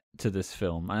fair to this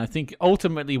film. And I think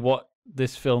ultimately what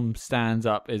this film stands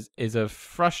up is a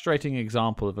frustrating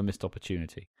example of a missed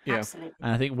opportunity. Yeah. Absolutely.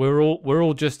 And I think we're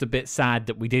all just a bit sad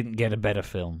that we didn't get a better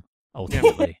film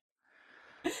ultimately.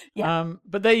 Yeah.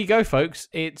 But there you go, folks.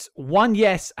 It's 1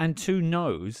 yes and 2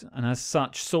 no's, and as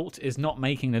such, Salt is not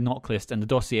making the knock list, and the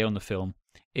dossier on the film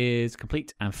is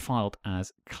complete and filed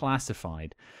as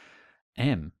classified.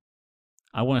 M,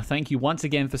 I want to thank you once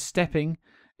again for stepping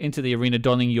into the arena,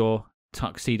 donning your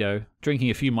tuxedo,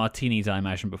 drinking a few martinis, I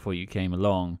imagine, before you came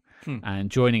along, and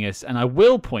joining us. And I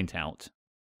will point out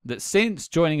that since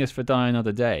joining us for Die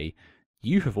Another Day,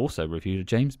 you have also reviewed a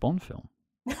James Bond film.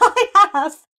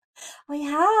 I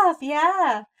have,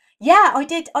 yeah. Yeah, I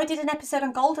did an episode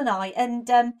on GoldenEye, and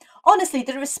honestly,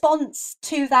 the response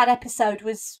to that episode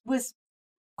was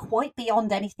quite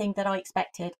beyond anything that I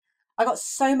expected. I got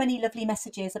so many lovely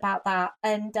messages about that,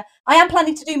 and I am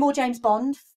planning to do more James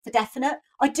Bond for definite.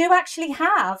 I do actually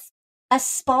have a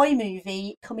spy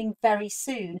movie coming very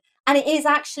soon, and it is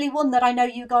actually one that I know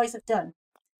you guys have done.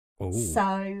 Ooh.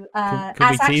 So, can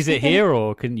we tease it here,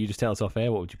 or couldn't you just tell us off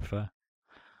air? What would you prefer?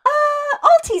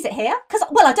 I'll tease it here because,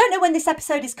 well, I don't know when this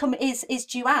episode is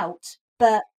due out,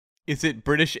 but Is it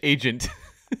British Agent?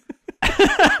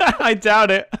 I doubt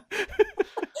it.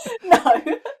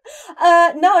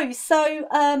 no. So,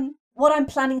 what I'm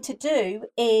planning to do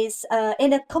is,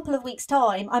 in a couple of weeks'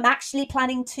 time, I'm actually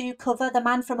planning to cover The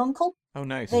Man from U.N.C.L.E. Oh,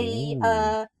 nice.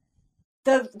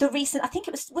 The recent, I think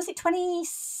it was it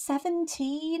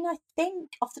 2017? I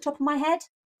think off the top of my head,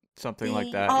 Something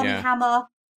like that, Armie yeah. Hammer,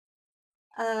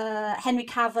 Henry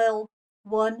Cavill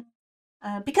one,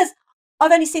 because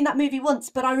I've only seen that movie once,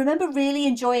 but I remember really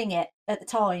enjoying it at the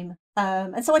time,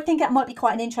 and so I think it might be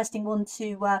quite an interesting one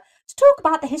to talk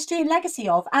about the history and legacy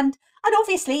of, and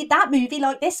obviously that movie,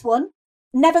 like this one,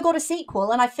 never got a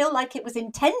sequel, and I feel like it was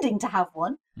intending to have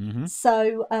one. Mm-hmm.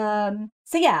 So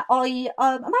yeah,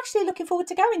 I'm actually looking forward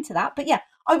to going to that. But yeah,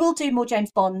 I will do more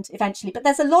James Bond eventually. But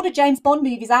there's a lot of James Bond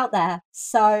movies out there,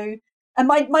 so. And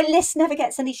my list never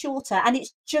gets any shorter, and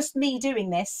it's just me doing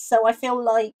this, so I feel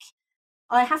like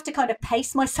I have to kind of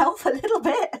pace myself a little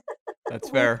bit. That's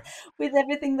fair. with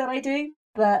everything that I do.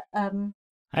 But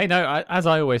Hey, no, as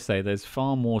I always say, there's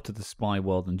far more to the spy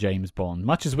world than James Bond.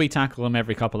 Much as we tackle them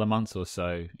every couple of months or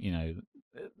so, you know,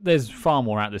 there's far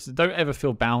more out there. So don't ever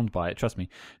feel bound by it. Trust me.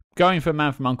 Going for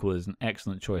Man from U.N.C.L.E. is an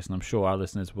excellent choice, and I'm sure our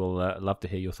listeners will love to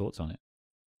hear your thoughts on it.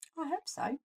 I hope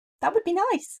so. That would be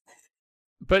nice.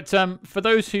 But for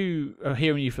those who are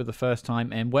hearing you for the first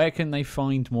time, where can they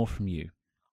find more from you?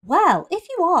 Well, if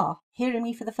you are hearing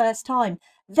me for the first time,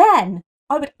 then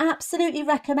I would absolutely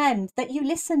recommend that you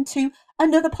listen to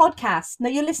another podcast. Now,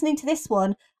 you're listening to this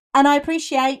one, and I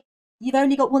appreciate you've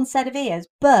only got one set of ears,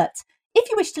 but if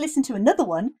you wish to listen to another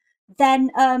one,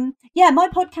 then, my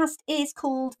podcast is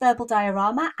called Verbal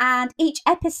Diorama, and each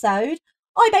episode,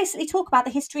 I basically talk about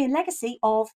the history and legacy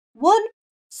of one,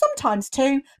 sometimes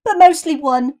two, but mostly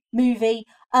one movie.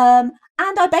 And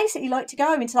I basically like to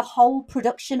go into the whole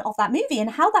production of that movie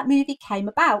and how that movie came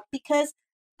about, because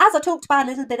as I talked about a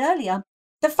little bit earlier,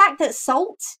 the fact that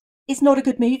Salt is not a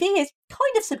good movie is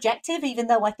kind of subjective, even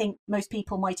though I think most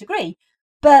people might agree.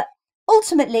 But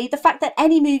ultimately, the fact that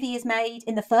any movie is made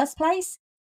in the first place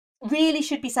really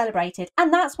should be celebrated.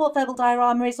 And that's what Verbal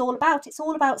Diorama is all about. It's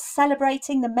all about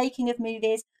celebrating the making of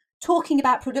movies, talking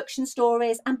about production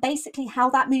stories, and basically how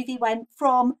that movie went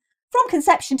from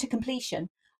conception to completion.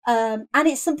 And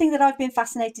it's something that I've been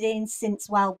fascinated in since,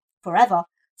 well, forever.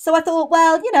 So I thought,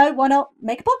 well, why not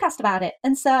make a podcast about it?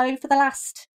 And so for the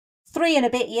last 3 and a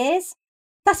bit years,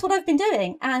 that's what I've been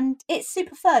doing. And it's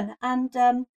super fun. And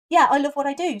I love what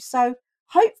I do. So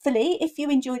hopefully, if you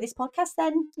enjoy this podcast,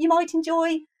 then you might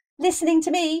enjoy listening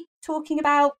to me talking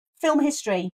about film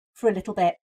history for a little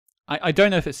bit. I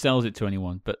don't know if it sells it to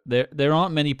anyone, but there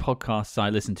aren't many podcasts I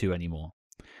listen to anymore.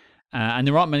 and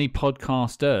there aren't many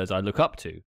podcasters I look up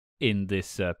to in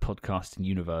this podcasting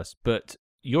universe, but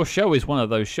your show is one of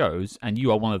those shows, and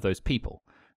you are one of those people.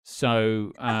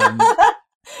 So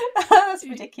that's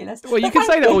ridiculous. Well, you can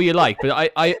say that all you like,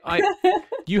 but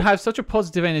you have such a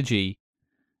positive energy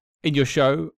in your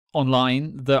show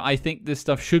online that I think this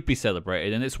stuff should be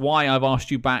celebrated, and it's why I've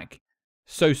asked you back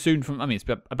so soon. It's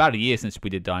about a year since we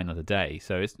did Die Another Day,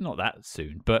 so it's not that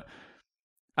soon, but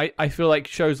I feel like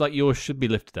shows like yours should be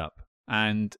lifted up,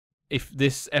 and if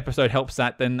this episode helps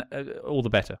that, then all the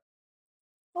better.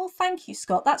 Well, thank you,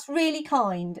 Scott. That's really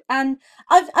kind. And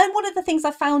one of the things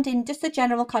I found in just the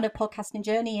general kind of podcasting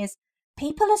journey is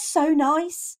people are so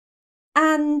nice.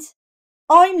 And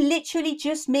I'm literally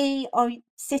just me. I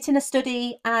sit in a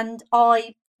study and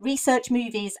I research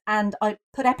movies and I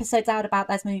put episodes out about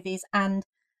those movies. And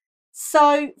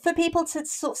so for people to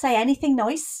sort of say anything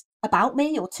nice about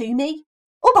me or to me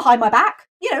or behind my back,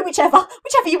 whichever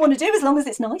you want to do, as long as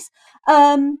it's nice,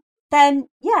 then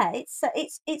yeah,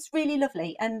 it's really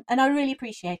lovely, and I really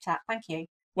appreciate that. Thank you.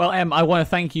 Well, Em, I want to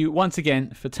thank you once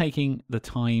again for taking the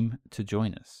time to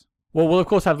join us. Well, we'll of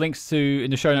course have links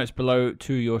in the show notes below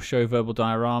to your show, Verbal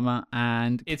Diorama,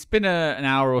 and it's been an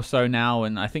hour or so now,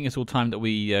 and I think it's all time that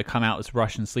we come out as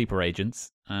Russian sleeper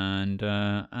agents and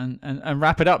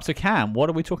wrap it up. So, Cam, what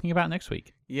are we talking about next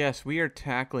week? Yes, we are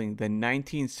tackling the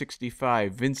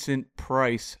 1965 Vincent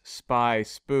Price spy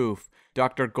spoof,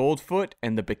 Dr. Goldfoot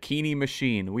and the Bikini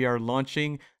Machine. We are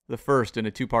launching the first in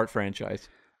a 2-part franchise.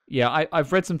 Yeah,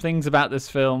 I've read some things about this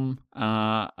film.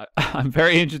 I'm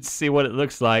very interested to see what it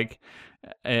looks like.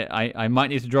 I might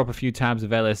need to drop a few tabs of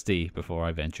LSD before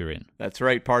I venture in. That's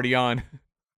right, party on.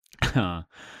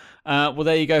 Well,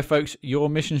 there you go, folks. Your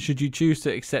mission, should you choose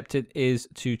to accept it, is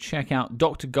to check out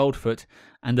Dr. Goldfoot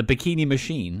and the Bikini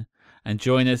Machine and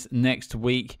join us next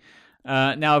week.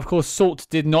 Now, of course, Salt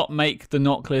did not make the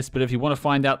knock list, but if you want to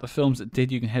find out the films that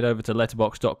did, you can head over to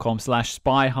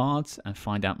letterboxd.com/spyhards and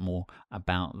find out more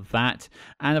about that.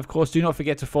 And, of course, do not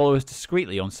forget to follow us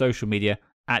discreetly on social media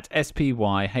at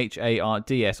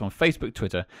SPYHARDS on Facebook,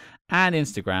 Twitter, and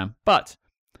Instagram. But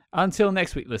until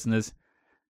next week, listeners,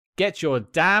 get your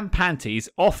damn panties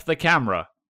off the camera.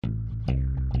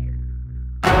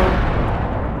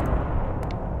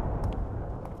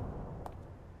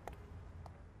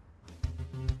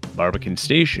 Barbican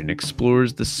Station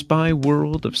explores the spy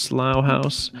world of Slough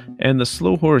House and the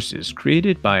Slow Horses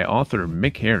created by author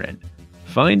Mick Herron.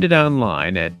 Find it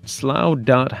online at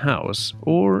slough.house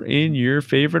or in your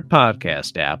favorite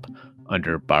podcast app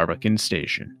under Barbican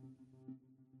Station.